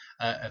Wrestling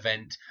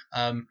event,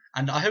 and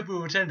I hope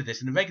we'll return to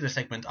this in a regular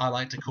segment I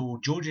like to call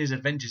George's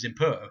Adventures in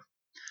Puro.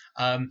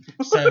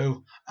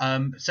 So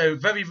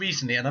very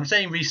recently, and I'm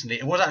saying recently,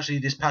 it was actually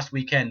this past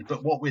weekend,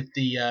 but what with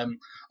the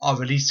our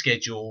release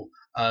schedule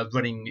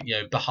running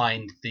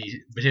behind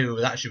the material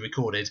was actually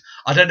recorded,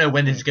 I don't know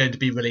when this is going to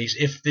be released.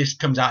 If this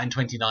comes out in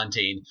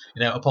 2019,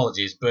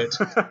 apologies, but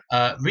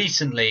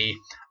recently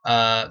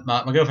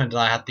my girlfriend and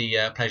I had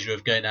the pleasure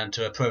of going down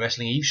to a Pro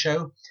Wrestling Eve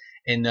show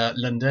in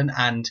London,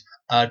 and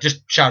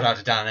just shout out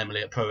to Dan and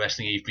Emily at Pro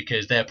Wrestling Eve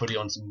because they're putting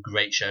on some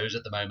great shows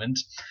at the moment.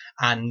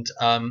 And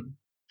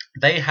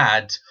they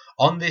had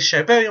on this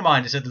show, bearing in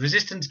mind it's at the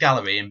Resistance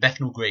Gallery in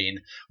Bethnal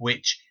Green,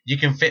 which you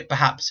can fit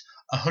perhaps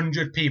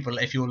 100 people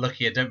if you're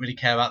lucky and don't really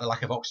care about the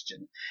lack of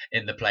oxygen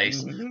in the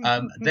place.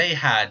 They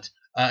had,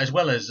 as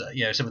well as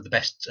some of the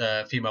best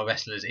female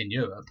wrestlers in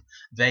Europe,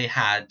 they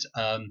had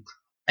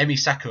Emi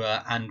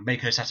Sakura and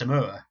Meiko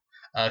Satomura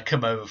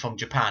come over from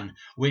Japan,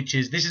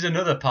 this is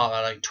another part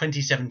of like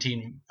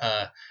 2017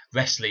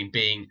 wrestling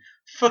being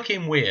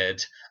fucking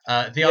weird.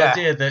 The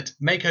idea that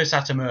Meiko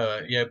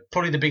Satomura,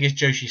 probably the biggest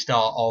Joshi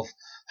star of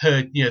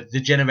her,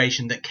 the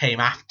generation that came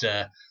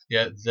after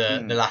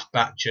the last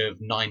batch of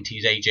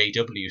 90s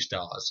AJW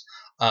stars,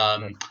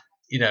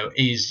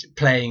 is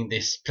playing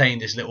this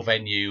little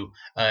venue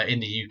in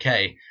the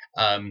UK.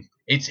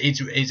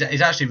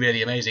 It's actually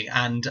really amazing,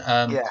 and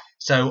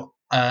so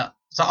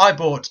I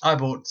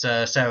bought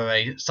Sarah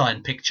a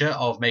signed picture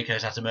of Meiko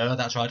Satomura.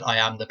 That's right, I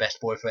am the best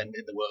boyfriend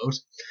in the world.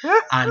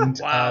 And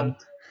wow.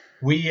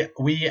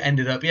 we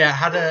ended up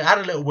had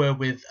a little word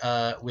with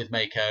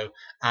Mako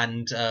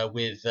and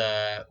with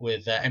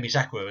Emi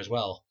Sakura as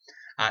well,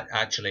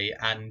 actually,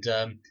 and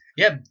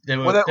they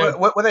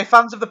were they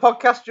fans of the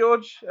podcast,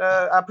 George?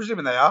 I'm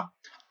presuming they are.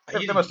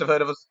 They must have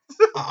heard of us.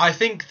 I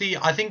think the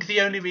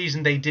only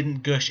reason they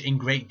didn't gush in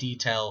great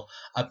detail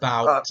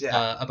about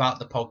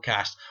the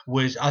podcast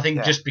was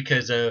just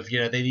because of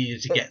they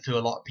needed to get through a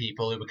lot of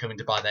people who were coming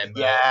to buy their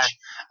merch.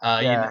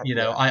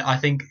 I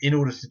think in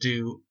order to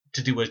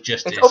do us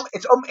justice,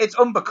 it's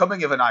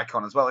unbecoming of an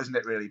icon as well, isn't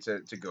it? Really,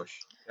 to gush.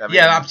 I mean,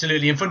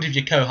 absolutely. In front of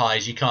your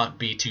co-highs, you can't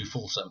be too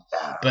fulsome.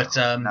 But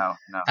no.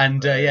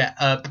 And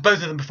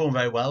both of them perform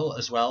very well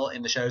as well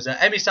in the shows.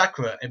 Emi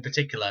Sakura, in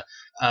particular,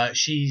 they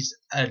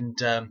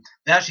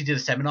actually did a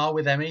seminar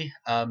with Emi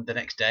the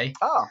next day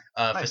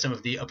for some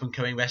of the up and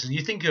coming wrestlers.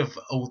 You think of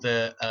all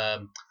the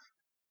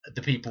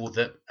people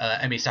that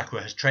Emi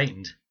Sakura has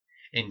trained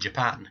in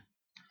Japan.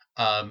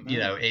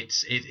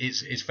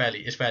 It's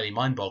fairly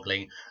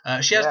mind-boggling.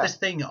 She has this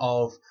thing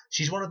of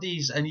she's one of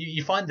these, and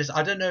you find this.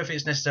 I don't know if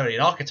it's necessarily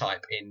an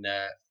archetype in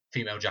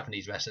female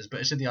Japanese wrestlers, but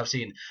it's something I've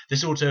seen. The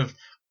sort of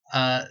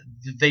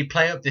they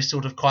play up this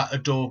sort of quite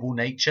adorable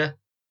nature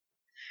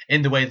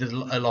in the way that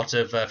a lot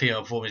of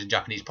female performers in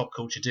Japanese pop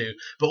culture do,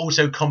 but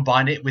also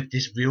combine it with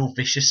this real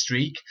vicious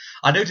streak.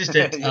 I noticed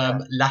it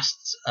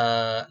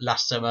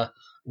last summer.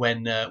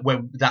 When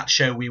that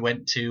show we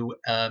went to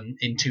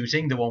in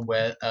Tooting, the one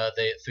where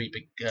the three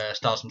big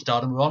stars from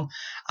Stardom were on,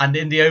 and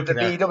in the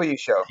opener, the BEW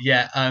show,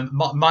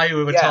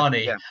 Mayu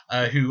Iwatani,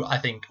 who I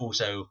think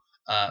also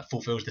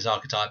fulfills this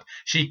archetype.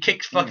 She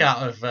kicked fuck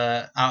out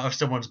of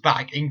someone's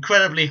back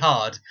incredibly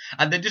hard,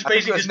 and then just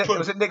basically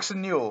was it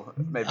Nixon Newell?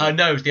 Maybe.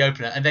 No, it was the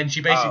opener, and then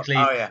she basically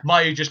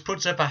Mayu just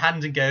puts up her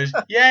hands and goes,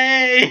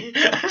 "Yay!"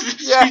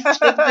 She's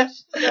done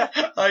this,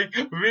 like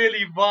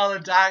really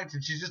violent act,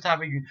 and she's just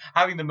having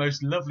the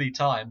most lovely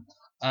time.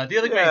 The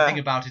other great thing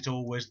about it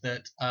all was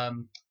that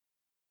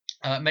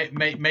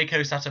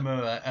Mako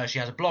Satomura, she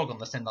has a blog on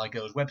the Sendai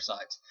Girls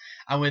website,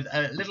 and with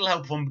a little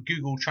help from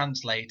Google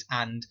Translate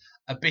and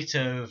a bit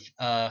of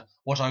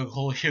what I would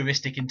call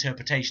heuristic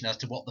interpretation as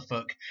to what the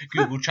fuck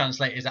Google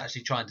Translate is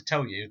actually trying to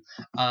tell you,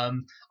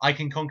 I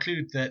can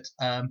conclude that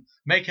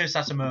Mako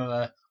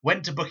Satomura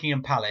went to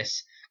Buckingham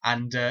Palace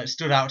and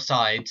stood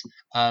outside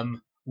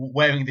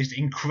wearing this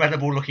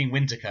incredible looking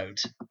winter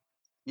coat.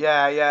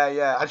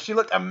 Yeah. And she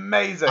looked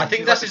amazing. I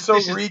think this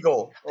is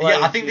regal.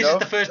 I think this is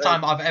the first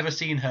time I've ever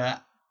seen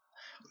her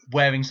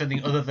wearing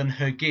something other than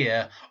her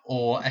gear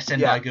or a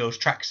Sendai Girls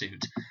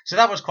tracksuit. So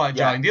that was quite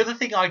jarring. The other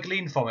thing I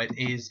gleaned from it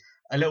is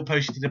a little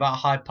post she did about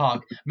Hyde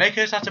Park.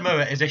 Mako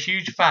Satomura is a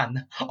huge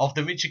fan of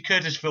the Richard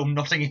Curtis film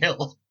Notting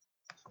Hill.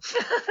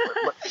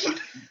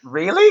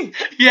 Really?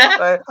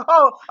 Yeah.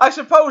 I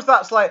suppose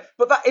that's like,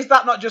 but is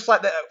that not just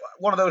like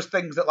one of those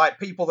things that like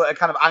people that are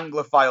kind of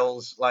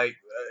Anglophiles like,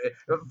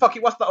 fuck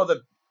it, what's that other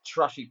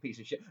trashy piece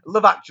of shit?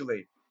 Love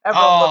Actually.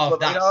 Everyone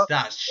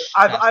loves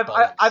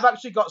I've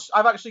actually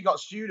got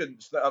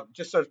students that are,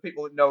 just so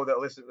people know that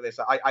listen to this.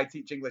 I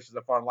teach English as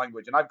a foreign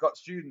language, and I've got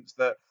students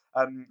that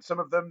some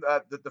of them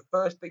the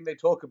first thing they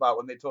talk about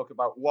when they talk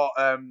about what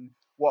kind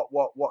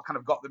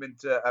of got them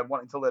into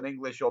wanting to learn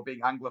English or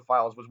being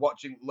Anglophiles was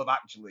watching Love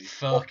Actually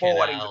or Four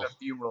Weddings and a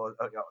Funeral,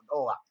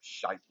 all that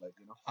shite, like,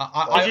 you know.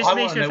 It just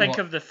makes me think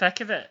of the thick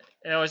of it.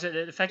 Is it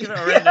the thick of it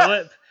or in the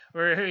lip?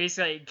 Where he's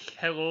like,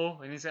 hello,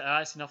 and he's like,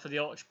 that's enough of the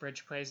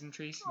Oxbridge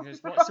pleasantries. And he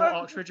goes, what's so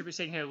Oxbridge about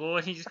saying hello?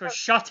 And he just goes,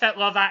 shut it,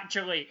 Love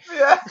Actually.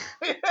 Yeah.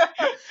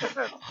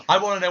 I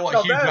want to know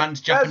what Hugh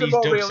Grant's Japanese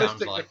dub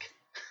sounds like.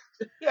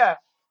 Yeah.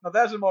 Now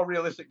there's a more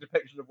realistic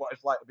depiction of what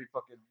it's like to be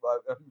fucking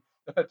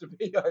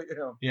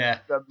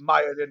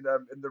mired in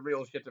the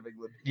real shit of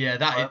England. Yeah,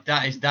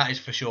 that is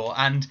for sure.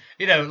 And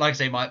like I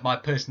say, my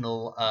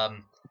personal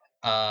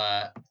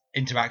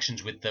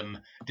interactions with them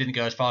didn't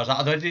go as far as that.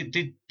 Although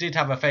I did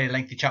have a fairly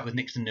lengthy chat with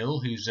Nixon Newell,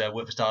 who's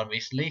worked for Stardom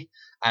recently,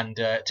 and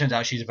turns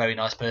out she's a very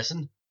nice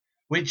person,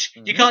 which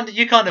you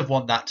kind of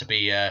want that to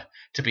be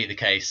the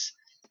case.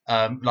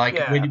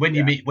 When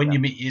you meet,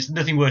 it's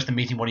nothing worse than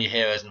meeting one of your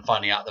heroes and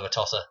finding out they're a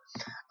tosser.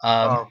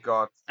 Oh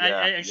God!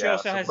 And she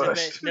also has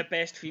the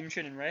best theme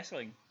tune in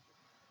wrestling.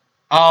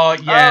 Oh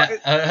yeah,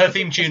 her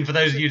theme tune, for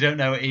those of you who don't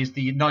know, is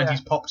the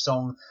 90s pop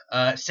song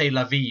 "C'est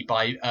la vie"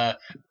 by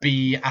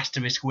B****,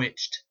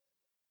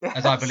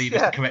 as I believe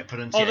is the correct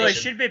pronunciation. Although it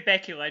should be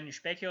Becky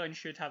Lynch. Becky Lynch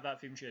should have that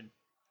theme tune.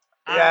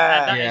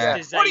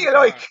 Is what do you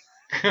like?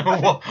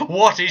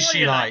 What is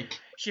she like?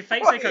 She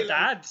fights like her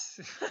dad.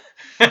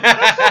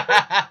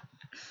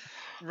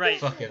 Right.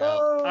 Fucking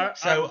hell.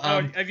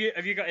 Have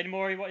you got any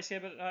more you want to say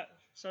about that?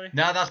 Sorry.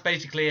 No, that's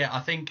basically it. I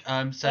think.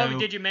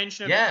 Did you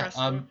mention about Chris?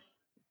 Did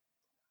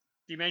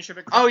you mention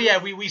about Chris? Oh yeah,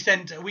 we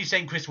sent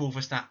Chris Wolf a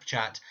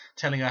Snapchat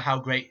telling her how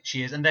great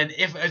she is, and then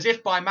as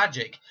if by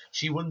magic,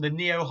 she won the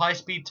Neo High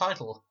Speed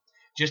title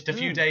just a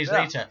few days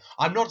later.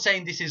 I'm not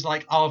saying this is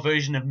like our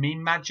version of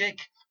meme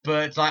magic,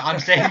 but like I'm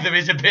saying there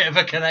is a bit of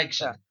a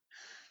connection. Yeah.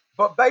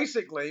 But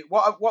basically,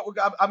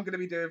 I'm going to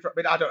be doing.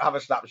 I don't have a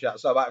Snapchat,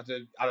 so I might have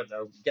to, I don't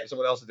know, get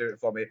someone else to do it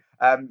for me.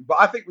 But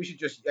I think we should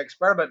just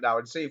experiment now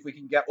and see if we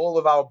can get all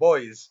of our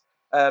boys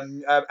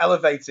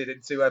elevated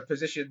into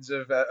positions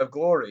of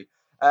glory.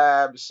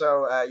 I'm thinking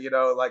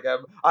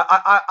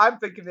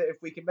that if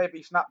we can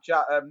maybe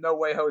Snapchat No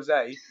Way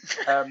Jose,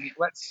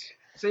 let's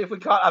see if we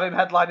can't have him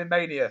headlining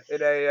Mania in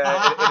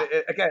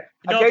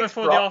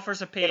before the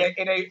offers of pain.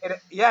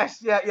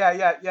 Yes.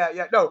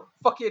 No,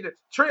 fucking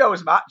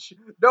trios match.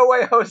 No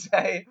Way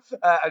Jose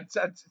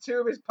and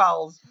two of his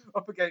pals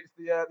up against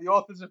the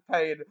authors of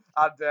pain and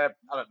I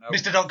don't know,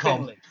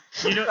 Mr.com.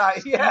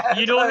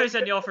 You know who's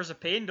in the offers of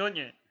pain, don't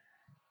you?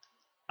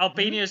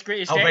 Albania's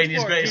greatest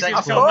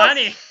export.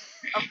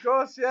 Of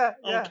course, yeah,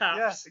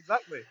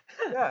 exactly,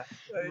 yeah.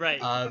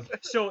 Right.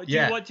 So, do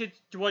you want to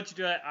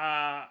do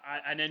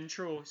an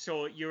intro?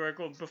 So you were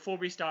going before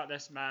we start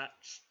this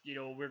match.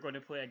 We're going to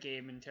play a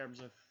game in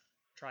terms of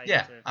trying.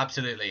 Yeah, to...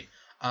 absolutely.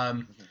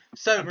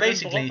 So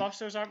basically,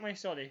 blockbusters, aren't we?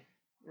 Sorry.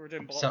 We're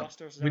doing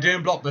blockbusters. We're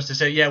doing blockbusters.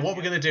 So what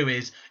we're going to do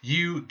is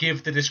you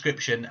give the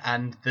description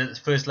and the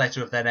first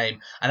letter of their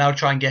name, and I'll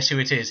try and guess who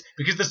it is.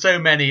 Because there's so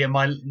many, and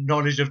my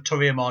knowledge of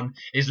Toryumon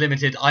is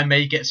limited, I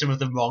may get some of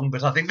them wrong,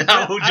 but I think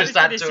that will just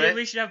add to it.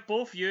 We should have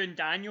both you and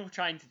Daniel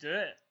trying to do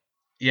it.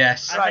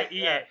 Yes.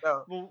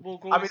 No. We'll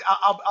go. I mean,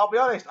 I'll be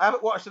honest. I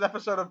haven't watched an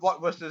episode of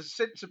Blockbusters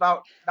since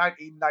about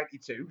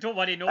 1992. Don't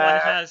worry, no one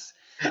has.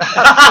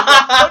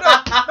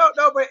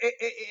 No, but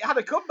it had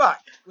a comeback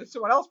with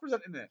someone else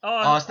presenting it.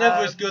 It's never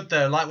as good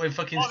though. Like when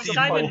fucking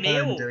Simon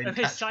Mayo. doing It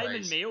was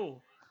Simon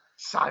Mayo.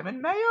 Simon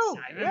Mayo.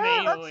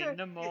 Mayo in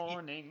the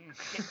morning.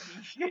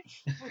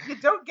 You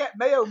don't get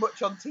Mayo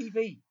much on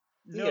TV.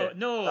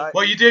 No.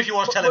 Well, you do if you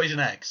watch Television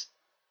X.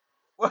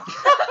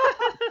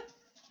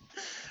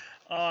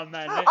 Oh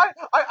man, I'm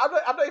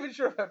not even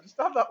sure if I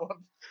understand that one.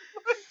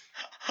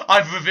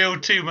 I've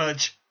revealed too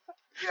much.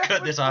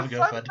 Cut this, I have a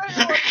girlfriend.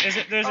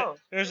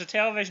 There's a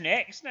Television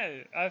X now.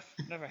 I've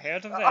never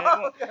heard of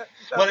it.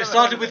 Well, it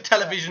started with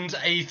televisions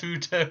A through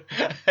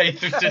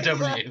to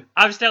W.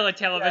 I'm still a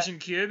television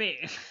Q,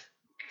 mate.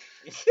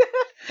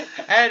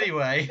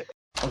 Anyway,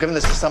 I'm giving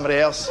this to somebody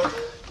else.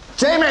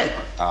 Jamie!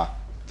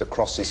 The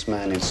crossest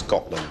man in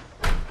Scotland.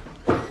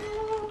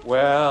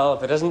 Well,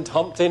 if it isn't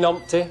Humpty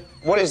Numpty.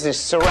 What is this,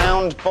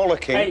 surround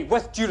bollocking? Hey,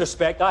 with due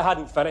respect, I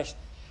hadn't finished.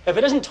 If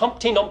it isn't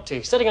Humpty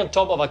Numpty sitting on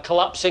top of a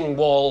collapsing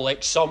wall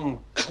like some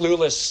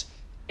clueless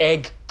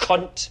egg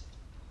cunt,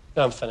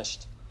 I'm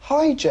finished.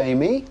 Hi,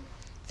 Jamie.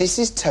 This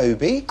is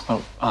Toby.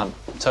 Oh, I'm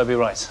Toby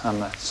Wright.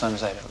 I'm son of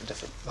Zeta.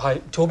 Hi,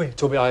 Toby.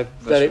 I'm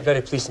very,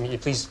 very pleased to meet you.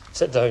 Please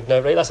sit down. Now,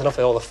 right, that's enough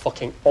of all the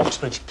fucking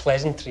Oxbridge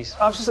pleasantries.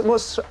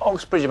 What's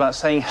Oxbridge about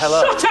saying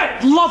hello?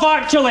 Shut it! Love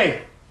Actually!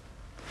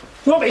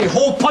 You want me to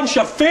hole punch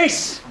your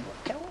face?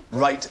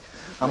 Right.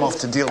 I'm off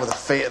to deal with the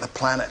fate of the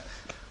planet.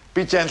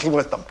 Be gentle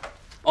with them.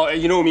 Oh,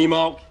 you know me,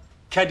 Mark.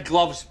 Kid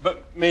gloves,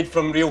 but made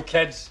from real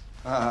kids.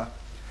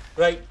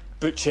 Right,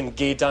 butch and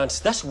gay dance.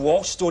 This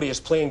wall story is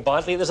playing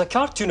badly. There's a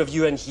cartoon of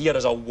you in here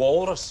as a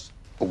walrus.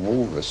 A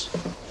walrus?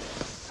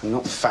 I'm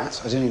not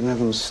fat. I don't even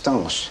have a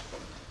moustache.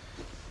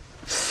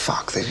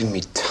 Fuck, they've given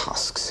me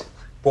tusks.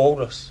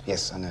 Walrus?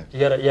 Yes, I know.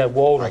 Yeah,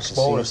 walrus. I can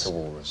see it's a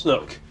walrus.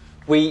 Look,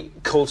 we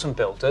called some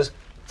builders.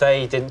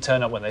 They didn't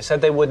turn up when they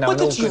said they would. Now, what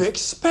did you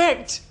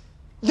expect?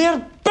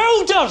 They're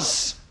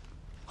builders!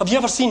 Have you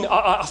ever seen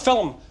a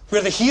film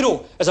where the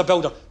hero is a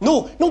builder?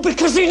 No,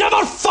 because they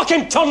never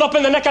fucking turn up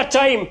in the nick of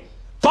time.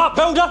 Bat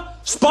builder?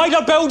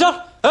 Spider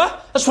builder? Huh?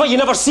 That's why you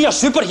never see a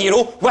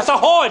superhero with a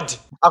hod.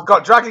 I've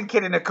got Dragon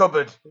Kid in a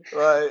cupboard.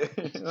 Right.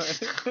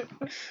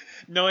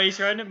 No, he's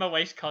around at my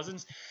wife's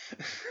cousins.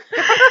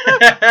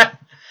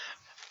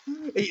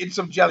 Eating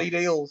some jellied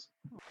eels.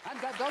 And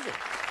that does it.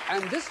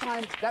 And this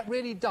time, that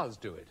really does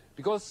do it.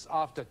 Because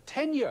after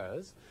 10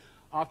 years,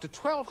 after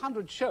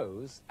 1,200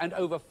 shows and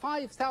over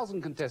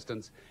 5,000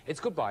 contestants,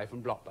 it's goodbye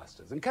from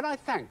Blockbusters. And can I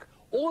thank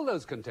all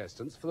those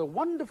contestants for the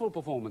wonderful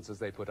performances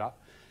they put up,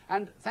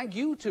 and thank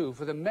you too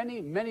for the many,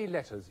 many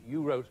letters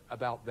you wrote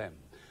about them.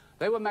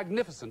 They were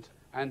magnificent,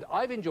 and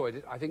I've enjoyed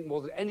it, I think,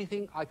 more than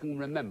anything I can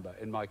remember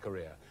in my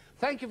career.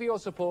 Thank you for your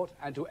support,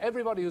 and to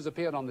everybody who's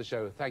appeared on the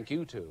show, thank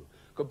you too.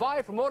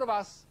 Goodbye from all of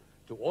us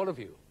to all of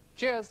you.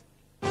 Cheers.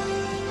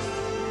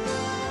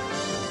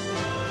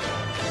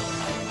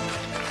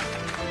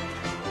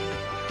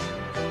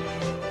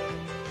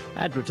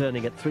 And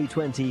returning at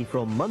 3:20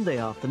 from Monday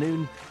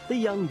afternoon, The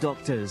Young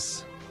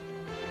Doctors.